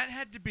 That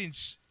had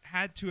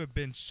to have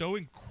been so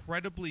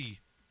incredibly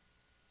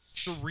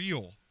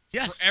surreal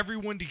Yes. for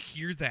everyone to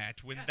hear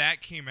that when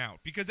that came out,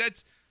 because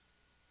that's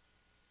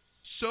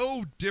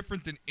so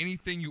different than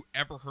anything you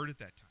ever heard at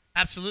that time.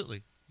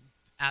 Absolutely.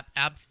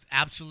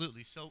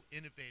 Absolutely. So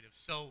innovative.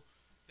 So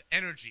the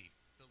energy,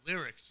 the the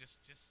lyrics, just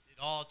it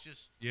all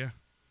just Yeah.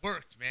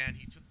 worked, man.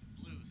 He took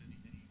the blues and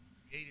he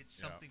created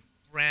something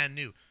brand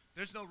new.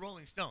 There's no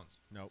Rolling Stones.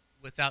 Nope.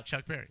 Without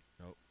Chuck Berry.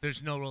 Nope.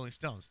 There's no Rolling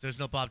Stones. There's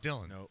no Bob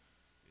Dylan. Nope.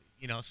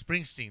 You know,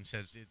 Springsteen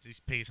says he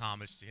pays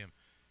homage to him.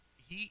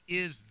 He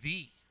is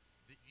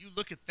you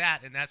look at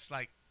that, and that's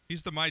like.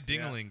 He's the My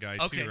Ding-a-ling guy,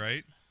 Okay. too,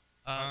 right?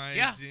 My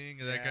yeah. Ding,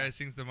 that guy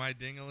sings the My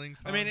Ding-a-ling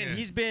song. I mean, and Yeah.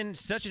 he's been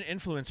such an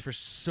influence for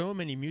so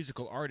many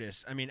musical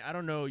artists. I mean, I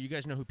don't know. You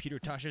guys know who Peter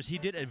Tosh is? He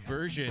did a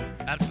version.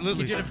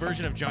 Absolutely. He did a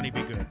version of Johnny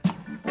B. Good.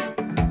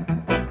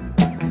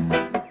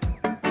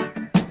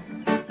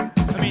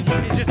 I mean,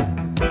 he just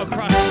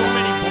across so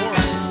many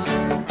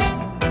boards. I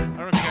don't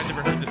know if you guys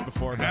ever heard this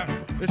before. But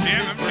this is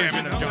his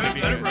version of Johnny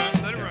B. Let it Good. run.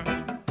 Let it run.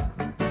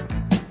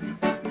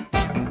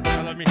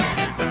 I love me some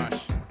Peter Tosh.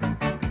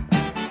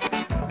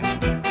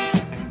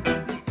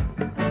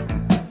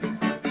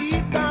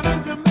 Deep down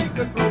in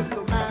Jamaica, close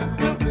to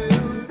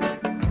Mandeville.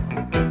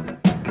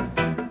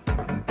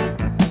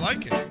 I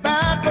like it.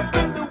 Back up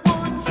in the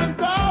woods and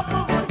top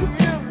of a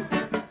hill.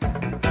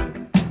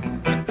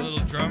 Got the little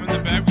drum in the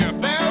back. We got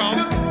phone There's calls.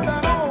 good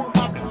and old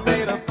rock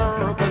made of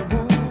earth and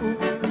wood.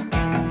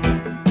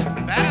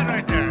 Bad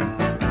right there.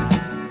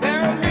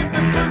 There lived a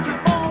country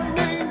boy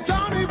named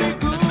Johnny B.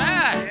 Good.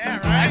 Bad. Yeah,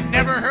 right. I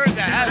never heard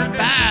that. That's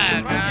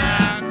bad,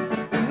 man.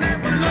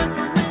 Never loved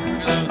me.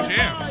 A little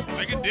jam.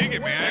 I can dig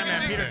it, man. I Yeah, can man,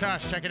 dig Peter that.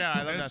 Tosh, check it out. I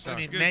love that That's- song. I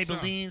mean, good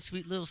Maybelline,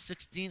 Sweet Little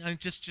 16. I mean,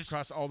 just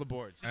Across all the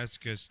boards. That's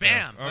good stuff.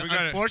 bam. Oh, we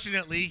got it.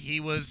 Unfortunately, he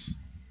was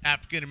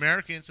African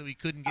American, so he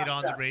couldn't get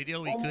on the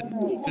radio. He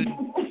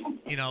couldn't,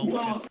 you know,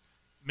 just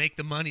make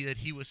the money that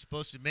he was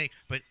supposed to make.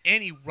 But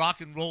any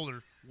rock and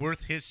roller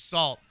worth his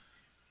salt,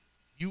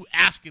 you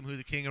ask him who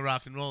the king of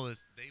rock and roll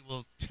is, they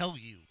will tell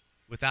you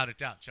without a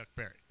doubt, Chuck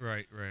Berry.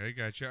 Right. I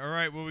got you. All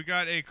right. Well, we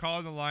got a call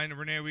on the line.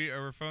 Renee,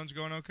 our phone's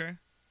going okay?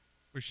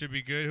 We should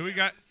be good. Who we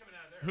got?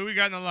 Who we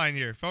got in the line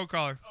here? Phone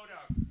caller.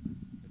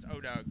 It's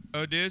O-Dog.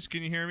 Oh, Diz,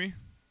 can you hear me?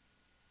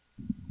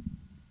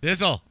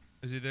 Dizzle.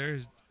 Is he there?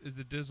 Is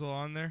the Dizzle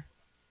on there?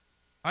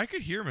 I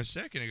could hear him a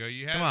second ago.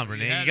 You had Come on, him-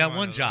 Renee. had You him got on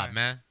one the job, line.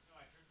 man.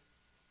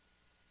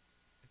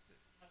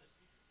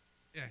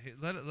 Yeah,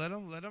 let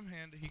him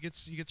hand. He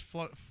gets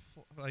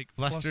like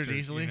Flustered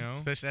easily, you know?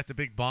 especially at the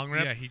big bong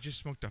rip. Yeah, he just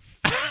smoked a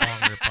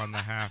bong rip on the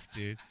half,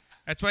 dude.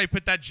 That's why he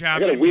put that I jab.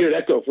 got a in. weird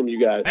echo from you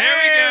guys. There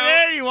we go.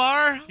 There you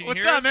are. you What's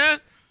hear up, us? man?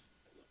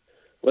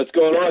 What's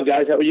going on,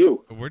 guys? How are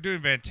you? We're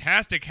doing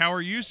fantastic. How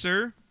are you,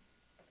 sir?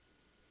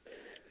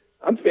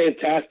 I'm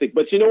fantastic.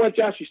 But you know what,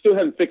 Josh? You still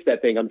haven't fixed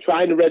that thing. I'm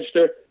trying to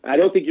register. I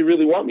don't think you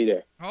really want me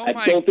there. Oh, I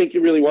my- don't think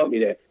you really want me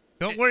there.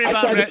 Don't worry I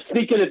about tried to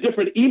sneak in a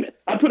different email.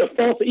 I put a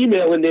false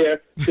email in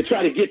there to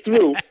try to get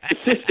through the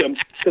system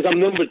because I'm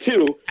number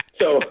 2.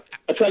 So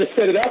I tried to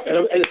set it up, and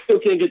I still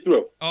can't get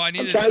through. Oh, I I'm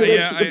needed trying to to.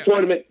 register for the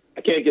tournament.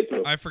 I can't get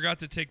through. I forgot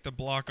to take the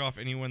block off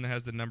anyone that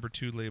has the number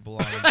 2 label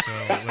on it. So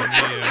let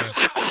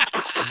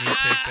me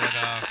take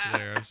that off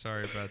there. I'm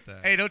sorry about that.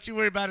 Hey, don't you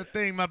worry about a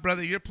thing, my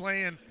brother. You're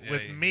playing Yeah,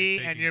 with you're me,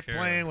 taken and you're care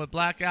playing of. with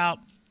Blackout,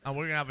 and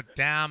we're gonna have a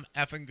damn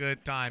effing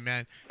good time,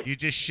 man. You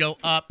just show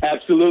up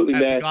Absolutely,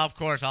 at man. the golf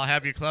course. I'll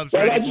have your clubs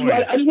Well, I ready just, for you.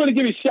 I just want to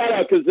give you a shout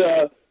out because,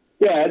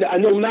 I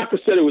know Naka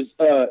said it was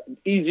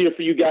easier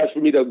for you guys for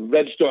me to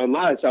register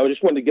online, so I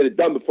just wanted to get it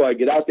done before I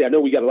get out there. I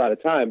know we got a lot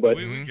of time, but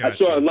We I got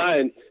saw you.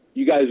 online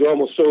you guys were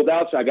almost sold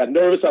out, so I got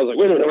nervous. I was like,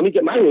 wait a minute, let me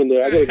get mine in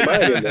there. I got to get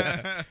mine in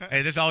there.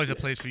 Hey, there's always a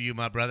place for you,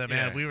 my brother, man.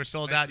 Yeah. If we were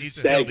sold Thank out, you, you'd sir.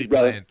 still Thank be you,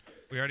 brother. playing.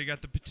 We already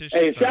got the petition.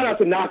 Hey, signed. shout out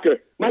to Knocker.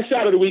 My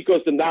shout of the week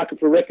goes to Knocker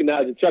for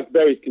recognizing Chuck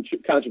Berry's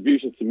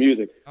contributions to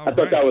music. All I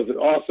thought right. that was an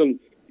awesome,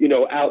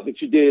 out that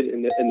you did,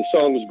 and the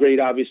song was great,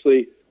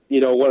 obviously.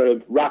 One of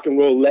the rock and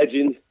roll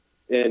legends,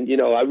 and,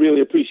 I really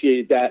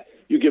appreciated that.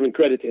 You giving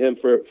credit to him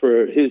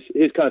for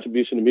his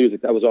contribution to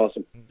music. That was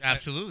awesome.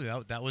 Absolutely.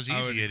 That was I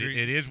would easy. agree.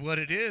 It is what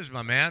it is,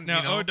 my man. Now,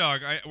 you know?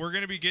 O-Dog, we're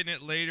going to be getting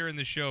it later in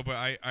the show, but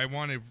I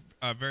want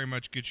to very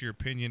much get your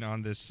opinion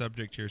on this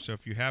subject here, so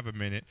if you have a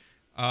minute.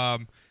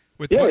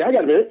 With Yeah, I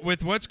got a minute.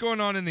 With what's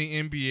going on in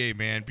the NBA,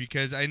 man,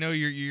 because I know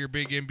you're a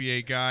big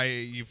NBA guy,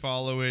 you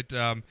follow it.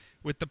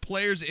 With the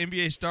players,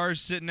 NBA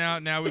stars sitting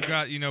out, now we've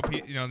got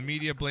the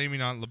media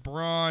blaming on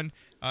LeBron.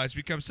 It's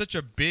become such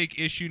a big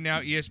issue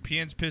now.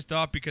 ESPN's pissed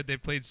off because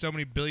they've played so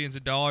many billions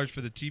of dollars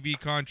for the TV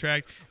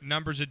contract.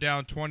 Numbers are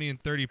down 20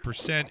 and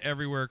 30%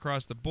 everywhere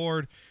across the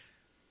board.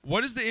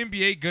 What is the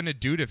NBA going to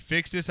do to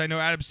fix this? I know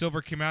Adam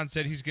Silver came out and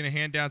said he's going to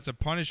hand down some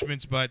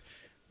punishments, but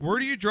where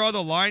do you draw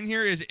the line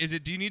here? Is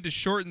it do you need to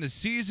shorten the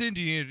season?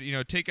 Do you need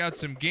to take out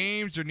some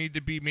games, or need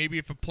to be maybe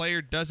if a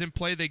player doesn't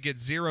play, they get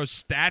 0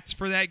 stats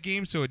for that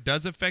game, so it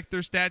does affect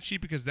their stat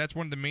sheet because that's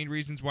one of the main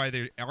reasons why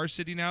they are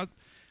sitting out.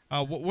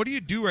 What do you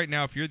do right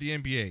now if you're the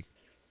NBA?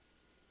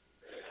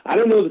 I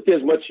don't know that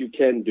there's much you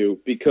can do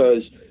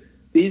because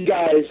these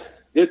guys,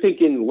 they're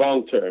thinking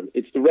long term.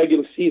 It's the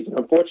regular season.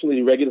 Unfortunately,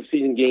 the regular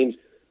season games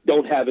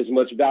don't have as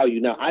much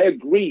value. Now, I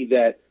agree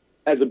that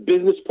as a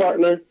business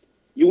partner,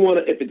 you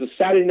want to, if it's a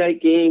Saturday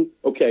night game,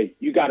 okay,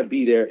 you got to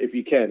be there if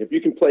you can. If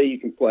you can play, you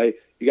can play.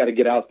 You got to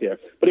get out there.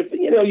 But if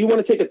you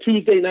want to take a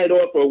Tuesday night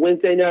off or a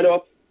Wednesday night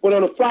off, But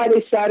on a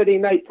Friday, Saturday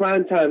night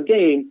primetime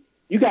game,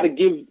 you got to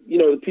give,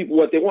 the people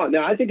what they want.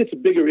 Now, I think it's a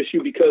bigger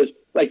issue because,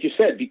 like you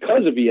said,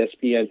 because of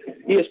ESPN.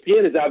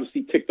 ESPN is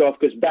obviously ticked off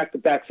because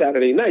back-to-back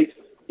Saturday nights,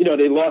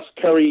 they lost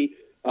Curry,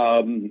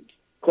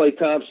 Klay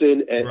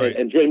Thompson,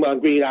 and Draymond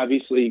Green,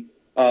 obviously.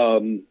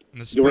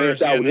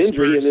 Durant's out with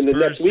injury, and then the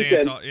next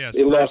weekend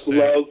they lost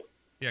Love.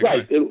 Yeah,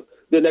 right.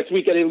 The next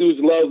weekend they lose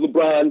Love,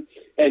 LeBron,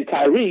 and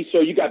Kyrie. So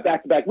you got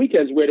back-to-back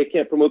weekends where they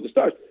can't promote the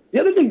stars. The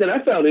other thing that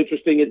I found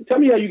interesting, and tell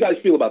me how you guys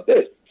feel about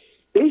this.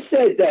 They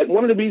said that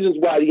one of the reasons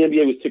why the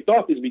NBA was ticked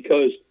off is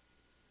because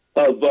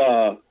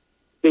of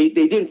they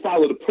didn't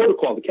follow the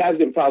protocol. The Cavs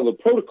didn't follow the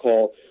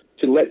protocol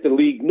to let the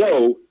league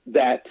know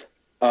that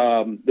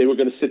they were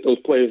going to sit those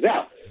players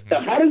out.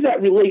 Now, how does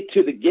that relate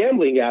to the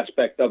gambling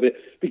aspect of it?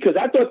 Because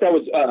I thought that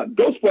was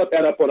Ghost brought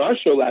that up on our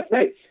show last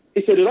night.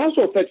 He said it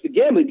also affects the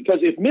gambling because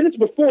if minutes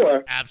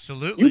before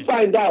absolutely you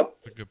find out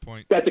That's a good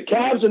point. that the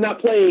Cavs are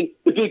not playing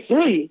the big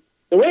three,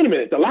 then wait a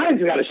minute, the Lions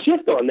have got to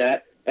shift on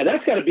that, and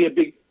that's got to be a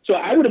big. So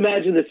I would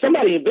imagine that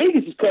somebody in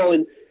Vegas is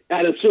calling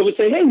Adam Silver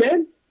saying, "Hey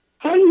man,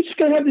 how are you just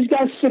going to have these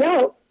guys sit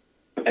out?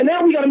 And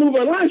now we got to move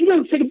our lines. We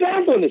got to take a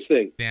bath on this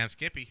thing." Damn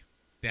Skippy.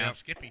 Damn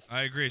Skippy.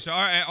 I agree. So, all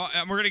right,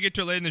 we're going to get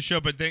to it late in the show,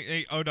 but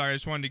Odog, I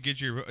just wanted to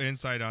get your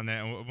insight on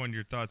that and one of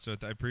your thoughts. So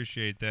I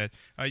appreciate that.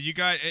 You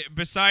got,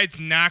 besides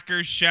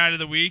Knockers Shot of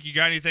the Week, you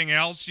got anything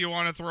else you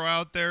want to throw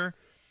out there?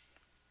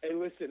 Hey,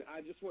 listen,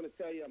 I just want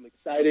to tell you I'm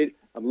excited.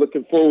 I'm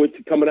looking forward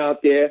to coming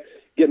out there,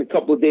 getting a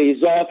couple of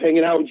days off,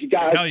 hanging out with you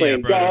guys, Hell yeah,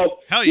 playing brother. golf.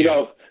 Hell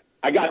yeah.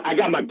 I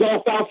got my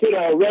golf outfit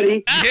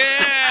already.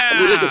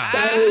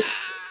 Yeah.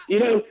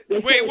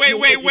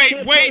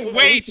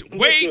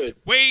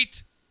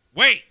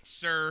 Wait,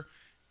 sir.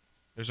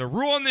 There's a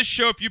rule on this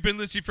show, if you've been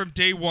listening from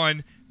day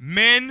one.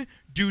 Men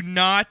do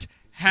not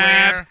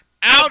have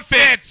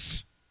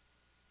outfits.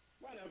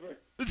 Whatever.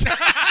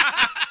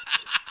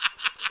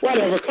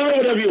 Call it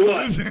whatever you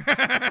want.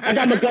 I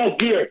got my golf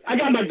gear.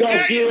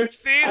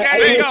 See,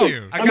 there you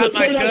go. I got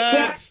my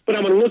duds. But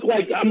I'm gonna look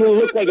like $1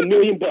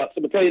 million. I'm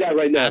gonna tell you that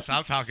right now. That's what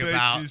I'm talking Thank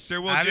about. you,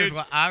 sir. Well, That is dude,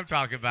 what I'm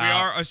talking about. We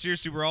are,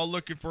 seriously, we're all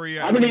looking for you.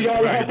 I'm gonna need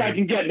all the help I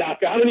can get,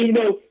 Knocker. I don't even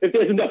know if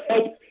there's enough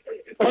help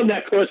on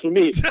that course for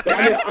me. But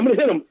I'm gonna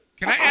hit him.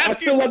 Can I ask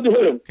I still love to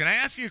hit him. Can I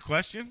ask you a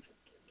question?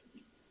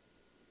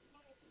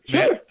 Sure.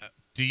 Man,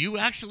 do you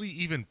actually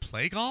even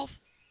play golf?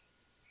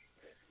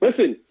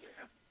 Listen,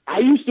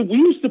 we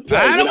used to play.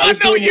 I don't when want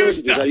was no doing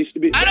used mortgages. to. I used to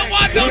be. I don't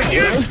want no I was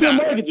used doing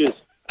to.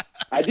 mortgages.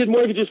 I did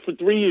mortgages for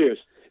 3 years,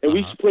 and we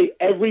used to play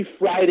every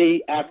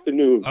Friday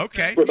afternoon.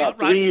 Okay. For about all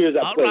right. 3 years, I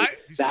all played. right.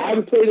 Now, I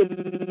haven't played it,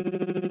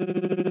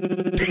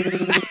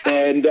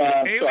 and so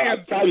I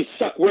Aliens. probably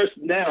suck worse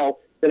now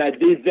than I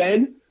did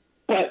then.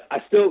 But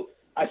I still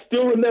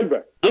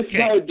remember. This is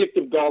Okay. how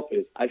addictive golf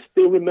is. I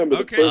still remember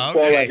the Okay. first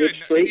ball I Okay. hit Good.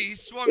 straight. See, he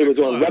swung It the was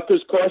on club.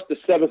 Rutgers course, the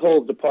 7th hole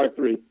of the par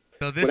 3.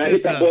 So this When I hit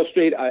is that ball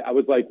straight, I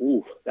was like,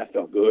 "Ooh, that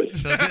felt good."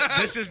 so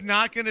this is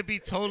not going to be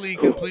totally and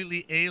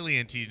completely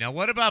alien to you. Now,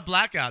 what about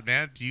Blackout,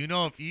 man? Do you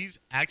know if he's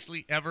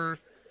actually ever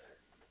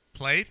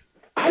played?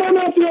 I don't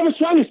know if he ever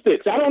swung his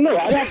sticks. I don't know.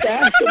 I'd have to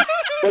ask him.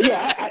 But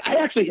yeah,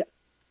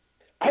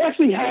 I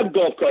actually have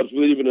golf clubs,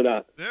 believe it or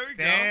not. There we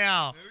go.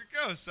 Damn. There we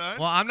go, son.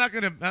 Well, I'm not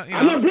going to.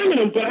 I'm not bringing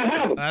them, but I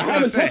have them. That's I what I'm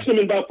haven't saying. touched them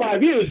in about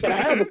 5 years, but I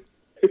have them.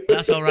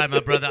 That's all right, my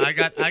brother. I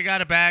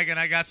got a bag and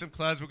I got some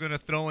clubs we're going to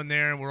throw in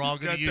there, and we're all He's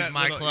going got to use that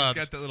my little- clubs.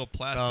 He's got that little So,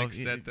 plastic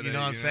you set that know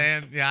what I'm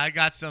saying? Yeah, I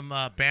got some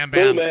Bam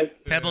Cool, Bam man.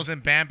 Pebbles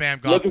and Bam Bam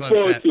golf Looking club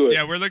forward set. to it.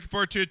 Yeah, we're looking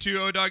forward to it too.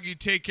 Odog, you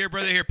take care,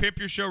 brother. Here, pimp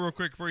your show real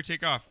quick before you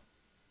take off.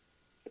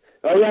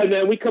 All right,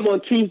 man. We come on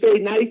Tuesday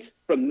nights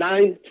from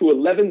 9 to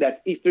 11. That's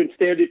Eastern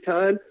Standard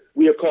Time.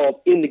 We are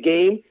called In the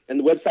Game, and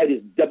the website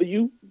is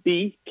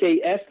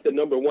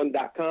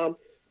WBKS1.com.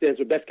 Stands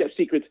for Best Kept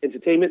Secrets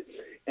Entertainment.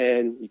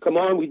 And you come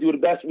on, we do the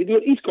best. We do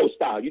it East Coast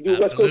style. You do it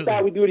West Coast Absolutely.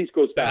 style, we do it East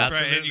Coast style.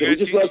 That's right. And you So we guys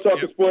just can- love talking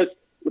yep. sports.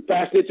 We're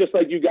passionate just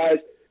like you guys.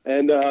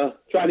 And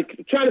trying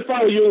to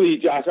follow your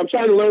lead, Josh. I'm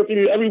trying to learn from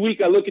you. Every week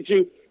I look at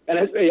you, and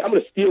I say, I'm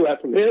going to steal that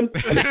from him.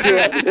 I'm going to steal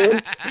that from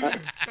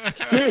him.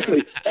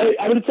 Seriously. Hey,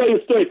 I'm going to tell you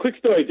a story. Quick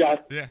story, Josh.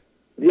 Yeah.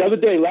 The other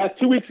day,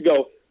 2 weeks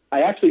ago,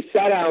 I actually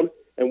sat down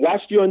and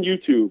watched you on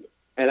YouTube,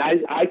 and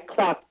I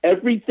clocked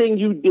everything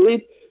you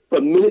did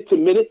from minute to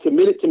minute to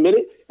minute to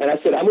minute, and I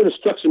said, I'm going to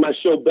structure my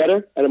show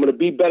better, and I'm going to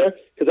be better,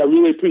 because I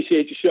really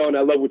appreciate your show, and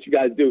I love what you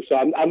guys do. So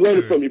I'm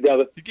learning from you,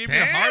 brother. You gave me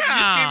a heart. You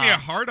just gave me a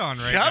heart on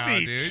right now,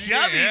 Chubby, dude.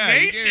 chubby yeah,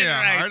 you gave me nation a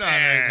right heart on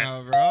there. right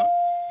now, bro.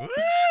 Woo!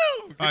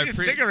 Give I me a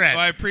appre- cigarette.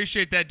 Well, I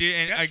appreciate that, dude.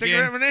 And Got a again,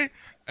 cigarette, Renee?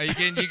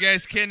 again, you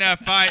guys can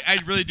find. I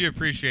really do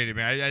appreciate it,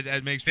 man.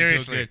 That makes me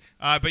Seriously. feel good.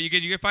 But you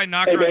can find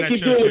Knocker Hey, on man, that keep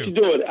show doing what too. you're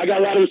doing. I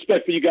got a lot of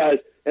respect for you guys,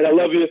 and I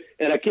love you,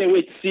 and I can't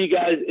wait to see you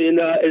guys at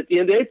the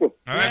end of April.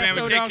 All right, man.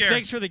 so We take care.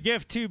 thanks for the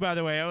gift too, by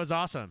the way. That was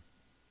awesome.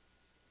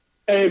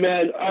 Hey,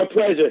 man, our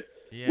pleasure.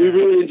 Yeah. We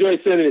really enjoyed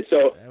sending it,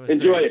 so That was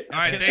enjoy great. it. All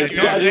right, And thank you.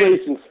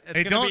 congratulations. It's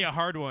Hey, gonna don't- be a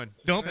hard one.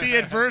 Don't be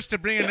adverse to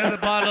bring another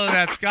bottle of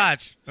that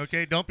scotch.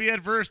 Okay, don't be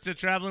adverse to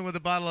traveling with a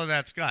bottle of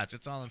that scotch.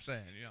 That's all I'm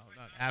saying. You know, I'm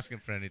not asking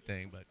for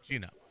anything, but you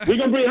know. I'm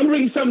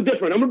bringing something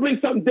different. I'm gonna bring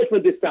something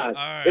different this time.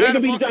 All right. It ain't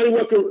gonna be Johnny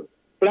Walker.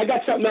 But I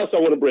got something else I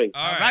want to bring.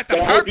 All Right, the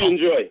that I hope purple. you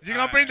enjoy. You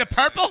gonna bring the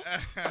purple?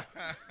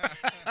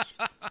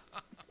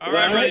 All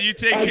right, brother. You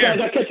take All right, care.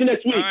 guys, I'll catch you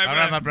next week. All right, All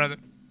man. right, my brother.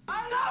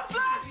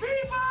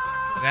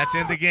 That's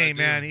in the game, I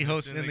do. man. He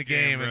hosts That's in the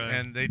game, brother.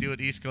 and they do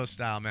it East Coast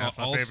style, man. It's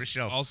my Also- favorite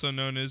show. Also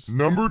known as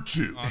Number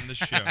 2. on the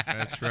show.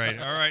 That's right.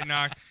 All right,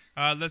 Knock.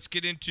 Let's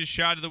get into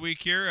shot of the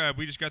week here.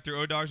 We just got through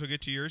O-Dogs. We'll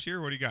get to yours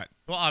here. What do you got?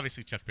 Well,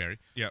 obviously Chuck Berry.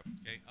 Yep.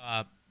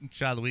 Okay.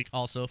 Shot of the week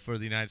also for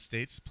the United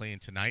States, playing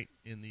tonight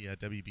in the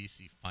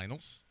WBC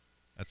Finals.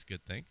 That's a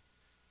good thing.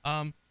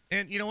 And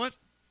you know what?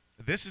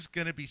 This is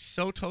going to be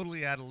so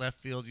totally out of left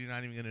field, you're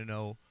not even going to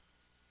know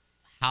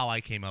how I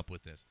came up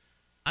with this.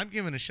 I'm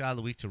giving a shot of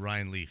the week to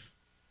Ryan Leaf.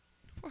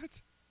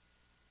 What?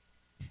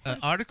 An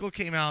article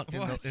came out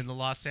What? in the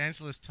Los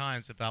Angeles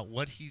Times about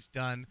what he's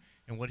done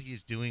and what he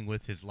is doing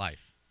with his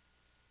life.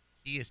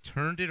 He has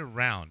turned it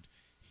around.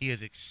 He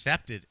has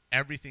accepted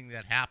everything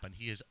that happened.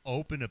 He is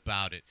open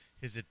about it,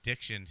 his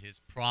addiction, his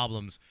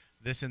problems,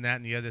 this and that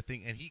and the other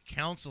thing. And he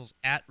counsels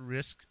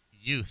at-risk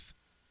youth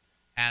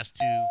as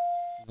to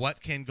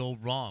what can go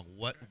wrong,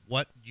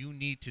 what you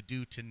need to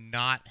do to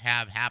not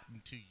have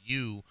happen to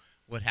you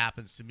what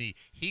happens to me.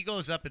 He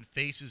goes up and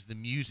faces the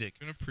music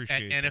Can at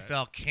appreciate that.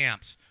 NFL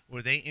camps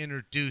where they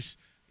introduce,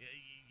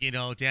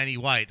 Danny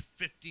White,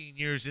 15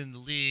 years in the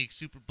league,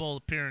 Super Bowl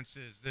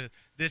appearances.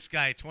 This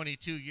guy,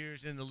 22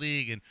 years in the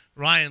league, and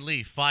Ryan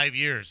Leaf, 5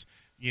 years.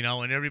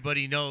 And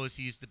everybody knows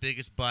he's the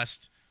biggest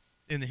bust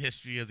in the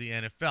history of the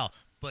NFL.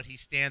 But he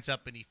stands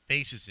up and he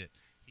faces it.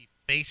 He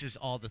faces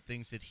all the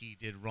things that he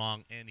did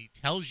wrong, and he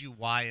tells you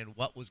why and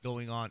what was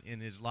going on in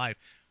his life.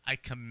 I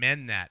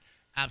commend that.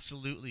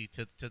 Absolutely,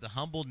 to the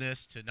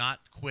humbleness, to not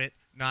quit,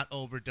 not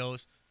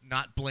overdose,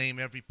 not blame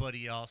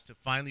everybody else, to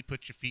finally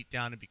put your feet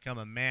down and become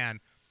a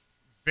man.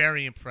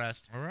 Very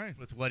impressed All right.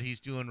 with what he's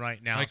doing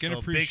right now. I can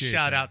so big appreciate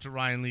shout that. out to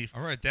Ryan Leaf.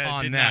 All right. Dad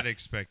on did that. not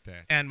expect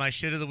that. And my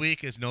shit of the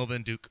week is Nova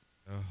and Duke.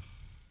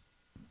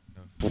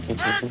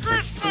 Merry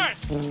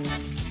Christmas!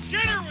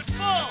 Dinner was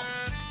full!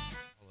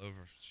 All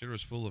over. Shitter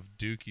was full of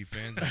Dookie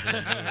fans and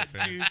Villanova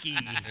fans.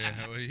 Dookie.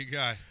 Yeah, what do you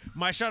got?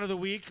 My shot of the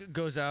week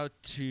goes out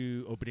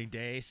to opening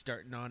day,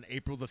 starting on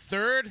April the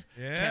 3rd.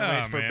 Yeah,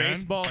 Can't wait for man.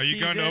 baseball Are you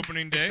going to season.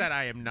 opening day? Except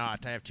I am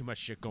not. I have too much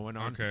shit going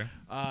on. Okay.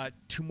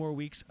 2 more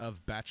weeks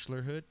of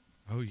Bachelorhood.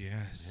 Oh,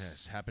 yes.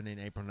 Yes, happening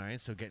April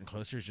 9th, so getting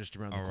closer is just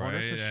around All the corner.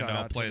 right, So and shout I'll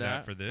out play to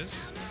that for this.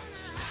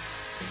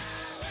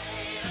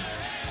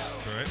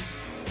 All right.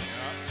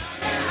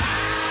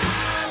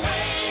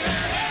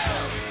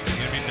 You're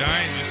going to be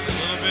dying just a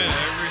little bit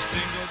every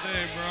single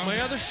day, bro.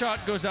 My other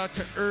shot goes out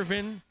to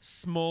Irvin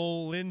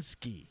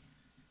Smolinski.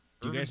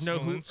 Do you Irvin guys know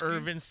Smolinski? who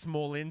Irvin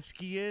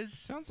Smolinski is?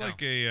 Sounds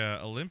like a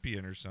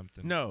Olympian or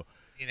something. No.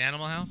 In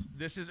Animal House?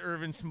 This is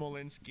Irvin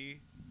Smolinski.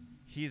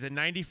 He's a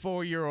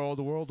 94-year-old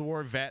World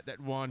War vet that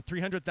won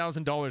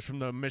 $300,000 from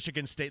the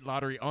Michigan State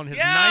Lottery on his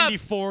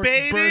 94th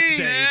baby! birthday, dude.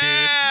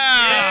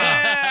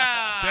 Yeah!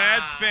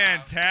 That's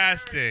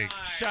fantastic.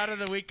 Shot of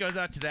the week goes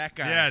out to that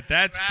guy. Yeah,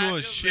 that's cool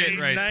as shit His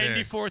right there.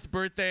 94th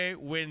birthday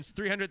wins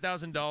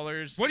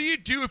 $300,000. What do you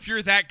do if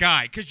you're that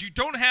guy? Because you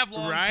don't have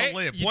long right? to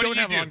live. You What don't do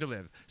you have do? long to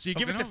live. So you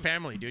give it to no.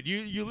 family, dude.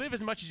 You live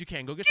as much as you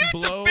can. Go get Get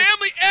some the blow.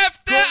 family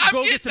F that. Go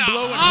I'm get getting some the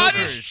blow and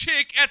hottest hookers.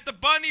 chick at the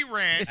Bunny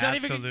Ranch. It's not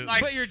Absolutely. even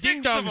Like but your 6 ding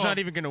of dong's them. not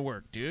even gonna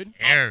work, dude.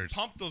 Cares?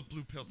 Pump those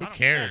blue pills. Who I don't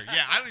cares? care.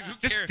 Yeah, I don't even. Who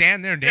Just cares?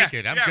 stand there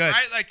naked. Yeah, I'm yeah, good.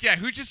 Right? Like, yeah,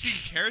 who just even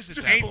cares at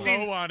Just that Ain't point?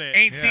 seen- blow on it.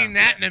 Ain't Yeah. seen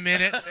that in a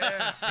minute.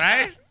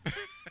 Right?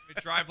 I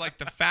drive like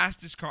the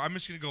fastest car. I'm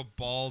just gonna go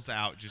balls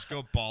out. Just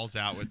go balls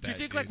out with that. Do you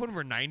think dude. like when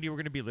we're 90, we're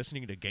gonna be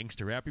listening to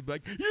gangster rap? You'd be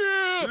like,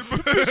 yeah,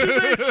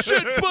 bitches ain't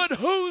shit but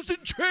hoes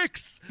and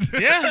tricks.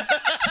 Yeah.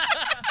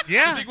 You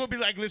Yeah. think we'll be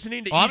like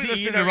listening to I'll be Eazy-E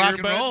listening in to our rock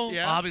and earbuds? roll.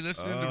 Yeah. I'll be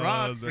listening to Oh,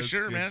 rock for that's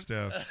sure, good man.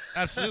 Stuff.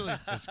 Absolutely.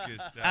 That's good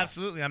stuff.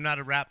 Absolutely. I'm not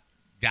a rap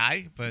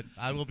guy, but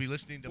I will be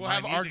listening to We'll my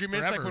have music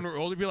arguments forever. like when we're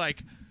older, be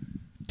like,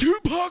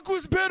 Tupac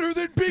was better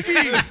than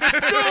Biggie.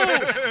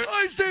 No,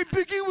 I say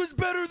Biggie was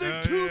better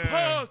than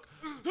Tupac.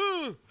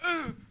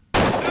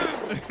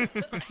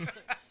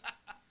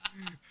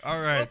 All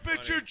right.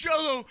 bet you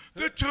Jello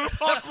that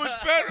Tupac was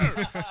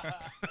better.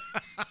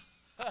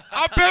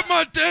 I bet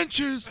my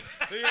dentures.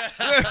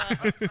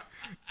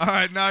 All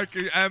right, now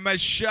my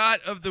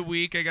shot of the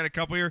week. I got a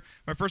couple here.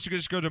 My first one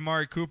just go to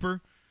Amari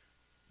Cooper.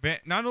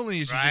 Not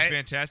only is he just Right.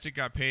 fantastic,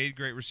 got paid,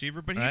 great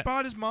receiver, but he Right.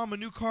 bought his mom a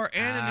new car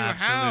and a new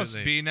house.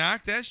 Absolutely.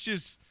 B-Knock. That's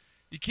just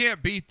you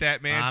can't beat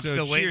that, man. I'm so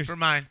still waiting cheers. for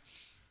mine.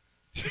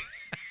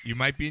 You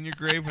might be in your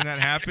grave when that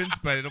happens,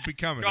 but it'll be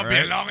coming. Gonna all be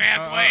a right? long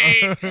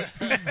ass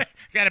wait.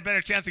 Got a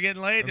better chance of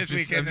getting laid this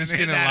weekend I'm than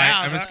in gonna that line,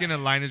 house. I'm just huh? gonna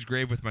line his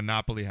grave with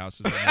Monopoly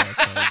houses. On that,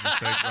 so I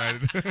just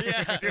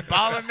like, right. You're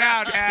balling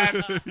now,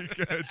 Dad.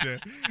 Gotcha.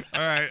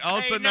 All right.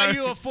 Also, Hey, now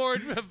you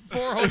afford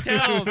 4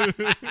 hotels.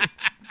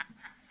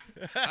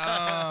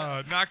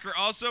 Knocker.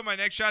 Also, my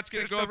next shot's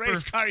gonna It's go the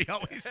race for. car you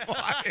always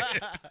wanted.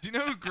 Do you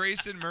know who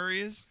Grayson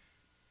Murray is?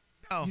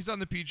 No. He's on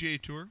the PGA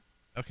Tour.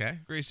 Okay.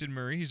 Grayson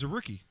Murray. He's a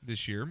rookie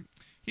this year.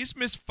 He's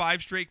missed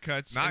 5 straight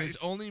cuts and has Nice.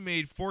 only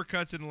made 4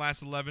 cuts in the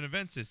last 11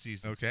 events this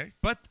season. Okay.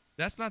 But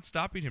That's not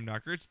stopping him,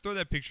 Knocker. Throw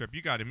that picture up.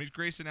 You got him. It's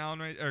Grayson Allen,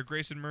 right? Or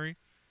Grayson Murray.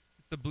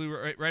 It's the blue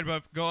right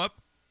above. Go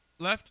up,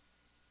 left.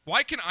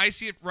 Why can I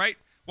see it right?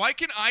 Why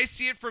can I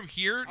see it from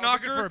here,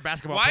 Knocker? looking for a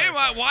basketball Why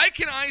player. Why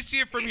can I see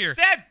it from here?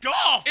 Said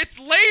golf. It's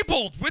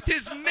labeled with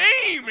his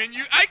name, and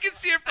I can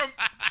see it from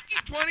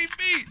fucking 20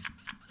 feet.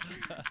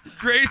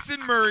 Grayson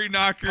Murray,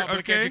 Knocker. Public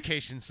okay.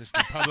 education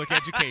system. Public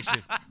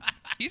education.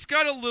 He's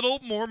got a little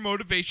more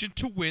motivation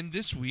to win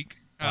this week.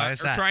 Why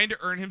is or that? trying to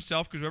earn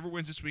himself, because whoever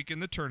wins this week in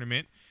the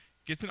tournament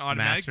gets an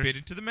automatic Masters. bid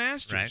into the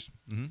Masters. Right.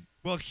 Mm-hmm.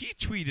 Well, he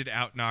tweeted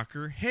out,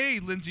 Knocker, "Hey,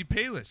 Lindsay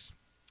Palis."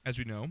 As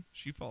we know,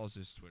 she follows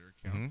his Twitter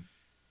account. Mm-hmm.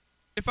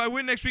 "If I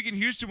win next week in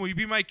Houston, will you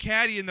be my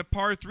caddy in the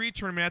par 3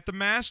 tournament at the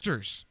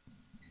Masters?"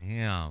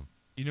 Yeah.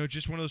 You know,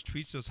 just one of those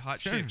tweets, those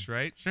hot Sure. chicks,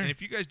 right? Sure. And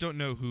if you guys don't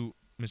know who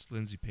Miss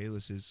Lindsay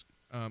Palis is,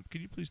 can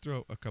you please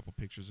throw a couple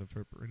pictures of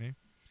her, Renee?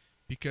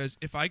 Because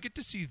if I get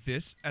to see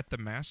this at the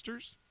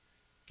Masters,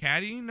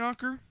 caddying,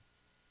 Knocker,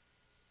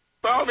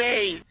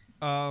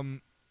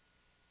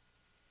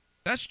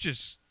 that's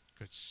just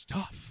good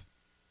stuff,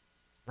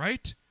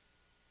 right?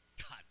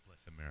 God bless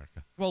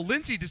America. Well,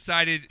 Lindsay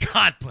decided.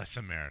 God bless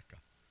America.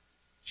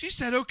 She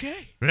said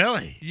okay.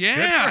 Really?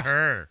 Yeah. Good for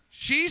her.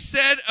 She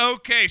said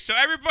okay. So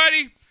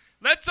everybody,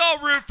 let's all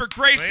root for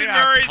Grayson We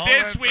are Murray pulling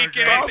this for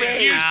weekend at the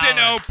Grayson Houston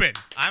Allen. Open.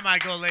 I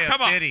might go lay a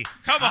Come on. 50.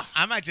 Come on.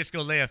 I might just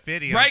go lay a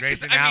 50 Right, on 'cause,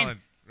 Grayson I mean,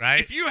 Allen. Right?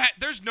 If you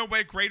there's no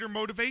way greater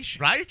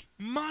motivation. Right?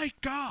 My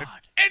God. If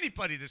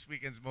anybody this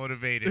weekend's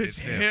motivated, It's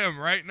him,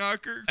 right,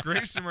 Knocker?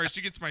 Grayson Murray. She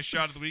gets my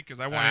shot of the week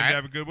because I want him right. to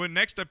have a good one.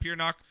 Next up here,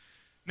 Knock.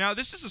 Now,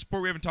 this is a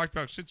sport we haven't talked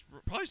about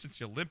probably since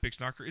the Olympics,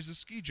 Knocker, is the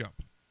ski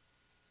jump.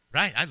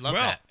 Right. I love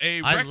Well, that.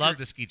 a I record- love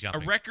the ski A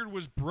jumping. record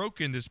was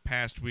broken this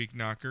past week,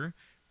 Knocker,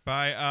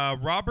 by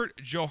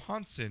Robert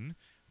Johansson,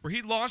 where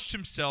he launched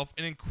himself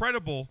an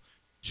incredible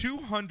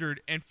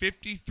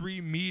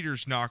 253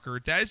 meters, Knocker.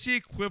 That is the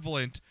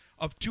equivalent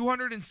of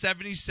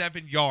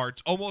 277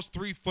 yards, almost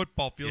 3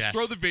 football fields. Yes.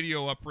 Throw the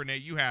video up, Renee.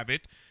 You have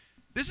it.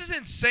 This is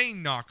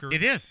insane, Knocker.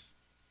 It is.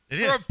 It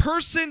For is. a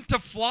person to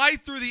fly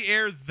through the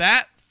air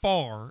that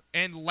far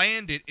and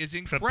land it is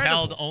incredible.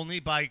 Propelled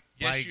only by.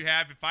 Yes, you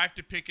have. If I have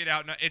to pick it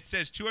out, it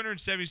says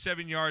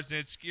 277 yards,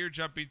 and it's skier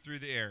jumping through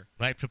the air.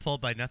 Right.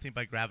 Propelled by nothing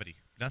but gravity.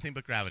 Nothing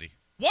but gravity.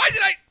 Why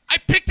did I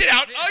picked it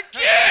out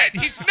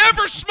again? He's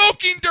never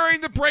smoking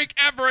during the break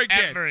ever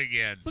again. Ever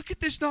again. Look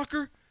at this,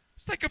 Knocker.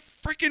 It's like a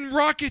freaking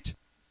rocket.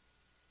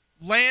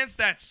 Lands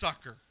that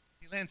sucker.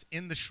 He lands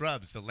in the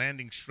shrubs, the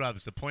landing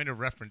shrubs, the point of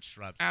reference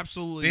shrubs.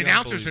 Absolutely. The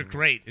announcers are unbelievable.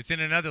 great. It's in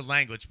another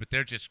language, but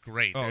they're just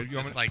great. Oh, They're you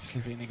want just me- like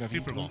weniger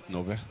Super Bowl. Wind unten,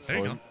 aber There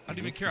you go. I didn't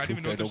even care. I didn't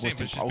even know what they're saying,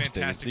 but it's just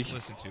fantastic to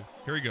listen to.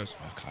 Here he goes.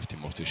 Kraft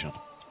im Auto schon.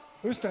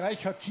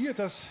 Österreich hat hier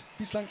das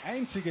bislang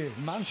einzige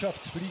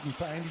Mannschaftsfliegen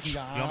vor einigen You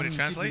Jahren want me to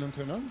translate? gewinnen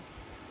können.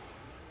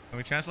 Can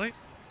we translate?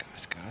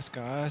 Gas, Gas,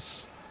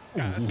 Gas.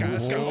 Gas, Gas,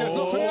 Gas. Der ist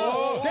noch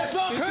höher! Der ist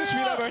noch Das ist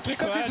wieder höher!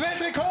 Weltrekord. Das ist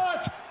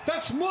Weltrekord!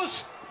 Das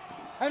muss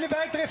eine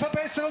weitere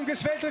Verbesserung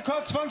des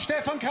Weltrekords von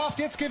Stefan Kraft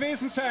jetzt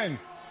gewesen sein.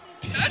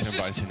 Das ist ein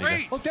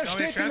Wahnsinniger. Und der Shall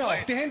we steht genau.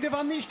 translate? Die Hände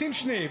waren nicht im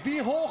Schnee.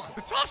 Wie hoch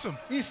It's awesome.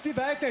 ist die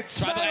Weite?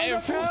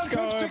 253,5.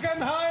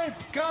 253,5!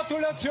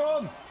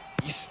 Gratulation!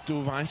 Bist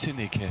du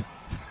Wahnsinnige?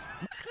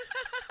 Can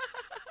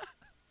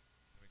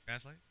we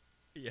translate?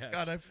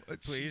 Yes.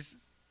 Please.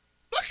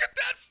 Look at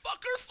that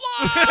fucker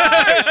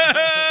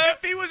fly!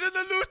 If he was in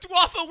the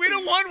Luftwaffe, we'd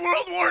have won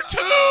World War II.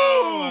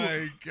 Oh, my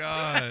That's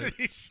God. what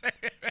he's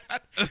saying.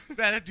 Man,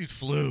 that dude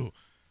flew.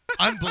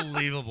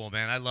 Unbelievable,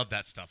 man. I love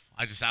that stuff.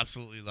 I just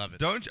absolutely love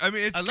it. I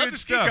mean, it's I love good the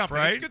ski stuff, jumping.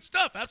 right? It's good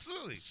stuff.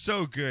 Absolutely.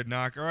 So good,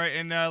 Knock. All right,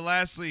 and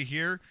lastly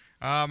here,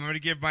 I'm going to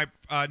give my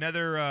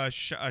another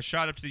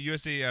shot up to the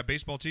USA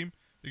baseball team.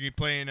 They're going to be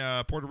playing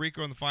Puerto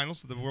Rico in the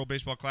finals of the World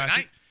Baseball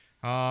Classic.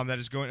 That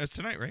is going. That's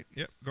tonight, right?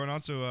 Yep, going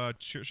on. So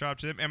shout out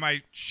to them. And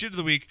my shit of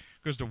the week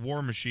goes to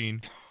War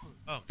Machine.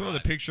 Oh, Throw the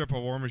picture up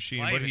of War Machine.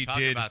 Why what even he talk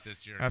did. about this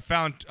jerk? I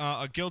found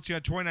guilty on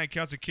 29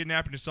 counts of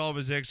kidnapping to solve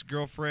his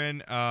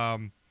ex-girlfriend.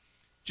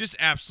 Just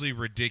absolutely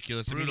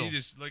ridiculous. Brutal. I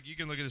mean, you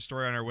can look at the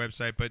story on our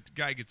website, but the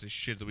guy gets a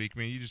shit of the week,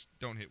 man. You just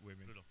don't hit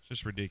women. Brutal. It's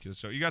just ridiculous.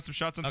 So you got some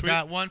shots on I Twitter?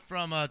 got one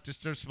from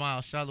Disturbed Smile.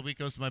 Shot of the week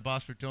goes to my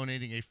boss for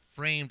donating a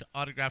framed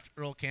autographed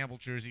Earl Campbell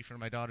jersey for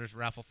my daughter's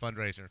raffle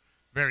fundraiser.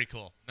 Very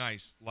cool.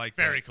 Nice. Like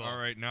Very that. cool. All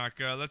right, Knock.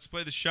 Let's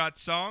play the shot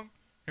song.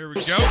 Here we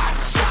go.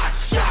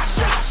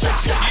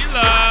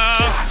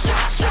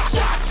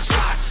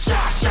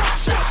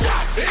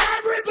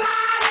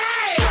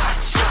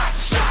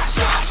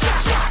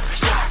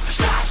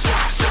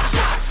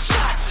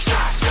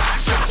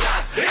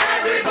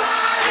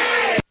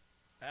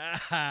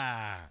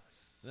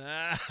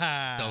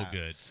 So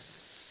good.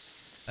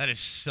 That is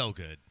so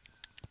good.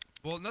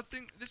 Well,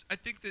 nothing. I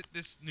think that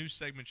this new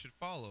segment should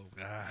follow.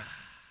 Yeah,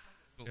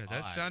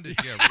 that Why? sounded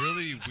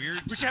really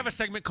weird. We should have a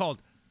segment called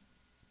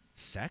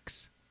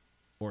Sex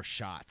or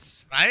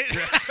Shots. Right?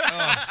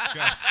 Oh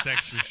God,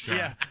 sexy shot.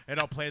 Yeah, and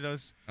I'll play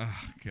those. Oh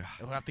God,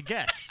 We'll have to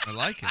guess. I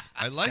like it.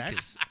 I like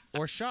Sex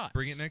or Shots.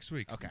 Bring it next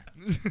week. Okay.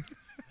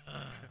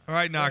 All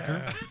right,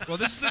 Knocker. Well,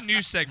 this is a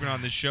new segment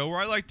on the show where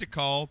I like to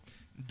call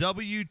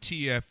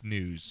WTF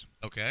news.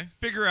 Okay.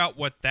 Figure out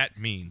what that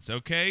means,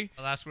 okay?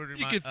 The last word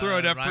You can throw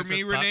it up for rhymes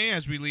me, with puck. Renee,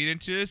 as we lead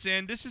into this.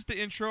 And this is the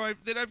intro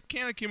that I've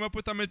kind of came up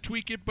with. I'm going to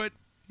tweak it, but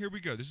here we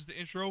go. This is the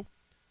intro.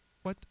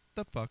 What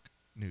the fuck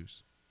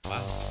news?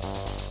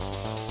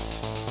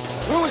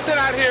 We were sent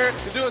out here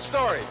to do a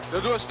story.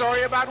 To do a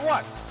story about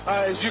what?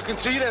 As you can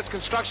see, there's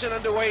construction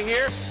underway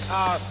here.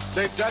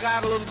 They've dug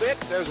out a little bit.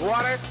 There's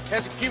water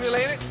has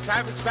accumulated.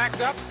 Traffic's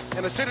backed up.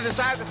 In a city the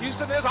size of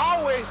Houston, there's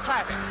always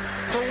traffic.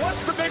 So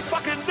what's the big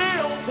fucking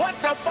deal? What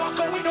the fuck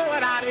are we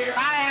doing out here?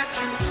 I ask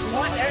you,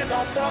 what in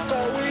the fuck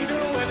are we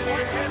doing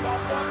here?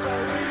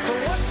 So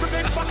what's the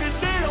big fucking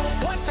deal?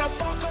 What the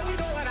fuck are we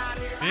doing out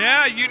here?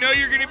 Yeah, you know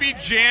you're going to be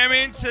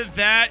jamming to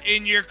that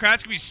in your car.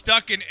 It's going to be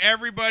stuck in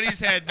everybody's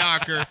head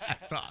knocker.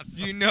 That's awesome.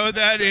 You know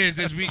that is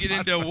as we get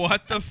into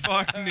what the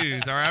fuck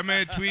news. All right, I'm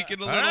going to tweak it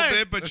a little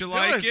bit, but you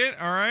like it.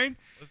 All right?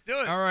 Let's do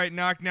it. All right,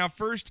 Knock. Now,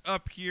 first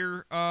up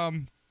here,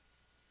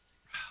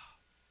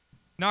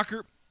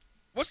 Knocker,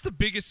 what's the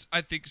biggest, I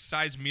think,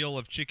 size meal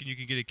of chicken you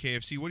can get at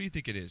KFC? What do you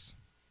think it is?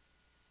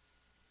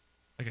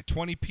 Like a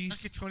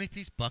 20-piece? Like a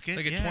 20-piece bucket?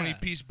 Like a Yeah.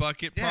 20-piece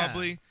bucket, Yeah,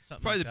 probably.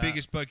 something Probably like the that.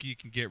 biggest bucket you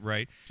can get,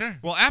 right? Sure.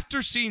 Well,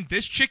 after seeing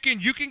this chicken,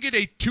 you can get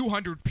a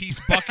 200-piece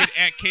bucket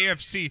at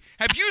KFC.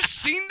 Have you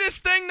seen this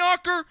thing,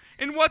 Knocker?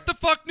 In What the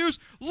Fuck News?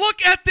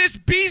 Look at this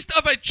beast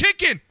of a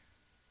chicken.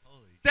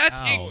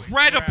 That's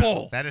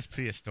incredible. That is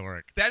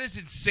prehistoric. That is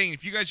insane.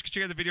 If you guys can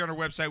check out the video on our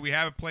website, we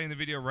have it playing the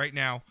video right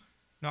now.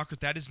 Knocker,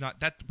 that is not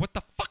that. What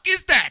the fuck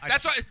is that?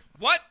 That's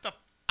what the.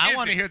 I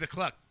want to hear the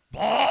cluck.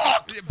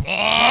 I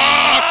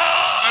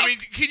mean,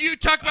 can you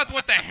talk about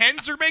what the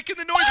hens are making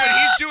the noise when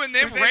he's doing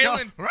them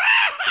railing?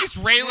 He's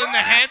railing the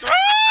hens.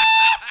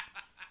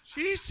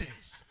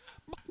 Jesus.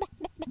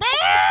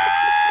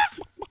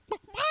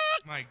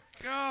 My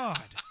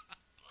God.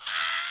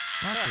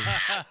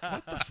 Knocker,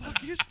 what the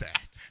fuck is that?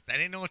 That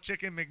ain't no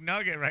chicken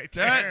McNugget right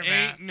there, That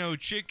man. ain't no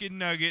chicken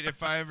nugget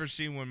if I ever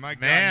seen one. My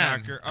Man,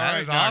 God, Knocker. All that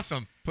right, is Knock.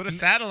 awesome. Put a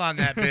saddle on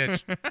that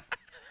bitch.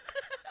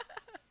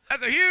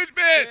 That's a huge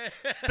bitch.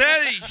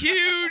 That's a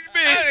huge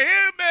bitch. That's a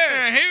huge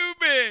bitch. A huge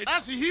bitch.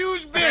 That's a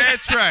huge bitch.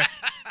 That's right.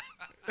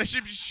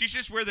 She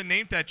just wear the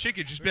name that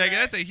chicken. Just be like,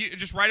 that's a huge.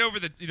 Just right over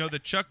the the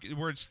chuck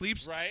where it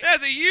sleeps. Right.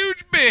 That's a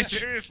huge bitch.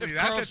 Seriously, If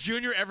Carl's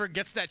Jr. ever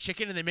gets that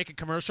chicken and they make a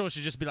commercial, it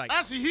should just be like,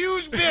 That's a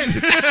huge bitch.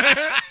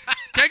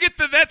 Can I get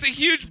the that's a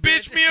huge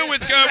bitch meal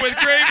with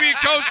gravy,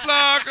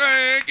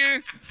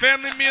 coleslaw,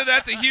 family meal?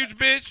 That's a huge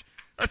bitch.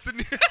 That's the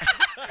new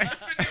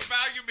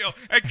value meal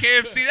at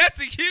KFC. That's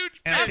a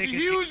huge. And bitch. I take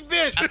huge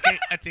bitch.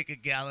 I take a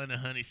gallon of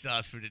honey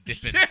sauce for the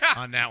dipping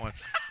on that one.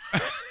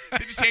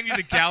 They just hand you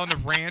the gallon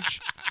of ranch.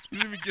 You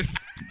didn't even get.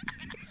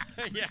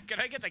 yeah, can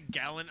I get the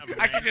gallon of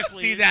I can ranch, just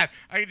see please? that.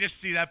 I can just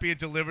see that being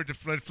delivered to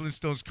Fred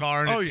Flintstone's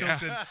car. And Oh, it yeah.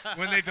 tilts in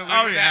when they deliver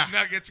Oh, yeah. that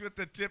nuggets with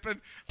the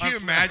tipping. Can you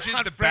on imagine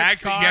on the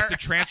Fred's bags that you have to car?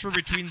 transfer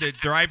between the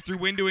drive-through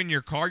window and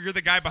your car? You're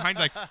the guy behind,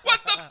 like,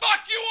 what the fuck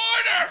you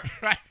order?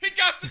 Right. He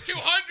got the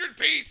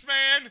 200-piece,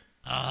 man.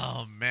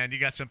 Oh man, you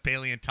got some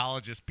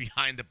paleontologists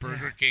behind the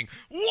Burger King.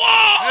 Whoa!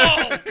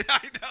 I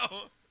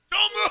know.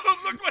 Don't move!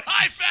 Look what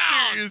I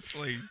found!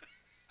 Seriously.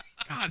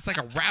 God, it's like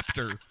a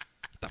raptor.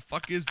 What the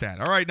fuck is that?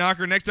 All right,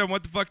 Knocker, next on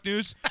What the Fuck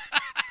News.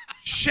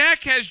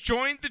 Shaq has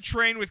joined the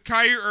train with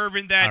Kyrie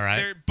Irving that All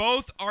right. they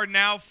both are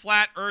now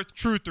flat earth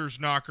truthers,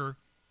 Knocker.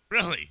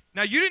 Really?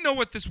 Now, you didn't know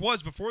what this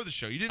was before the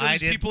show. You didn't know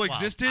these people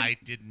existed? I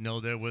didn't know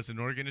there was an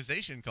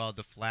organization called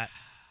the Flat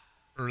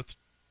Earth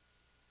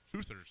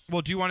Truthers.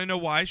 Well, do you want to know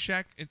why,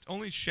 Shaq?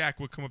 Only Shaq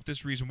would come up with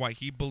this reason why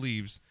he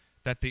believes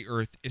that the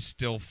earth is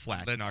still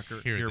flat, Let's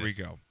Knocker. hear Here we this.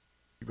 go.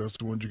 That's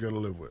the ones you got to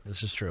live with.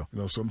 This is true. You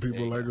know, some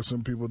people like it,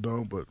 some people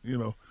don't, but, you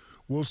know,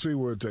 we'll see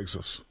where it takes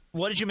us.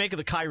 What did you make of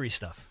the Kyrie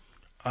stuff?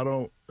 I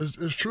don't,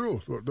 it's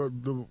true.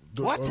 The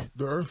What?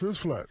 The earth is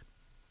flat.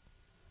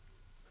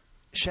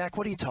 Shaq,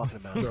 what are you talking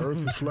about? The earth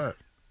is flat.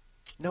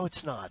 No,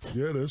 it's not.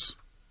 Yeah, it is.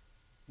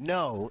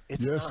 No,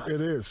 it's yes, not.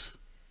 it is.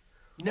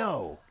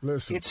 No,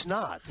 Listen. it's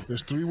not.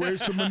 There's 3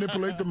 ways to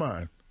manipulate the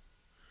mind.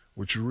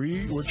 What you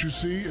read, what you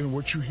see, and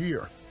what you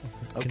hear.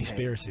 Okay.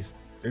 Conspiracies.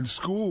 In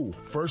school,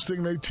 first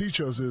thing they teach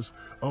us is,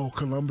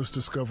 Columbus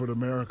discovered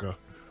America.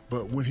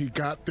 But when he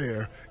got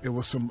there, it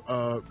was some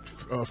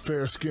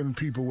fair-skinned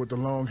people with the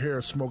long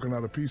hair smoking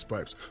out of peace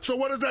pipes. So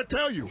what does that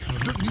tell you?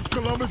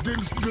 Columbus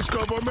didn't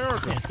discover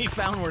America. He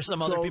found where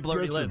some other people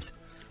already listen, lived.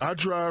 I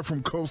drive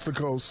from coast to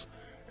coast,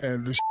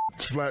 and this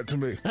is flat to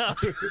me. I'm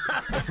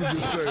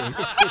just saying.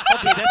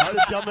 Okay, that's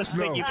the dumbest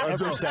thing you've I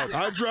ever don't. said.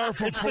 I drive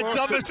from It's Florida. the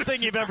dumbest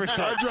thing you've ever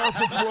said. I drive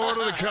from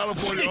Florida to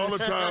California all the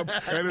time,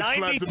 and it's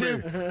flat to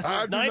me.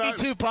 I do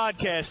 92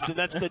 podcasts, and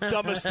that's the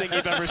dumbest thing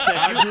you've ever said.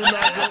 I do not go-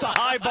 That's a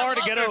high bar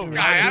to get over.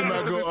 I do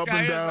not go up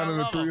and down in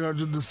a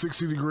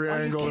 360-degree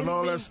angle and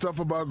all that stuff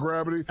about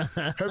gravity.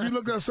 Have you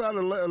looked outside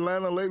of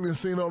Atlanta lately and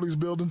seen all these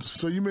buildings?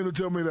 So you mean to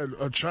tell me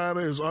that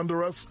China is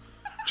under us?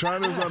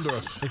 China's under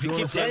us. If you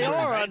wanna keep say They that?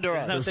 are under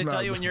Isn't that what us. they It's tell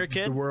not. you when you're a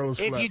kid? The world is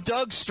If flat. you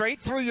dug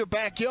straight through your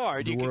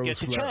backyard, The you could world get is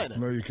to flat. China.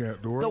 No, you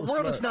can't. The world, The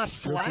world is not Yes,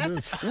 flat. it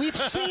is. We've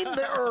seen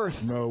the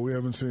Earth. No, we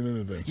haven't seen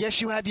anything. Yes,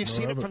 you have. You've No,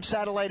 seen I it from haven't.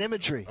 satellite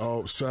imagery.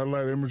 Oh,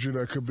 satellite imagery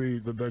that could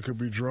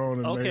be drawn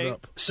and made Okay,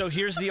 up. so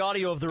here's the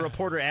audio of the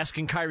reporter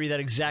asking Kyrie that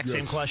exact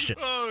same Yes. question.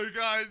 Oh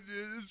God,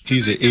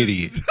 He's an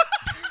idiot.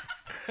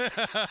 what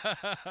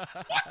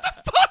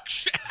the fuck,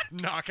 Shaq?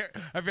 Knocker.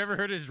 Have you ever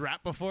heard his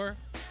rap before?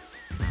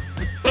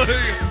 Oh, Have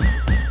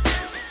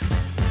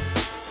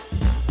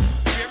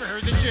you ever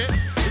heard this shit?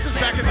 This was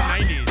back in the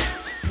 90s.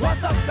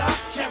 What's up, Doc?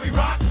 Can we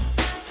rock?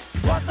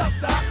 What's up,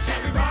 Doc?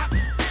 Can we rock?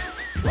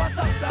 What's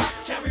up, Doc?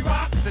 Can we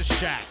rock? This is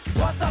Shaq.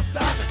 What's up,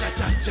 Doc?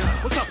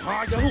 What's up,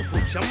 hard? With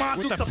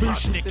the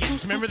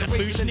Fushnikins. Remember the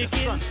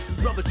Fushnikins?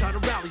 Brother trying to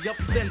rally up,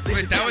 then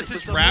Wait, that was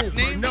his rap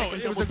name? No,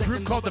 it was a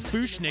group called the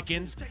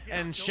Fushnikins,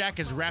 and Shaq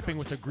is rapping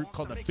with a group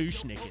called the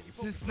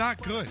Fushnikins. It's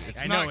not good. It's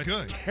I know, not it's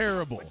good.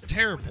 terrible.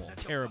 Terrible.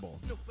 Terrible.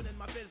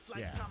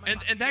 Yeah.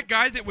 And that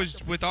guy that was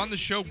with on the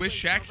show with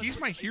Shaq, he's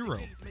my hero.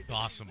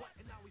 Awesome.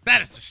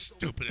 That is the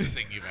stupidest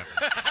thing you've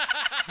ever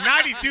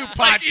 92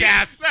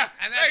 podcasts.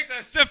 And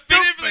that's the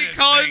Definitively stupidest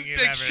calling thing you've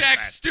ever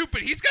Shaq said.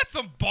 stupid. He's got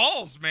some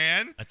balls,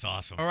 man. That's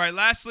awesome. All right,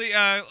 lastly,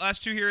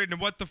 last two here in the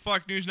What the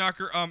Fuck News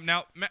Knocker.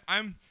 Now,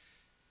 when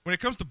it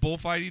comes to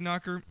bullfighting,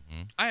 Knocker,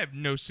 I have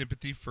no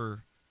sympathy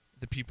for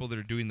the people that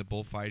are doing the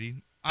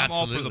bullfighting. I'm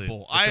all for the Absolutely.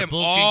 bull. If I the am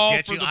bull can all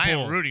get for you, the I am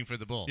bull. rooting for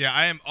the bull. Yeah,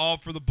 I am all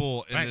for the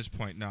bull in Right. this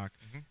point, Knock.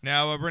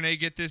 Now, Renee,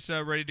 get this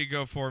ready to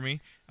go for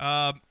me.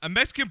 A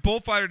Mexican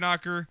bullfighter,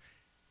 Knocker,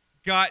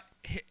 got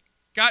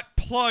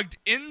plugged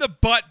in the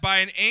butt by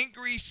an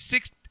angry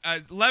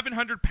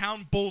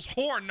 1,100-pound bull's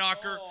horn,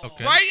 Knocker,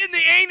 Okay. right in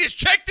the anus.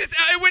 Check this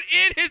out. It went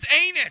in his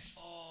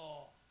anus.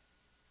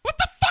 What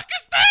the fuck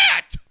is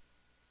that?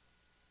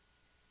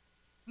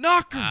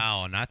 Knocker.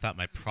 Wow, and I thought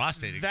my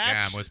prostate exam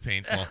That's- was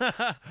painful.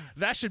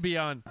 That should be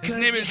on. His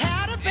name is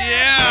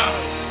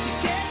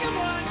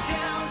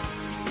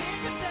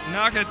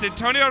Knocker. It's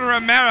Antonio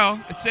Romero.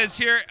 It says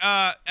here,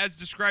 as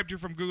described here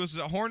from Google, it says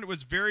a horn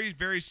was very,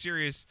 very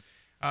serious,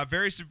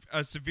 very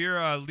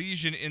severe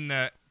lesion in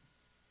the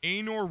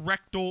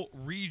anorectal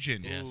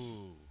region. Yes.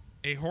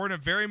 A horn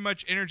of very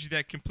much energy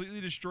that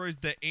completely destroys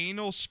the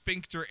anal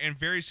sphincter and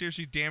very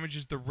seriously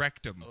damages the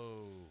rectum.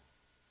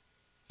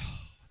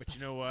 But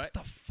you know what?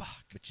 What the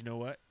fuck? But you know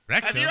what?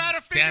 Rectum. Have you had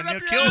a finger Daniel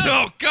up your killed ass? him.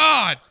 Oh,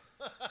 God.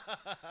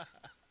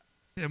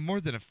 He had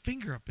more than a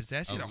finger up his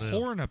ass. He A had a little.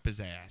 horn up his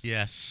ass.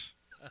 Yes.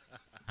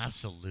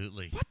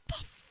 Absolutely. What the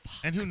fuck?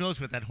 And who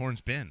knows what that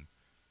horn's been?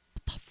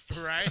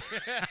 Right?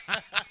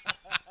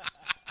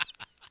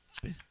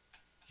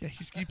 Yeah,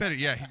 he better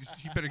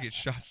get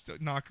shot. So,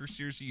 Knocker,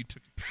 seriously, you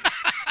took.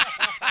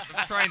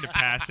 I'm trying to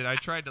pass it. I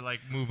tried to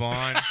move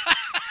on.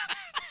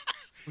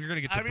 We're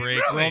gonna get to break.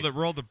 really?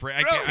 Roll the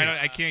break. Really?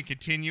 I can't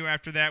continue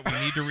after that. We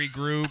need to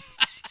regroup.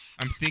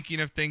 I'm thinking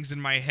of things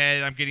in my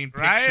head. I'm getting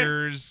Right?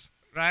 pictures.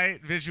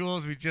 Right?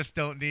 Visuals we just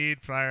don't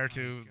need prior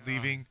to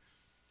leaving.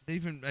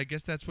 I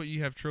guess that's what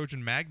you have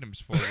Trojan Magnums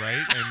for,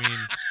 right? I mean,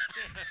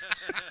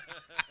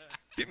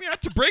 get me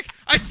out to break.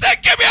 I said,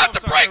 get me out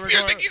to sorry, break we're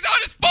music. going- He's on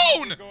his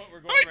phone.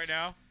 We're going right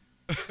now.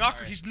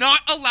 Knocker, he's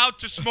not allowed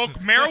to smoke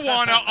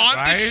marijuana on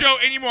Right? this show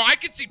anymore. I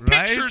can see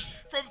Right? pictures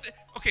from.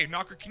 Okay,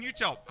 Knocker, can you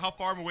tell how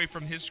far I'm away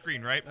from his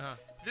screen? Right.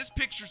 These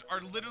pictures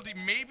are literally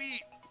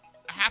maybe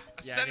a half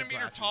a Yeah, I need centimeter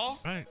glasses. tall,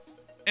 Right.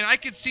 and I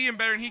can see him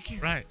better, and he can.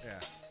 Right. Yeah.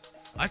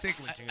 I think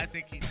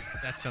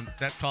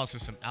that calls for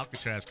some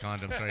Alcatraz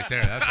condoms right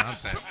there. That's what I'm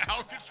saying.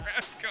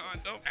 Alcatraz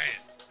condom.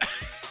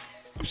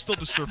 I'm still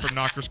disturbed from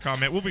Knocker's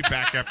comment. We'll be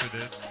back after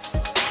this.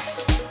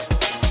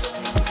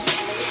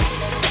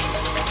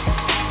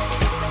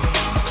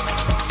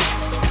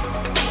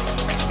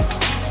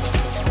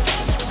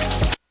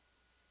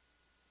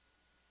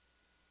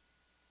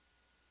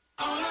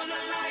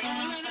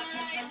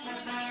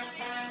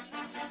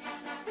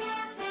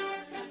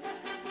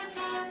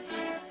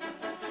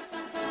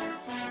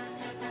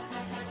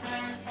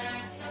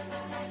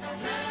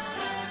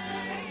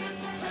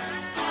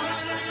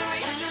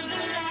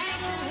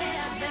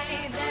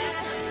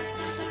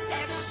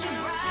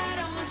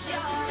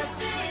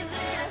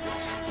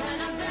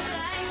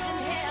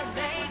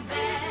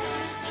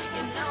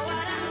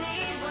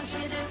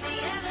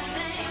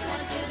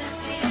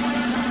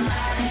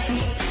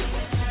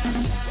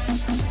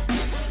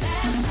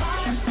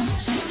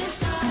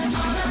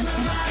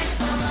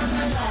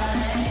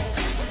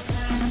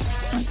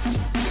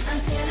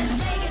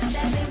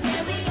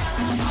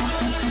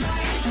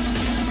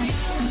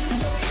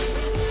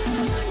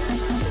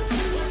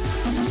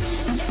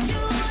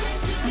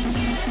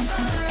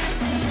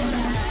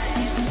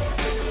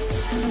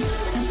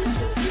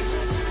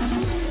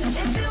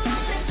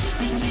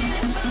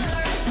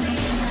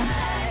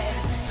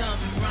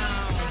 Something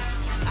wrong.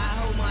 I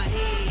hold my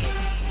head.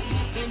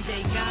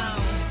 MJ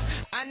gone.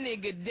 I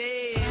nigga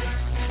dead.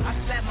 I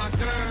slapped my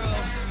girl.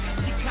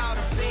 She called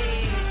the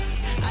feds.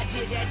 I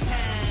did that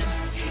time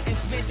and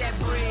spent that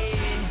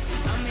bread.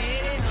 I'm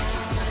headed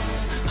home.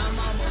 I'm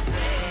almost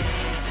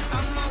there.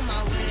 I'm on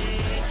my way.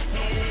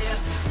 Headed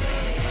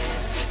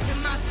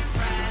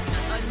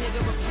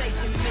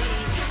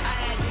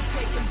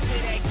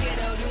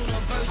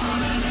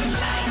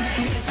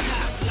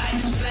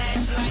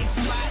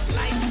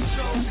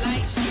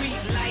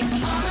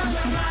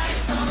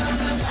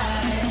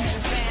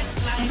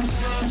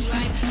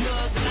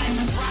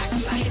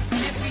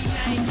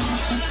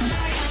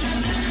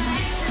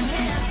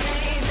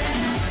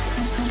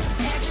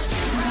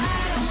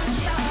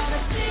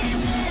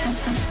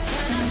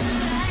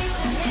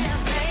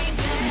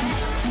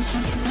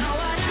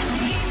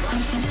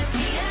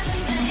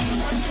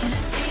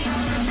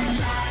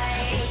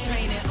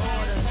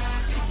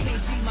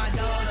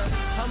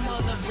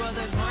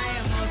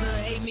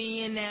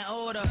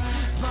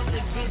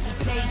public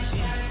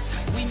visitation.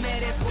 We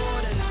met at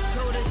borders,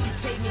 told her she'd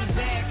take me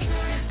back.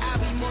 I'll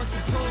be more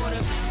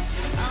supportive.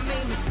 I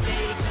made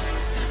mistakes.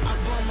 I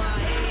bumped my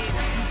head.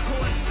 You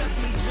court sucked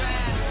me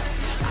dry.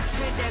 I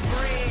spent that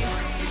bread.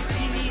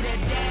 She need a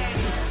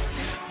daddy.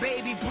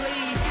 Baby,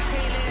 please,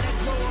 can't let her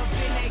grow up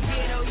in that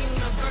ghetto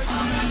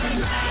university.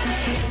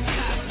 Lights,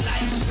 top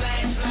lights,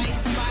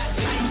 flashlights,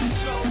 spotlights,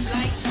 strobe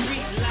lights,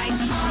 street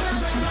lights. All of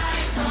the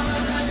lights, all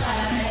of the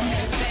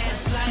lights.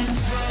 Fast life,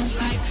 drug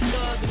life,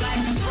 thug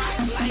life,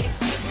 rock life,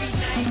 every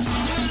night.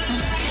 All of the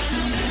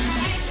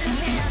lights in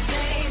here,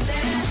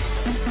 baby.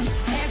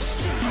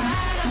 Extra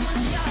bright, I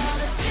want y'all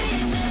to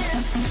see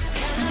this.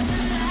 Turn up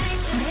the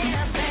lights in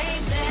here,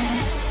 baby.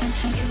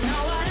 You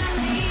know what I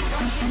need,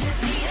 want you to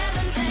see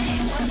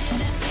everything. Want you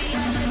to see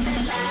all of the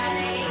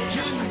lights.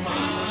 You're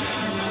mine,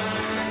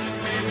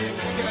 baby.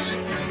 Gotta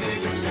let this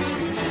nigga know.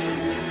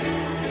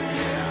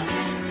 Yeah.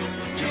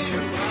 Get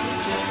it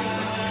right,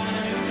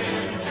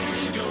 baby.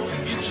 She go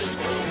and get your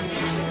gold.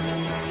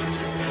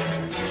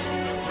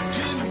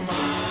 Get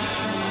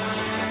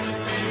mine,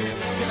 baby.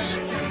 Gotta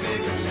let this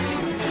nigga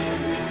know.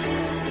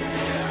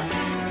 Yeah.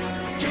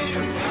 Get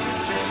it right,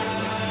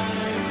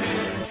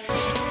 baby.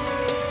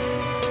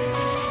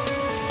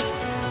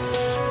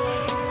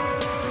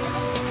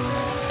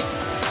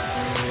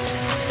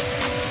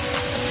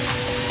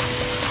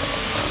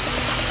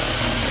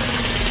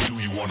 Do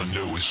you want to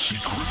know a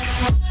secret?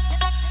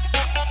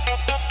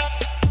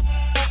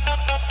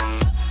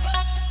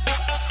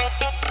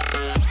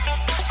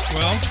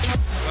 Well,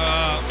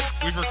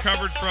 we've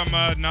recovered from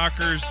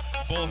Knocker's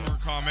bullhorn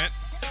comment.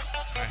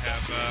 I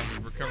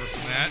have recovered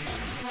from that.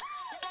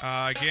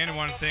 Again, I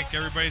want to thank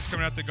everybody who's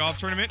coming out to the golf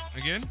tournament.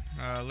 Again,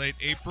 late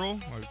April.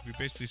 We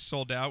basically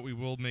sold out. We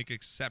will make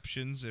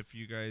exceptions if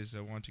you guys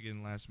want to get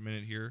in last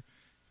minute here.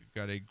 If you've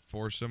got a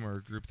foursome or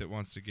a group that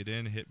wants to get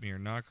in, hit me or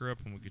Knocker up,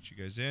 and we'll get you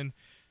guys in.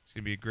 It's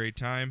going to be a great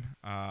time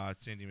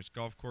at San Dimas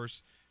Golf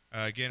Course.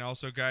 Again,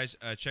 also, guys,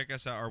 check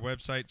us out, our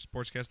website,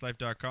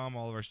 sportscastlife.com.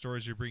 All of our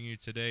stories we're bringing you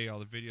today, all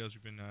the videos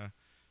we've been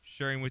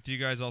sharing with you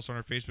guys, also on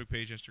our Facebook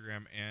page,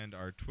 Instagram, and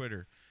our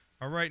Twitter.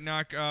 All right,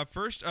 Knock,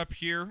 first up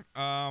here,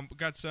 we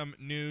got some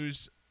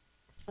news.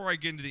 Before I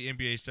get into the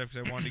NBA stuff,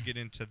 because I wanted to get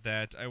into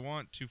that, I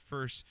want to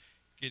first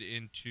get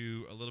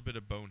into a little bit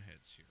of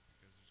boneheads here.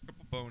 Because there's a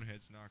couple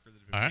boneheads, Knocker,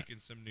 that have been making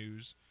some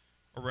news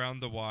around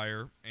the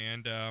wire.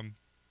 And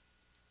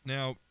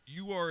now,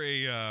 you are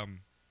a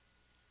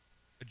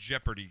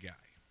Jeopardy guy.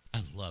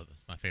 I love it.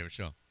 It's my favorite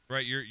show.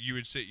 Right, you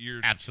would say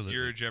you're Absolutely.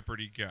 You're a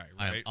Jeopardy guy,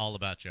 right? I'm all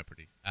about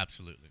Jeopardy.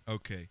 Absolutely.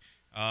 Okay.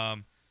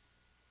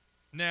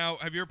 Now,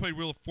 have you ever played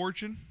Wheel of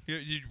Fortune?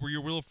 Were you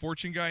a Wheel of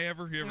Fortune guy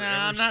ever? You ever, No, ever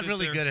I'm not sit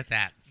really there? good at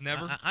that.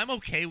 Never. I'm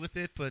okay with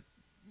it, but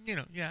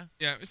yeah.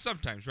 Yeah,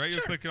 sometimes, right? Sure.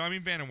 You click it. I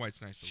mean, Vanna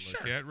White's nice to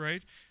look Sure. at,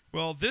 right?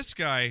 Well, this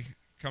guy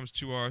comes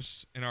to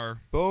us in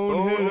our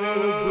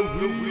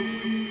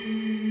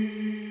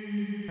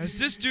Has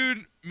this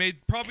dude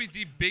made probably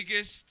the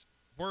biggest,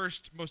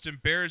 worst, most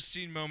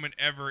embarrassing moment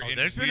ever in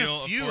there's been a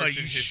Wheel few. of Are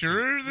Fortune you history?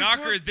 sure this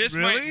Knocker, one? this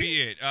Really? might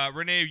be it.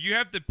 Renee, you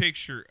have the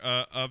picture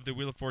of the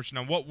Wheel of Fortune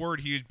on what word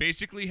he used.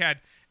 Basically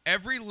had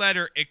every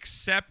letter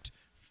except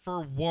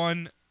for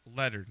one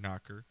letter,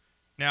 Knocker.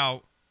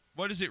 Now,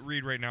 what does it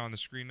read right now on the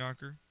screen,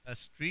 Knocker? A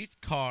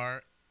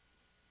streetcar,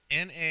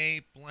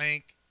 N-A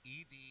blank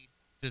E-D,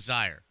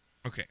 desire.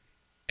 Okay.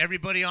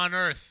 Everybody on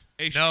Earth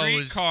A knows.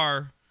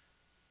 streetcar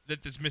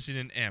that is missing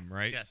an M,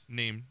 right? Yes.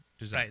 Name,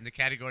 design. Right, and the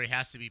category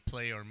has to be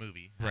play or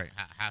movie. Right.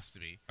 Has to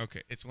be.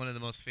 Okay. It's one of the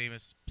most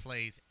famous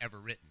plays ever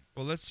written.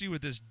 Well, let's see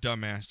what this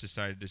dumbass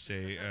decided to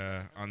say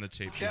on the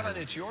tape. Kevin,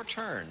 it's your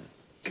turn.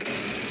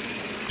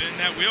 Spin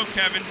that wheel,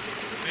 Kevin.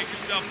 Make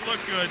yourself look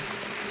good.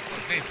 Well,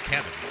 his name's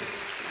Kevin.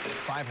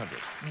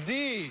 500.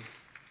 D.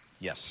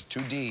 Yes,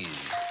 2 Ds.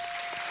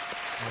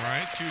 All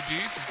right, 2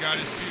 Ds. He's got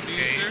his 2 Ds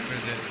Okay, there. for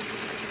the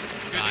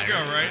Good to go,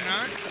 right,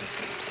 Knock?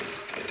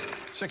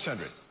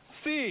 600.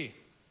 C. I mean,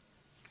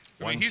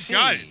 One he's C.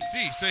 got it.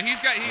 C. So he's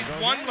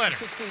one letter.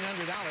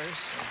 $1,600.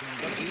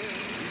 Up to you.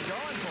 He's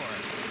going for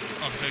it.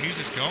 Oh, so he's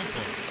just going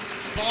for it.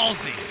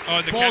 Ballsy.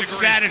 Oh, the Bold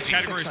category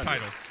strategy. is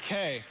title.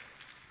 K.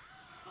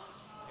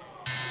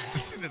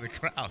 Listen to the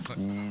crowd.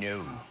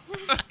 No.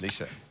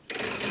 Lisa. Big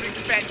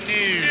fat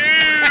news.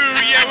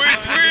 Yeah,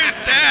 where's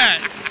that?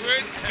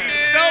 He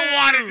so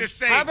wanted to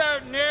say. How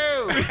about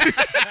new?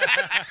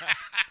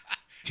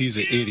 He's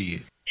an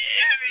idiot.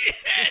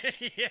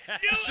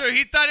 So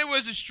he thought it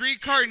was a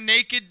streetcar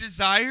naked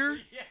desire?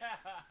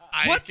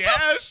 I What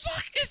guess. the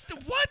fuck is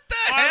what the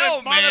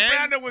hell, Marlon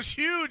man? Brando was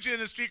huge in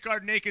A Streetcar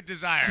Naked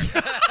Desire.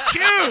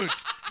 Huge.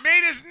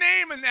 Made his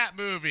name in that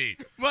movie.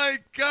 My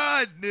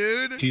God,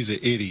 dude. He's an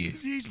idiot.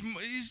 He's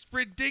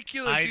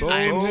ridiculous. I He's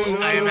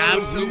am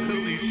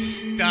absolutely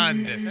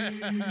stunned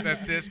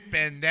that this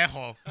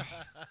pendejo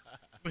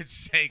would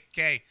say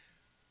K.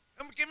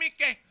 Give me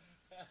K.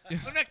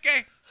 Una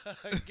K.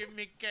 Give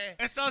me K.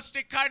 It's a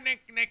streetcar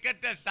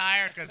naked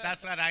desire, because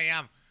that's what I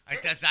am. I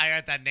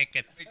desire the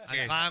naked.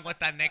 I'm going with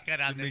the naked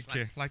on this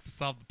one. Like to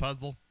solve the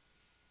puzzle.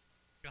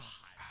 God.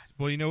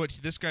 Well, you know what?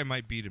 This guy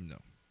might beat him,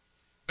 though.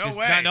 No is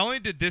way. Not only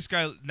did this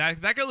guy,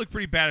 that guy looked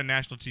pretty bad on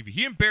national TV.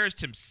 He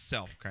embarrassed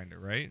himself, kind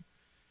of, right?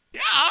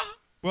 Yeah.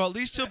 Well, at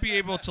least he'll be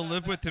able to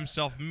live with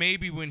himself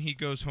maybe when he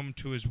goes home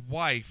to his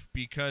wife,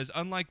 because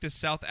unlike the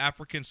South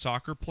African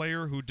soccer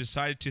player who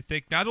decided to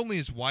thank not only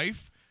his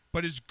wife,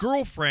 but his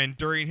girlfriend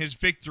during his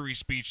victory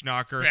speech,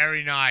 Knocker.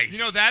 Very nice. You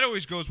know, that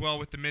always goes well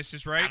with the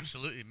missus, right?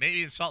 Absolutely.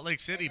 Maybe in Salt Lake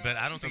City, but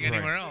I don't think Right.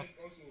 anywhere else.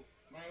 Also,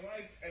 my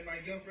wife and my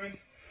girlfriend.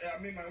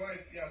 My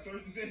wife. Yeah, sorry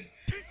to say.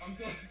 I'm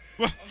sorry.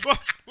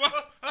 That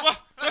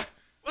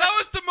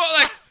was the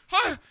like.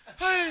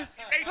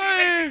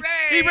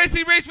 He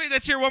basically raced me.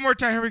 Let's hear it one more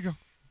time. Here we go.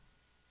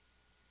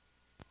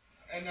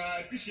 And I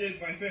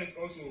appreciate my fans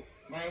also.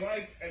 My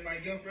wife and my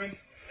girlfriend.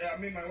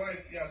 My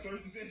wife. Yeah, sorry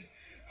to say.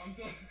 I'm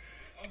so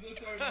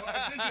sorry. My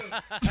wife. Listen,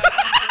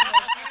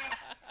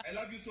 I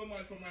love you so much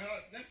from my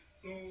heart.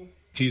 So.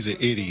 He's an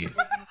idiot.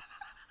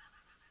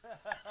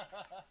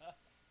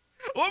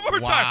 One more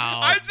Wow,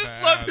 time. I just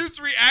love his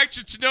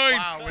reaction to knowing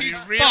when he's he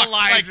fucked.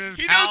 realizes Like,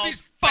 he how knows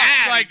he's fucked.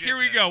 bad Like, he here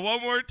we did go.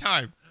 One more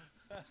time.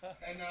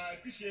 And I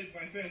appreciate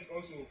my fans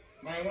also.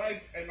 My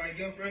wife and my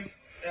girlfriend.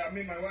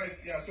 My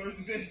wife. Yeah, sorry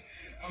to say.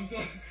 I'm so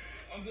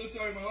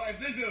sorry, my wife.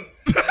 Listen,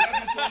 I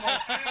love you so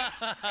much.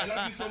 I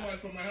love you so much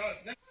from my heart.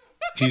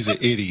 He's an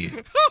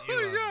idiot.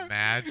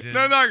 Imagine.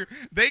 No.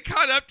 They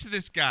caught up to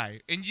this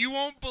guy, and you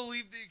won't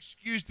believe the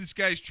excuse this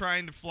guy's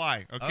trying to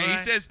fly. Okay, All right.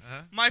 he says,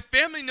 Uh-huh. "My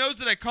family knows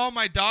that I call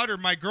my daughter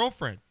my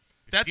girlfriend.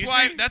 That's Excuse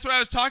why. me? That's what I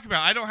was talking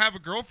about. I don't have a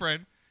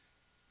girlfriend."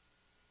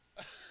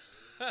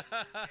 Yeah,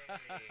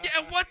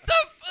 what the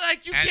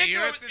like? You And can't the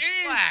go earth with is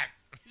any- flat.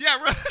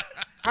 Yeah, right.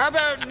 How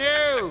about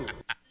no?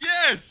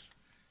 Yes,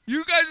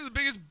 you guys are the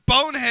biggest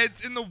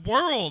boneheads in the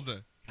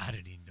world. God,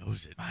 and he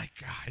knows it. My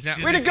God. As Now-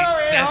 soon Way to as go, he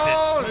says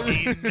a-hole! it,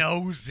 he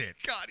knows it.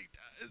 God, he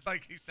does. It's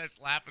like he starts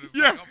laughing. It's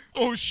Yeah. like,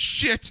 Oh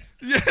shit.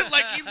 Yeah.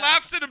 Like he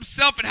laughs at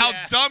himself and how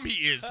dumb he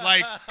is.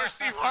 Like or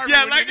Steve Harvey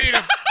yeah. when Like you need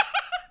him.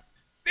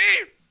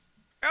 Steve,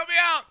 help me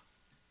out.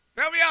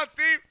 Help me out,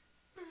 Steve.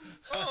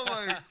 Oh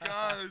my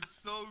God, it's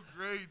so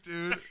great,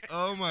 dude.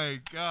 Oh my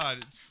God,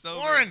 it's so.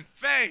 Warren,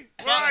 Faye,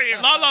 where are you?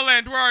 La La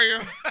Land, where are you?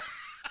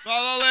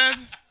 La La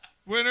Land,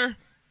 winner.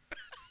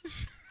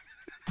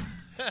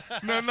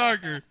 No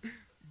knocker.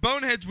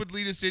 Boneheads would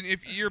lead us in.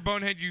 If you're a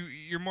bonehead,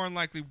 you're more than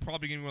likely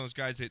probably gonna be one of those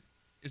guys that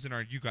isn't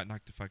our. You got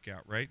knocked the fuck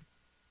out, right?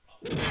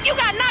 You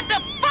got knocked the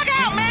fuck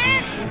out,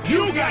 man!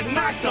 You got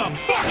knocked the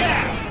fuck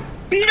out!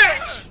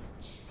 Next.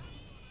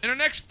 In our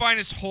next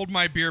finest hold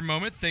my beer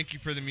moment, thank you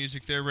for the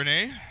music there,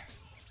 Renee.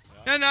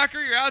 Now,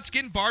 Knocker, you're out. It's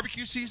getting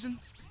barbecue season.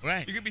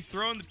 Right. You're going to be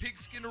throwing the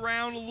pigskin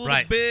around a little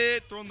Right.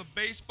 bit, throwing the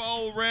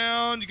baseball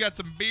around. You got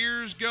some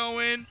beers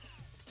going.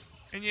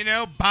 And, you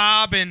know,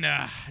 Bob and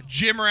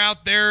Jim are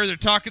out there. They're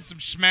talking some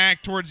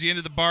smack towards the end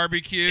of the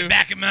barbecue.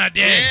 Back in my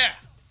day, Yeah.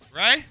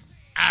 Right?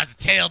 I was a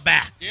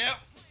tailback. Yep.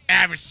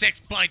 Average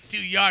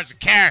 6.2 yards a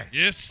carry.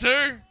 Yes,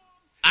 sir.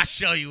 I'll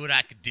show you what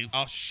I could do.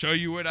 I'll show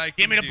you what I can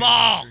Give me the do,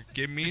 ball. Knocker.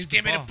 Give me Just the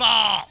give me ball. the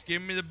ball. Just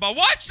give me the ball.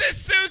 Watch this,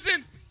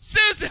 Susan.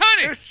 Susan,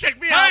 honey. Just check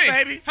me honey, out,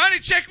 baby. Honey,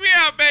 check me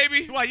out,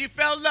 baby. Why, you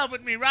fell in love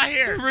with me right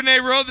here. Renee,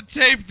 roll the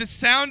tape. The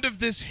sound of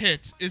this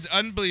hit is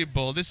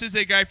unbelievable. This is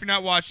a guy, if you're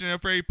not watching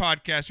it, for any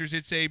podcasters,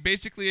 it's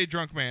basically a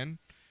drunk man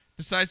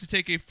decides to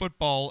take a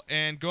football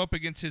and go up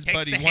against his Takes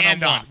buddy the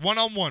hand one-on-one. off.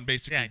 One-on-one,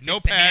 basically. Yeah, no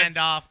takes the pads. hand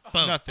off.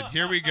 Boom. Nothing.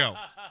 Here we go.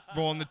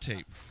 Rolling the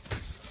tape.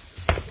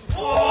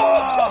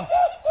 Oh!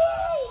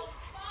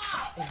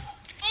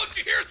 Oh, did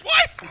you hear his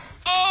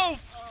wife? Oh,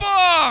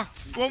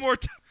 fuck. One more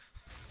time.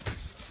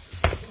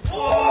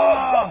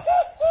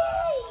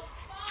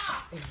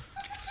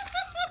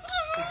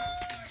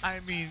 I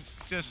mean,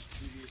 he just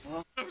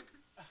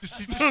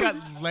got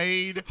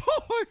laid Oh,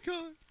 my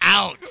God.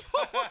 out.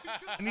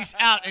 And he's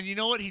out. And you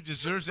know what? He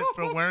deserves it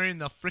for wearing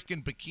the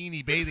freaking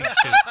bikini bathing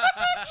suit,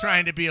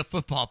 trying to be a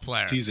football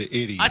player. He's an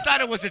idiot. I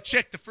thought it was a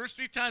chick. The first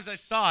 3 times I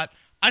saw it,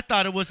 I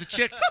thought it was a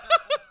chick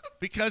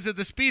because of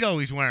the Speedo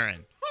he's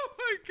wearing. Oh,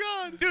 my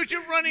God. Dude,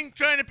 you're running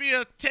trying to be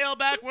a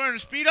tailback wearing a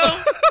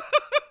Speedo?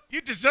 You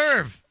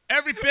deserve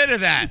every bit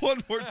of that.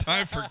 One more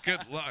time for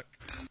good luck.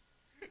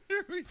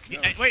 Here we go.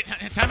 Yeah, wait,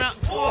 time out.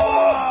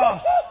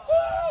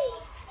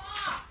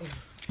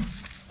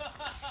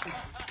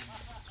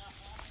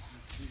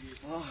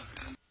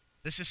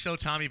 This is so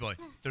Tommy Boy.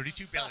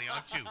 32 belly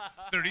on 2.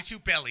 32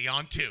 belly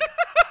on 2.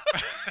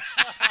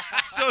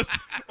 So,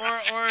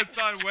 or it's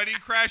on Wedding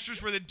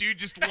Crashers where the dude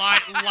just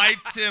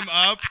lights him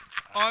up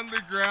on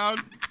the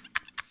ground.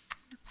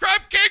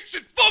 Crab cakes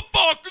and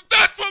football, because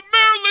that's what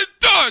Maryland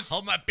does.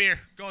 Hold my beer.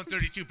 Going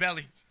 32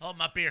 belly. Hold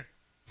my beer.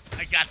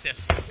 I got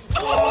this.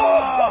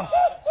 Oh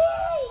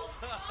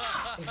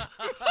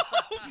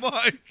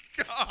my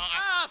God.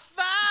 Ah,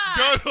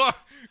 fuck!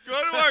 Go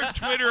to our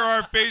Twitter or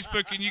our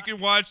Facebook and you can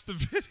watch the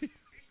video.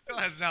 Still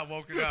has not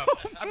woken up.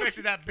 I bet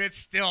you that bitch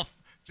still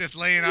just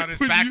laying on his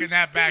back in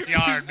that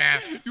backyard,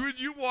 man. When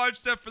you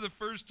watched that for the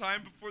first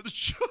time before the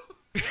show.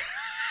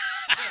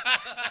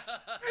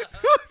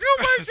 Oh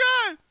my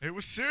God. It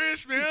was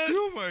serious, man.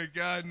 Oh my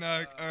God,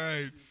 Knock. All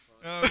right.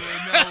 Now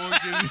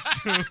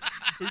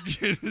we'll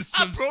get into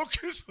some. I broke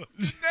his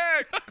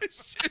neck.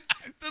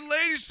 The the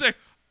lady. She's like,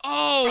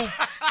 oh,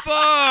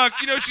 fuck.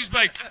 You know, she's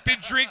like been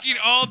drinking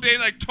all day,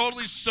 like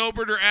totally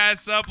sobered her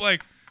ass up.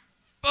 Like,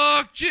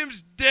 fuck,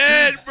 Jim's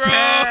dead, bro.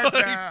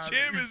 Like,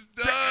 Jim is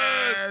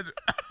done.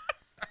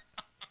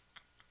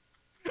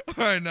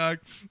 All right, Knock.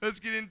 Let's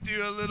get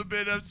into a little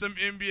bit of some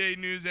NBA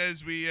news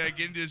as we get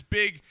into this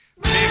big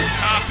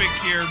topic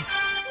here.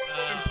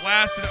 Been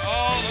blasted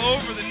all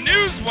over the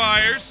news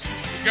wires.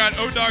 We got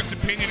O-Dog's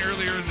opinion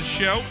earlier in the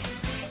show.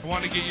 I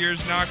want to get yours,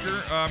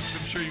 Knocker, because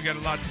I'm sure you got a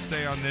lot to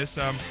say on this.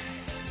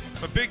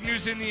 But big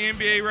news in the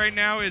NBA right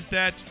now is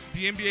that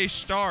the NBA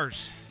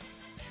stars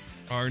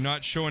are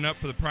not showing up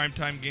for the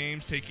primetime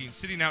games,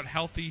 sitting out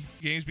healthy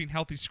games, being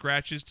healthy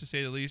scratches, to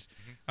say the least.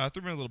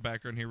 Throw me a little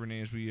background here,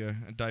 Renee, as we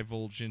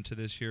divulge into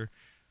this here.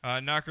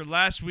 Knocker,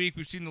 last week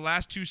we've seen the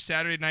last two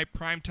Saturday night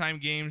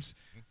primetime games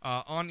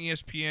on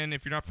ESPN.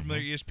 If you're not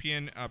familiar,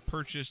 ESPN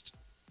purchased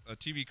a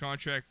TV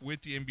contract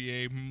with the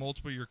NBA,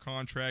 multiple-year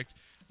contract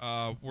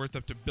worth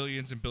up to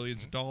billions and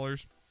billions of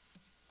dollars.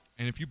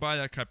 And if you buy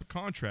that type of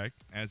contract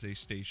as a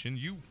station,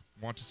 you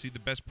want to see the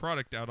best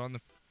product out on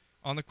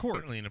the court.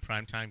 Certainly in a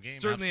primetime game.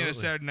 Certainly absolutely. in a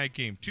Saturday night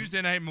game.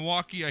 Tuesday night,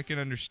 Milwaukee, I can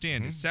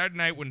understand. It's Saturday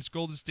night when it's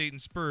Golden State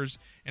and Spurs,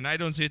 and I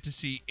don't get to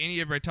see any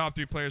of my top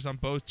three players on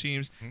both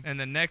teams. And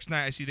the next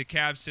night, I see the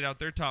Cavs sit out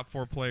their top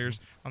four players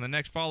on the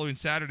next following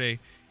Saturday.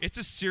 It's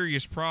a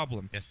serious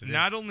problem. Yes, it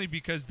Not is. only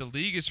because the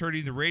league is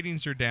hurting, the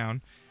ratings are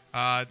down.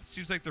 It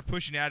seems like they're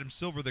pushing Adam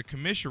Silver, the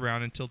commissioner,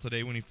 around until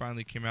today when he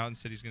finally came out and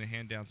said he's going to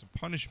hand down some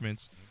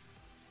punishments.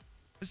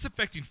 This is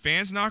affecting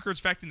fans, Knocker. It's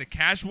affecting the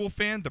casual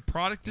fan. The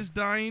product is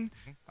dying.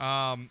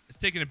 It's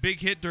taking a big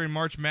hit during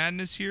March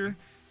Madness here.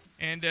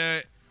 And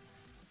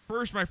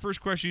my first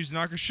question is,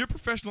 Knocker, should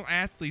professional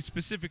athletes,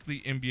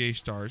 specifically NBA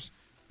stars,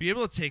 be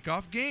able to take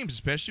off games,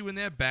 especially when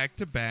they have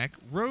back-to-back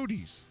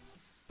roadies?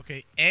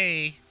 Okay,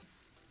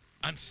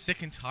 I'm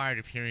sick and tired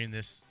of hearing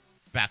this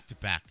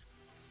back-to-back.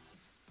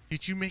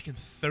 Dude, you're making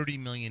 $30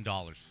 million.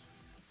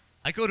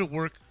 I go to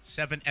work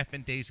 7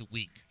 effing days a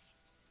week.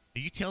 Are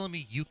you telling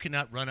me you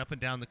cannot run up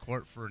and down the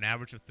court for an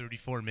average of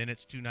 34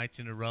 minutes 2 nights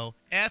in a row?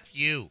 F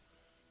you.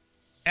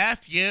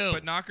 F you.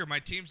 But, Knocker, my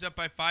team's up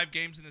by 5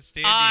 games in the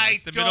standings.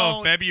 It's the don't middle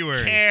of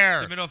February. care.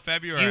 It's the middle of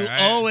February. You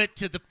owe it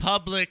to the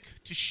public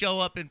to show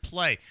up and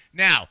play.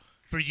 Now,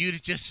 for you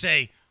to just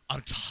say,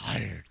 I'm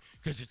tired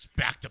because it's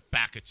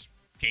back-to-back, it's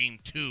game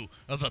 2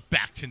 of a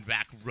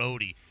back-to-back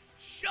roadie.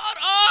 Shut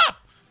up!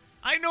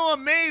 I know a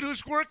maid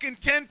who's working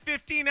 10,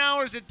 15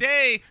 hours a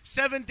day,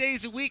 7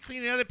 days a week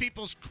cleaning other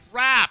people's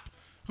crap,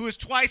 who is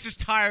twice as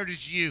tired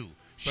as you.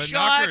 But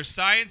Shut Knocker,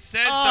 science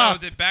says, up.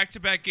 though, that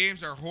back-to-back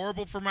games are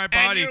horrible for my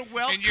body.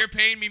 And you're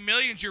paying me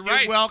millions. You're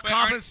right. well But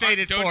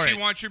compensated for Don't it. you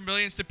want your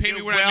millions to pay me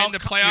You're when I'm in the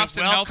playoffs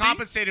you're and well healthy?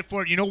 compensated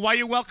for it. You know why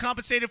you're well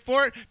compensated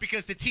for it?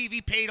 Because the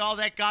TV paid all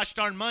that gosh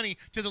darn money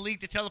to the league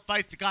to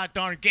televise the god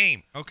darn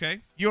game. Okay.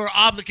 You're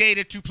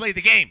obligated to play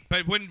the game.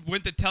 But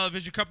wouldn't the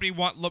television company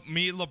want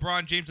me,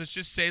 LeBron James, let's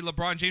just say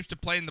LeBron James, to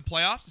play in the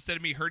playoffs instead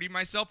of me hurting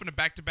myself in a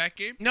back-to-back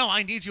game? No,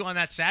 I need you on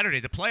that Saturday.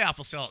 The playoff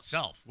will sell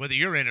itself, whether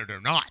you're in it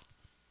or not.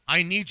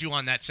 I need you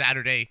on that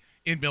Saturday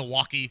in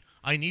Milwaukee.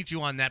 I need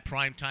you on that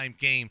primetime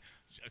game,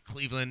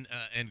 Cleveland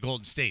and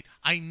Golden State.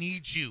 I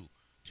need you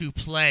to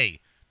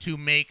play, to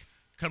make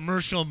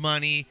commercial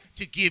money,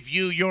 to give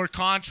you your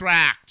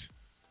contract.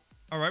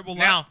 All right, well,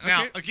 now,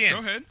 okay, again. Go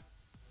ahead.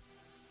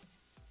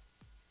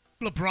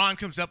 LeBron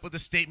comes up with a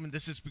statement.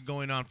 This has been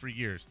going on for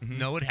years.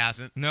 No, it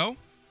hasn't. No?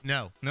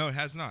 No. No, it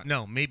has not.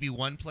 No, maybe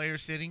one player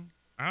sitting.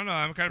 I don't know.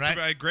 I'm kind of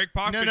Right? Greg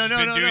Popovich has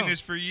been doing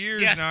this for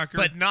years, yes, Knocker.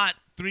 but not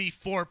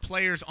 3-4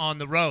 players on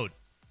the road.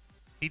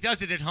 He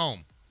does it at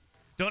home.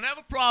 Don't have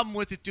a problem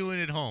with it doing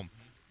it at home.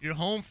 Your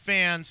home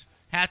fans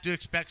have to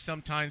expect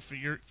sometimes for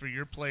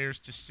your players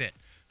to sit.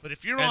 But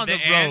if you're on the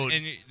road,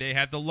 and they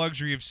have the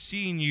luxury of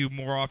seeing you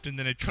more often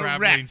than a traveling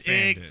correct,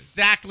 fan does.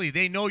 exactly.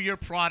 They know your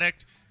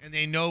product and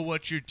they know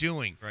what you're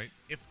doing. Right.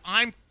 If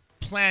I'm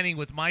planning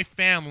with my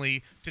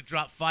family to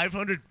drop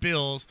 500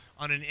 bills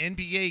on an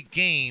NBA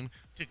game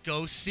to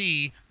go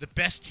see the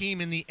best team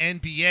in the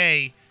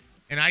NBA,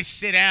 and I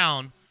sit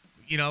down,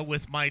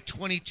 with my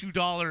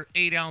 $22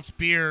 8-ounce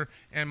beer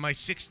and my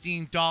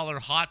 $16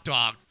 hot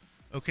dog,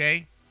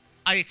 okay,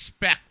 I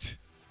expect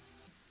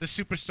the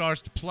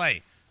superstars to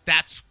play.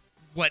 That's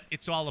what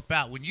it's all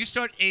about. When you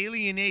start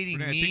alienating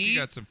Renee, me, I think you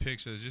got some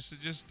pictures.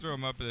 Just throw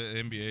them up at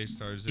the NBA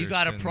stars. you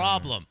got a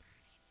problem.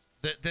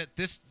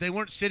 They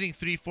weren't sitting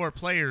 3-4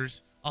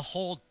 players, a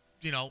whole,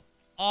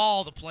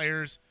 all the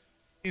players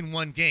in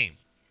one game.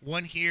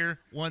 One here,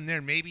 one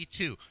there, maybe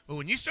 2. But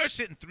when you start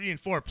sitting 3 and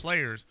 4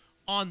 players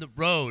on the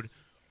road,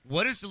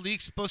 what is the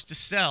league supposed to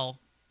sell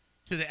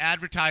to the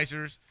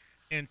advertisers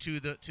and to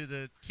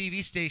the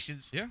TV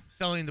stations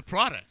selling the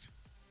product?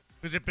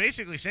 Because they're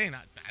basically saying,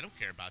 I don't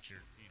care about your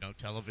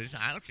television.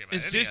 I don't care about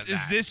any of that.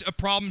 Is this a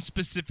problem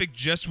specific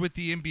just with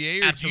the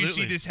NBA, or Absolutely.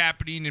 do you see this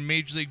happening in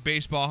Major League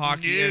Baseball,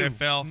 hockey,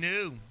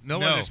 NFL?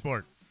 No other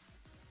sport.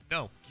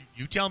 No.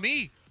 You tell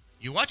me.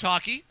 You watch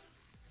hockey.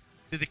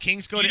 Did the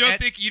Kings go you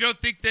to don't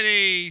think that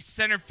a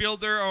center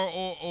fielder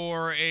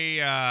or a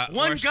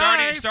One or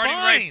guy, starting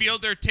fine. right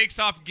fielder takes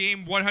off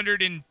game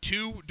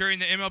 102 during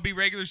the MLB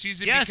regular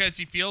season because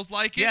he feels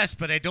like it? Yes,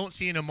 but I don't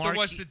see in a marquee. So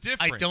what's the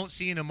difference? I don't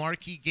see in a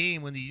marquee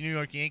game when the New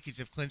York Yankees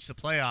have clinched the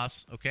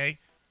playoffs. Okay,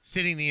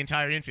 sitting the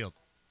entire infield.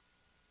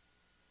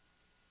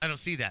 I don't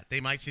see that. They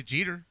might sit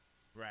Jeter.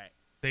 Right.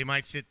 They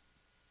might sit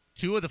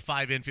 2 of the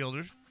 5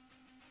 infielders.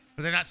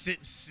 But they're not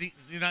sitting.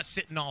 You're not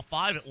sitting all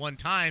 5 at one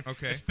time.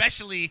 Okay.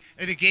 Especially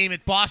in a game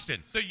at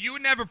Boston. So you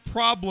would have a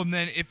problem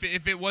then if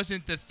it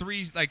wasn't the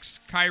 3 like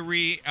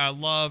Kyrie,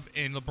 Love,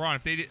 and LeBron.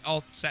 If they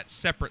all sat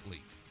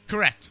separately.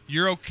 Correct.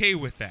 You're okay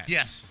with that?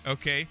 Yes.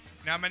 Okay.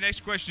 Now my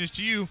next question is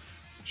to you: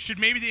 should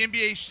maybe the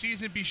NBA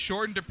season be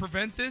shortened to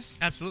prevent this?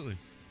 Absolutely.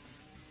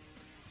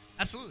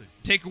 Absolutely.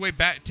 Take away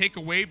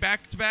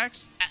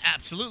back-to-backs?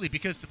 Absolutely,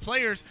 because the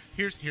players.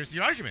 Here's the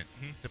argument.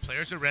 Mm-hmm. The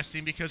players are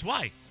resting because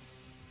why?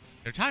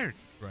 They're tired.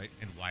 Right.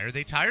 And why are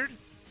they tired?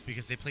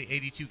 Because they play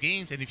 82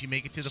 games, and if you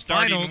make it to the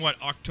Starting finals, in what,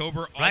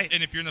 October? Right.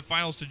 And if you're in the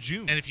finals to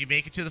June. And if you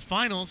make it to the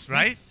finals,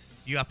 right,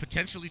 you have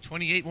potentially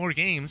 28 more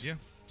games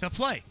to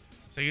play.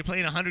 So you're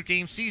playing a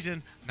 100-game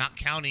season, not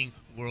counting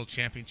World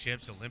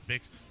Championships,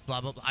 Olympics, blah,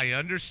 blah, blah. I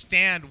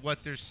understand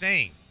what they're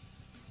saying.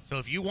 So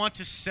if you want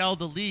to sell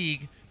the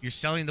league, you're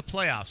selling the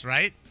playoffs,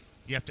 right?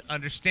 You have to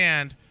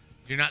understand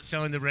you're not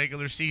selling the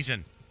regular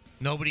season.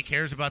 Nobody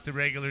cares about the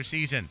regular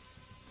season.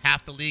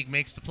 Half the league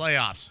makes the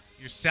playoffs.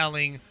 You're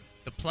selling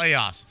the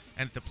playoffs.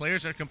 And if the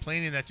players are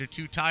complaining that they're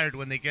too tired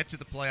when they get to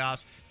the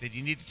playoffs, then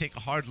you need to take a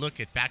hard look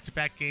at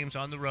back-to-back games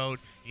on the road.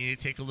 You need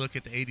to take a look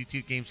at the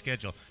 82-game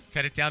schedule.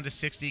 Cut it down to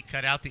 60,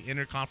 cut out the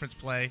interconference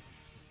play,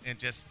 and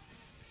just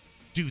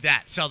do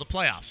that. Sell the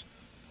playoffs.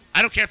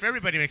 I don't care if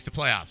everybody makes the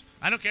playoffs.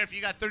 I don't care if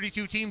you got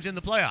 32 teams in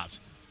the playoffs.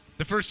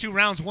 The first 2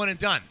 rounds, one and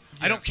done.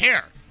 I don't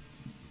care.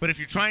 But if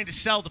you're trying to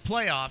sell the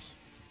playoffs,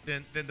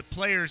 then the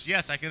players,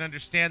 yes, I can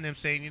understand them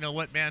saying, you know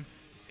what, man,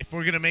 if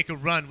we're going to make a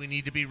run, we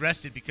need to be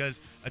rested because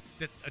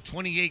a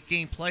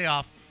 28-game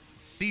playoff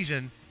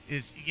season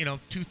is,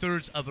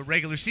 2/3 of a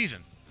regular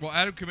season. Well,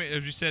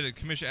 as you said,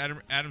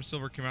 Commissioner Adam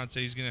Silver came out and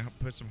said he's going to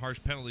put some harsh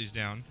penalties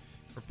down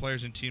for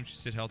players and teams who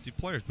sit healthy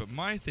players. But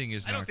my thing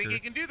is, I don't think he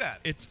can do that.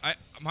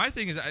 My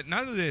thing is,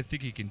 not that I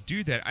think he can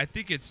do that. I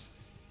think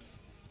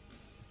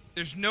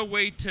there's no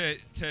way to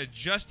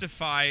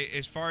justify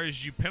as far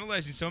as you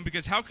penalizing someone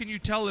because how can you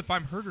tell if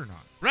I'm hurt or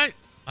not? Right.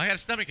 I had a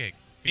stomachache.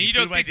 And you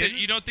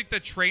don't think the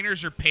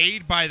trainers are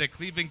paid by the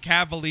Cleveland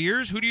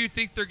Cavaliers? Who do you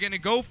think they're going to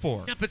go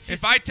for? Yeah, but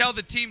if I tell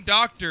the team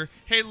doctor,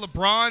 "Hey,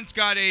 LeBron's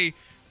got a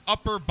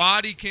upper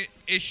body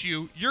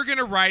issue," you're going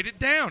to write it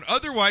down.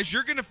 Otherwise,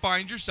 you're going to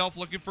find yourself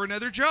looking for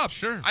another job.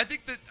 Sure. I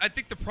think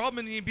the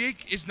problem in the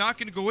NBA is not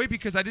going to go away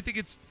because I think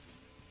it's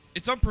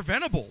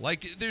unpreventable.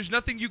 Like there's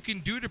nothing you can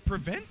do to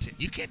prevent it.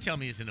 You can't tell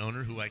me as an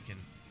owner who I can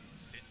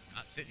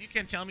not sit. You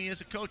can't tell me as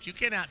a coach. You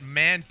cannot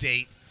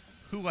mandate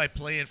who I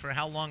play and for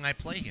how long I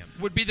play him.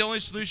 Would be the only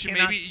solution.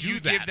 Maybe you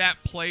give that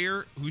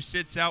player who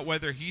sits out,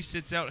 whether he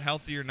sits out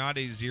healthy or not,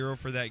 a 0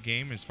 for that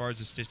game as far as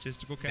the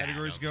statistical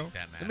categories go.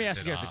 Let me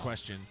ask you guys a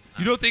question.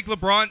 You don't think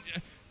LeBron?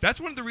 That's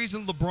one of the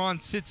reasons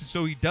LeBron sits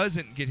so he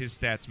doesn't get his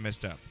stats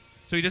messed up.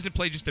 So he doesn't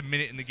play just a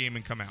minute in the game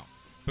and come out.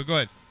 But go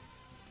ahead.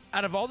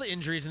 Out of all the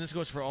injuries, and this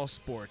goes for all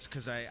sports,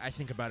 because I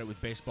think about it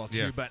with baseball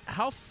too, but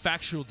how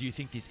factual do you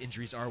think these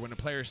injuries are when a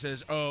player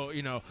says, "Oh,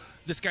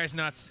 this guy's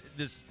not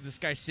this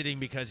guy's sitting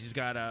because he's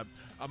got a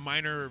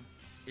minor,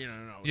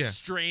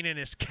 strain in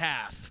his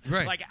calf"?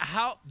 Right. Like,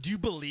 how do you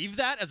believe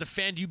that as a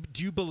fan? Do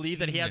you believe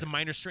that he has a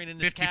minor strain in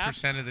his calf?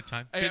 50% of the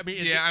time. I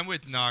mean, I'm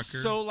with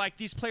Knocker. So, like,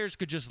 these players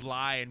could just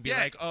lie and be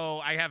like, "Oh,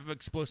 I have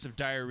explosive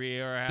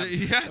diarrhea," or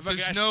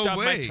there's "I no stubbed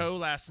way. my toe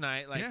last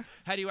night." Like,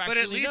 how do you actually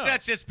But at least know?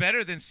 that's just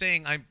better than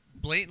saying I'm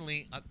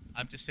blatantly,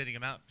 I'm just sitting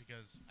him out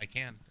because I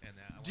can. And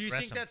I want do you to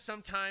rest think him. that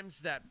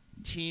sometimes that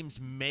teams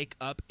make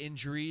up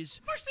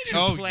injuries do.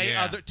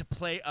 to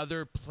play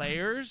other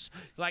players?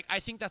 Like, I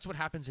think that's what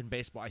happens in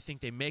baseball. I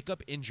think they make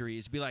up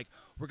injuries, be like,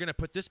 we're going to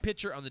put this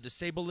pitcher on the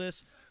disabled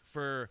list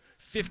for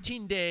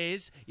 15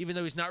 days, even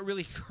though he's not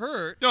really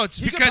hurt. No, it's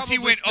because he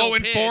went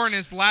 0-4 in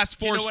his last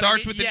 4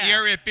 starts with an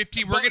ERA of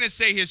 50. We're going to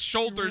say his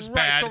shoulder's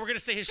bad. So we're going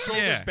to say his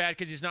shoulder's bad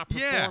because he's not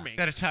performing.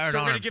 Got a tired so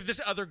arm. we're going to give this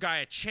other guy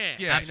a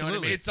chance. Yeah, You know what I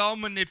absolutely. mean? It's all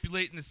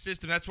manipulating the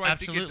system. That's why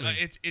Absolutely. I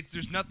think it's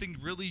there's nothing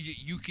really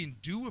you can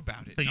do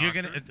about it. But you're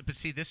gonna, but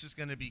see, this is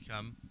going to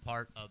become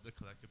part of the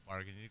collective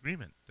bargaining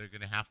agreement. They're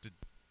going to have to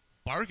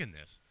bargain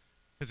this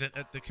because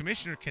the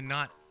commissioner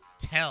cannot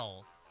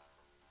tell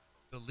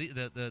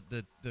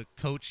the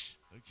coach.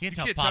 Can't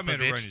tell tell him how to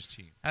Popovich run his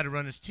team. how to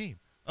run his team.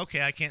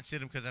 Okay, I can't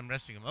sit him because I'm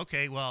resting him.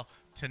 Okay, well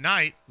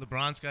tonight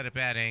LeBron's got a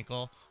bad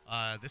ankle.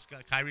 This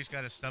guy Kyrie's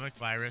got a stomach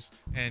virus,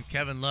 and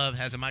Kevin Love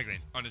has a migraine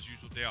on his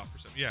usual day off or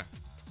something. Yeah.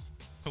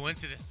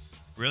 Coincidence.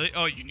 Really?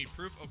 Oh, you need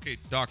proof? Okay,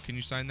 Doc, can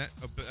you sign that?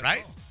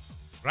 Right?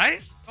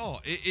 Right? Oh,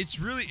 it's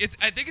really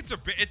I think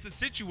it's a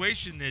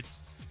situation that's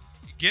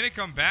getting to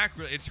come back,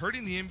 it's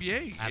hurting the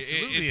NBA.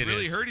 Absolutely, It's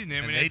really is. hurting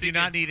them. And I they do think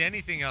not need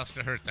anything else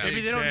to hurt them.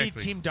 Maybe they don't need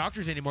team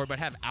doctors anymore, but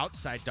have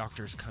outside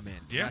doctors come in.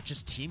 Yeah. Not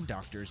just team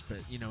doctors, but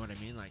you know what I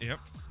mean? Like, Yep.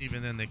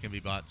 Even then, they can be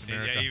bought. It's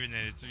America. Yeah, even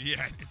then,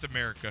 it's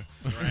America.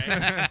 Right.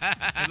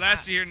 And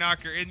lastly here,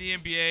 Knocker, in the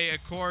NBA,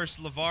 of course,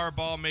 LeVar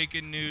Ball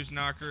making news,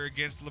 Knocker,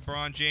 against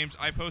LeBron James.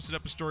 I posted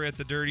up a story at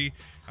The Dirty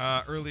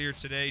earlier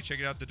today. Check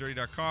it out,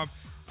 thedirty.com.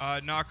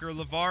 Knocker,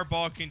 LeVar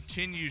Ball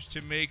continues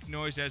to make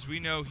noise. As we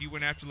know, he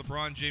went after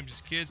LeBron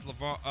James' kids.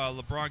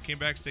 LeBron came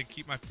back and said,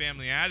 keep my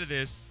family out of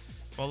this.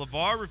 While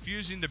LeVar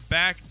refusing to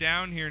back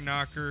down here,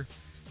 Knocker,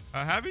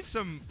 having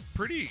some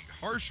pretty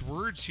harsh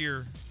words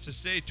here to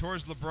say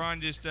towards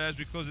LeBron just as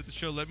we close out the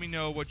show. Let me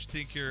know what you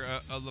think here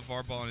of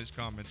LeVar Ball and his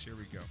comments. Here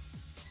we go.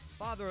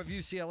 Father of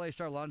UCLA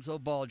star Lonzo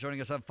Ball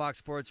joining us on Fox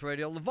Sports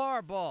Radio.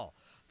 LeVar Ball,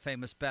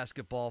 famous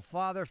basketball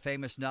father,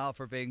 famous now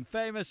for being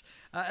famous.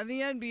 In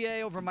the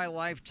NBA over my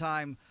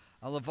lifetime,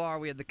 LeVar,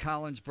 we had the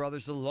Collins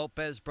brothers, the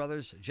Lopez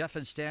brothers, Jeff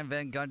and Stan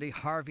Van Gundy,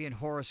 Harvey and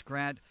Horace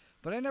Grant.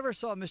 But I never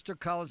saw Mr.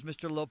 Collins,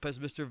 Mr. Lopez,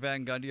 Mr.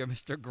 Van Gundy, or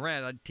Mr.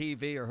 Grant on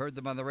TV or heard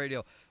them on the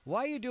radio.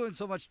 Why are you doing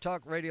so much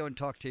talk radio and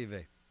talk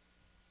TV?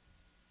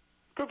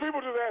 Because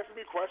people just ask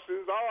me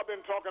questions. I've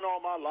been talking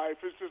all my life.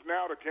 It's just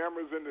now the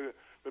cameras and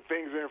the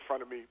things are in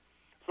front of me.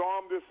 So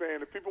I'm just saying,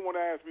 if people want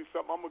to ask me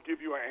something, I'm going to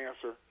give you an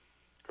answer.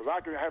 Because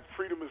I can have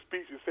freedom of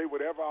speech and say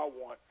whatever I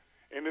want.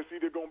 And it's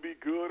either going to be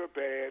good or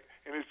bad,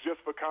 and it's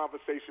just for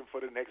conversation for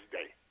the next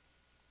day.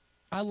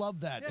 I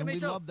love that, Yeah, and me we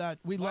too. love that.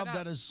 We Why love not?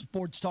 that as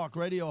sports talk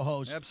radio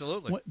hosts.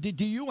 Absolutely.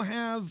 Do you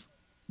have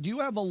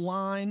a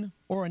line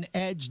or an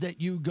edge that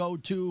you go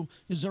to?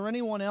 Is there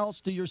anyone else,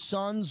 to your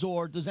sons,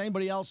 or does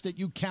anybody else that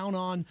you count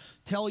on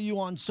tell you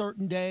on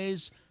certain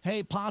days,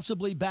 hey,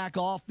 possibly back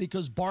off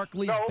because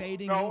Barkley's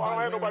baiting you I don't by have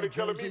wearing nobody a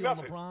telling me jersey of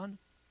nothing. LeBron?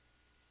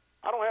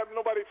 I don't have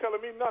nobody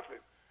telling me nothing.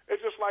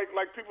 It's just like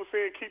people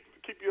saying keep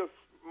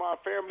my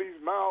family's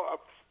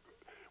mouth,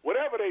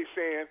 whatever they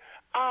saying.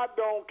 I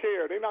don't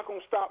care. They're not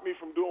going to stop me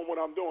from doing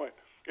what I'm doing.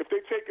 If they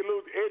take a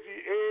little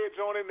edge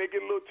on it and they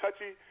get a little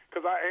touchy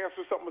because I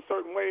answer something a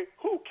certain way,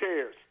 who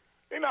cares?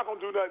 They're not going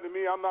to do nothing to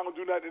me. I'm not going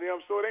to do nothing to them,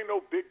 so it ain't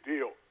no big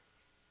deal.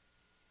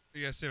 What do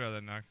you guys say about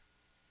that, Knock?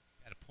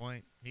 Got a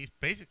point. He's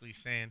basically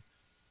saying,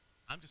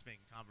 I'm just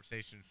making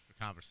conversation for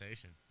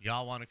conversation.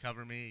 Y'all want to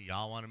cover me.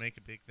 Y'all want to make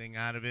a big thing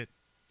out of it.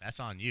 That's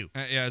on you.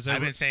 I've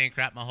been saying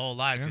crap my whole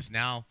life because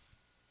now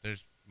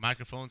there's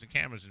microphones and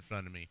cameras in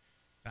front of me.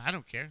 I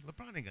don't care.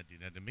 LeBron ain't going to do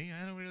that to me.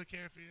 I don't really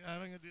care if I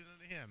ain't going to do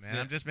that to him, man.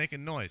 Yeah. I'm just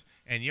making noise.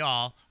 And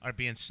y'all are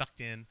being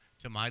sucked in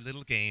to my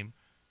little game,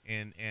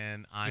 and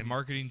I'm a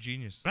marketing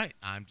genius. Right.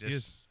 I'm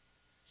just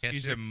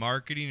He's a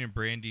marketing and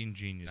branding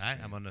genius. Right.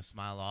 man. I'm going to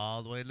smile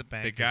all the way to the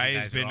bank. The 'cause you guy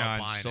guys has are been all on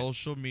buying it.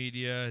 social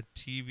media,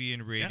 TV,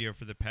 and radio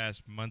for the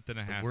past month and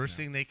a half. The worst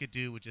now. thing they could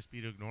do would just be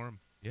to ignore him.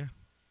 Yeah,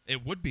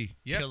 it would be.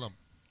 Yeah, Kill him.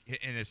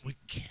 And it's Would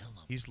kill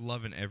him. He's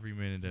loving every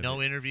minute of it.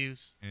 No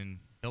interviews, and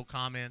no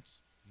comments,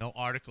 no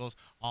articles.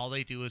 All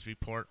they do is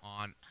report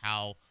on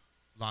how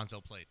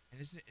Lonzo played.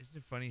 And isn't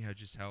it funny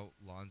how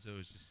Lonzo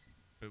is just,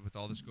 but with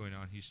all this going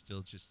on, he's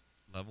still just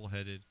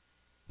level-headed,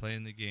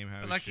 playing the game how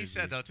But he like should you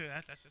said, be. though, too,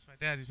 that's just my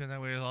dad. He's been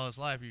that way all his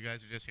life. You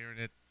guys are just hearing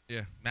it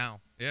now.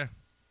 Yeah.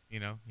 You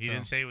know, he So-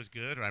 didn't say it was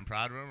good, or I'm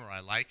proud of him, or I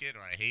like it,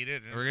 or I hate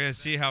it. We're gonna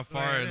see how That's the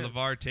way far it is.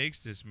 LeVar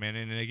takes this, man.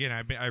 And again,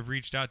 I've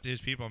reached out to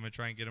his people. I'm gonna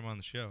try and get him on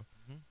the show.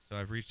 Mhm. So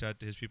I've reached out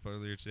to his people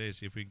earlier today to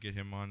see if we can get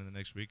him on in the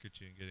next week or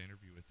two and get an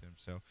interview with him.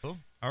 So cool.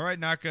 All right,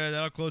 Naka,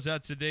 that'll close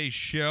out today's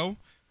show.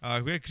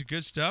 We had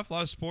good stuff, a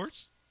lot of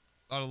sports,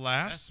 a lot of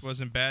laughs. Yes.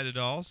 Wasn't bad at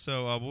all.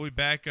 So we'll be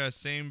back,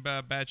 same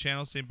bad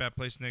channel, same bad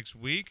place next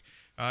week.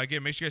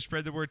 Again, make sure you guys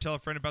spread the word, tell a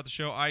friend about the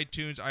show.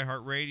 iTunes,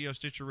 iHeartRadio,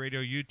 Stitcher Radio,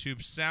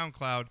 YouTube,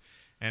 SoundCloud,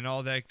 and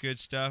all that good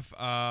stuff.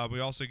 We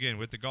also, again,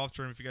 with the golf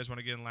tournament, if you guys want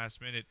to get in last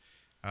minute,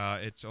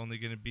 it's only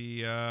going to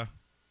be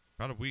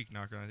about a week,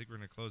 Knocker. I think we're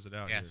going to close it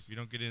out Yes. here. If you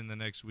don't get in the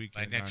next week,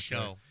 By next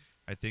show.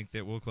 I think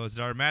that we'll close it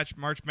out. Our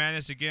March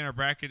Madness, again, our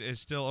bracket is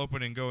still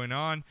open and going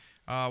on.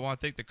 I want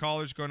to thank the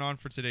callers going on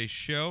for today's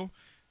show.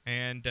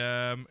 And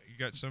you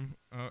got some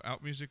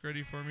out music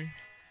ready for me?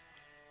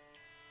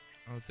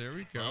 Oh, there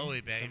we go.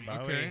 Bowie, baby. Some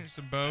Bowie. Okay,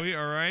 some Bowie.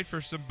 All right,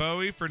 for some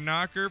Bowie, for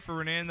Knocker, for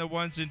Renee and the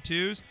ones and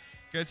twos.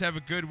 You guys have a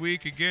good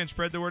week. Again,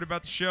 spread the word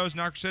about the shows.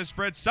 Knocker says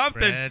spread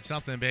something. Spread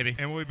something, baby.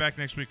 And we'll be back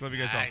next week. Love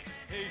you guys all.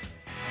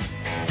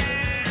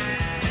 Peace.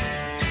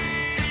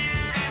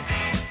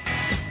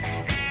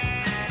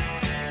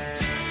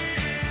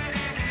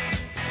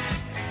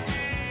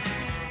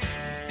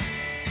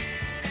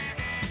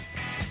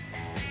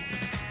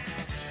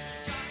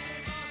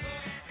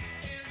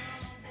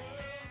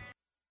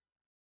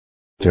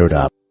 Dude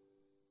up.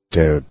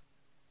 Dude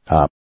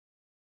up.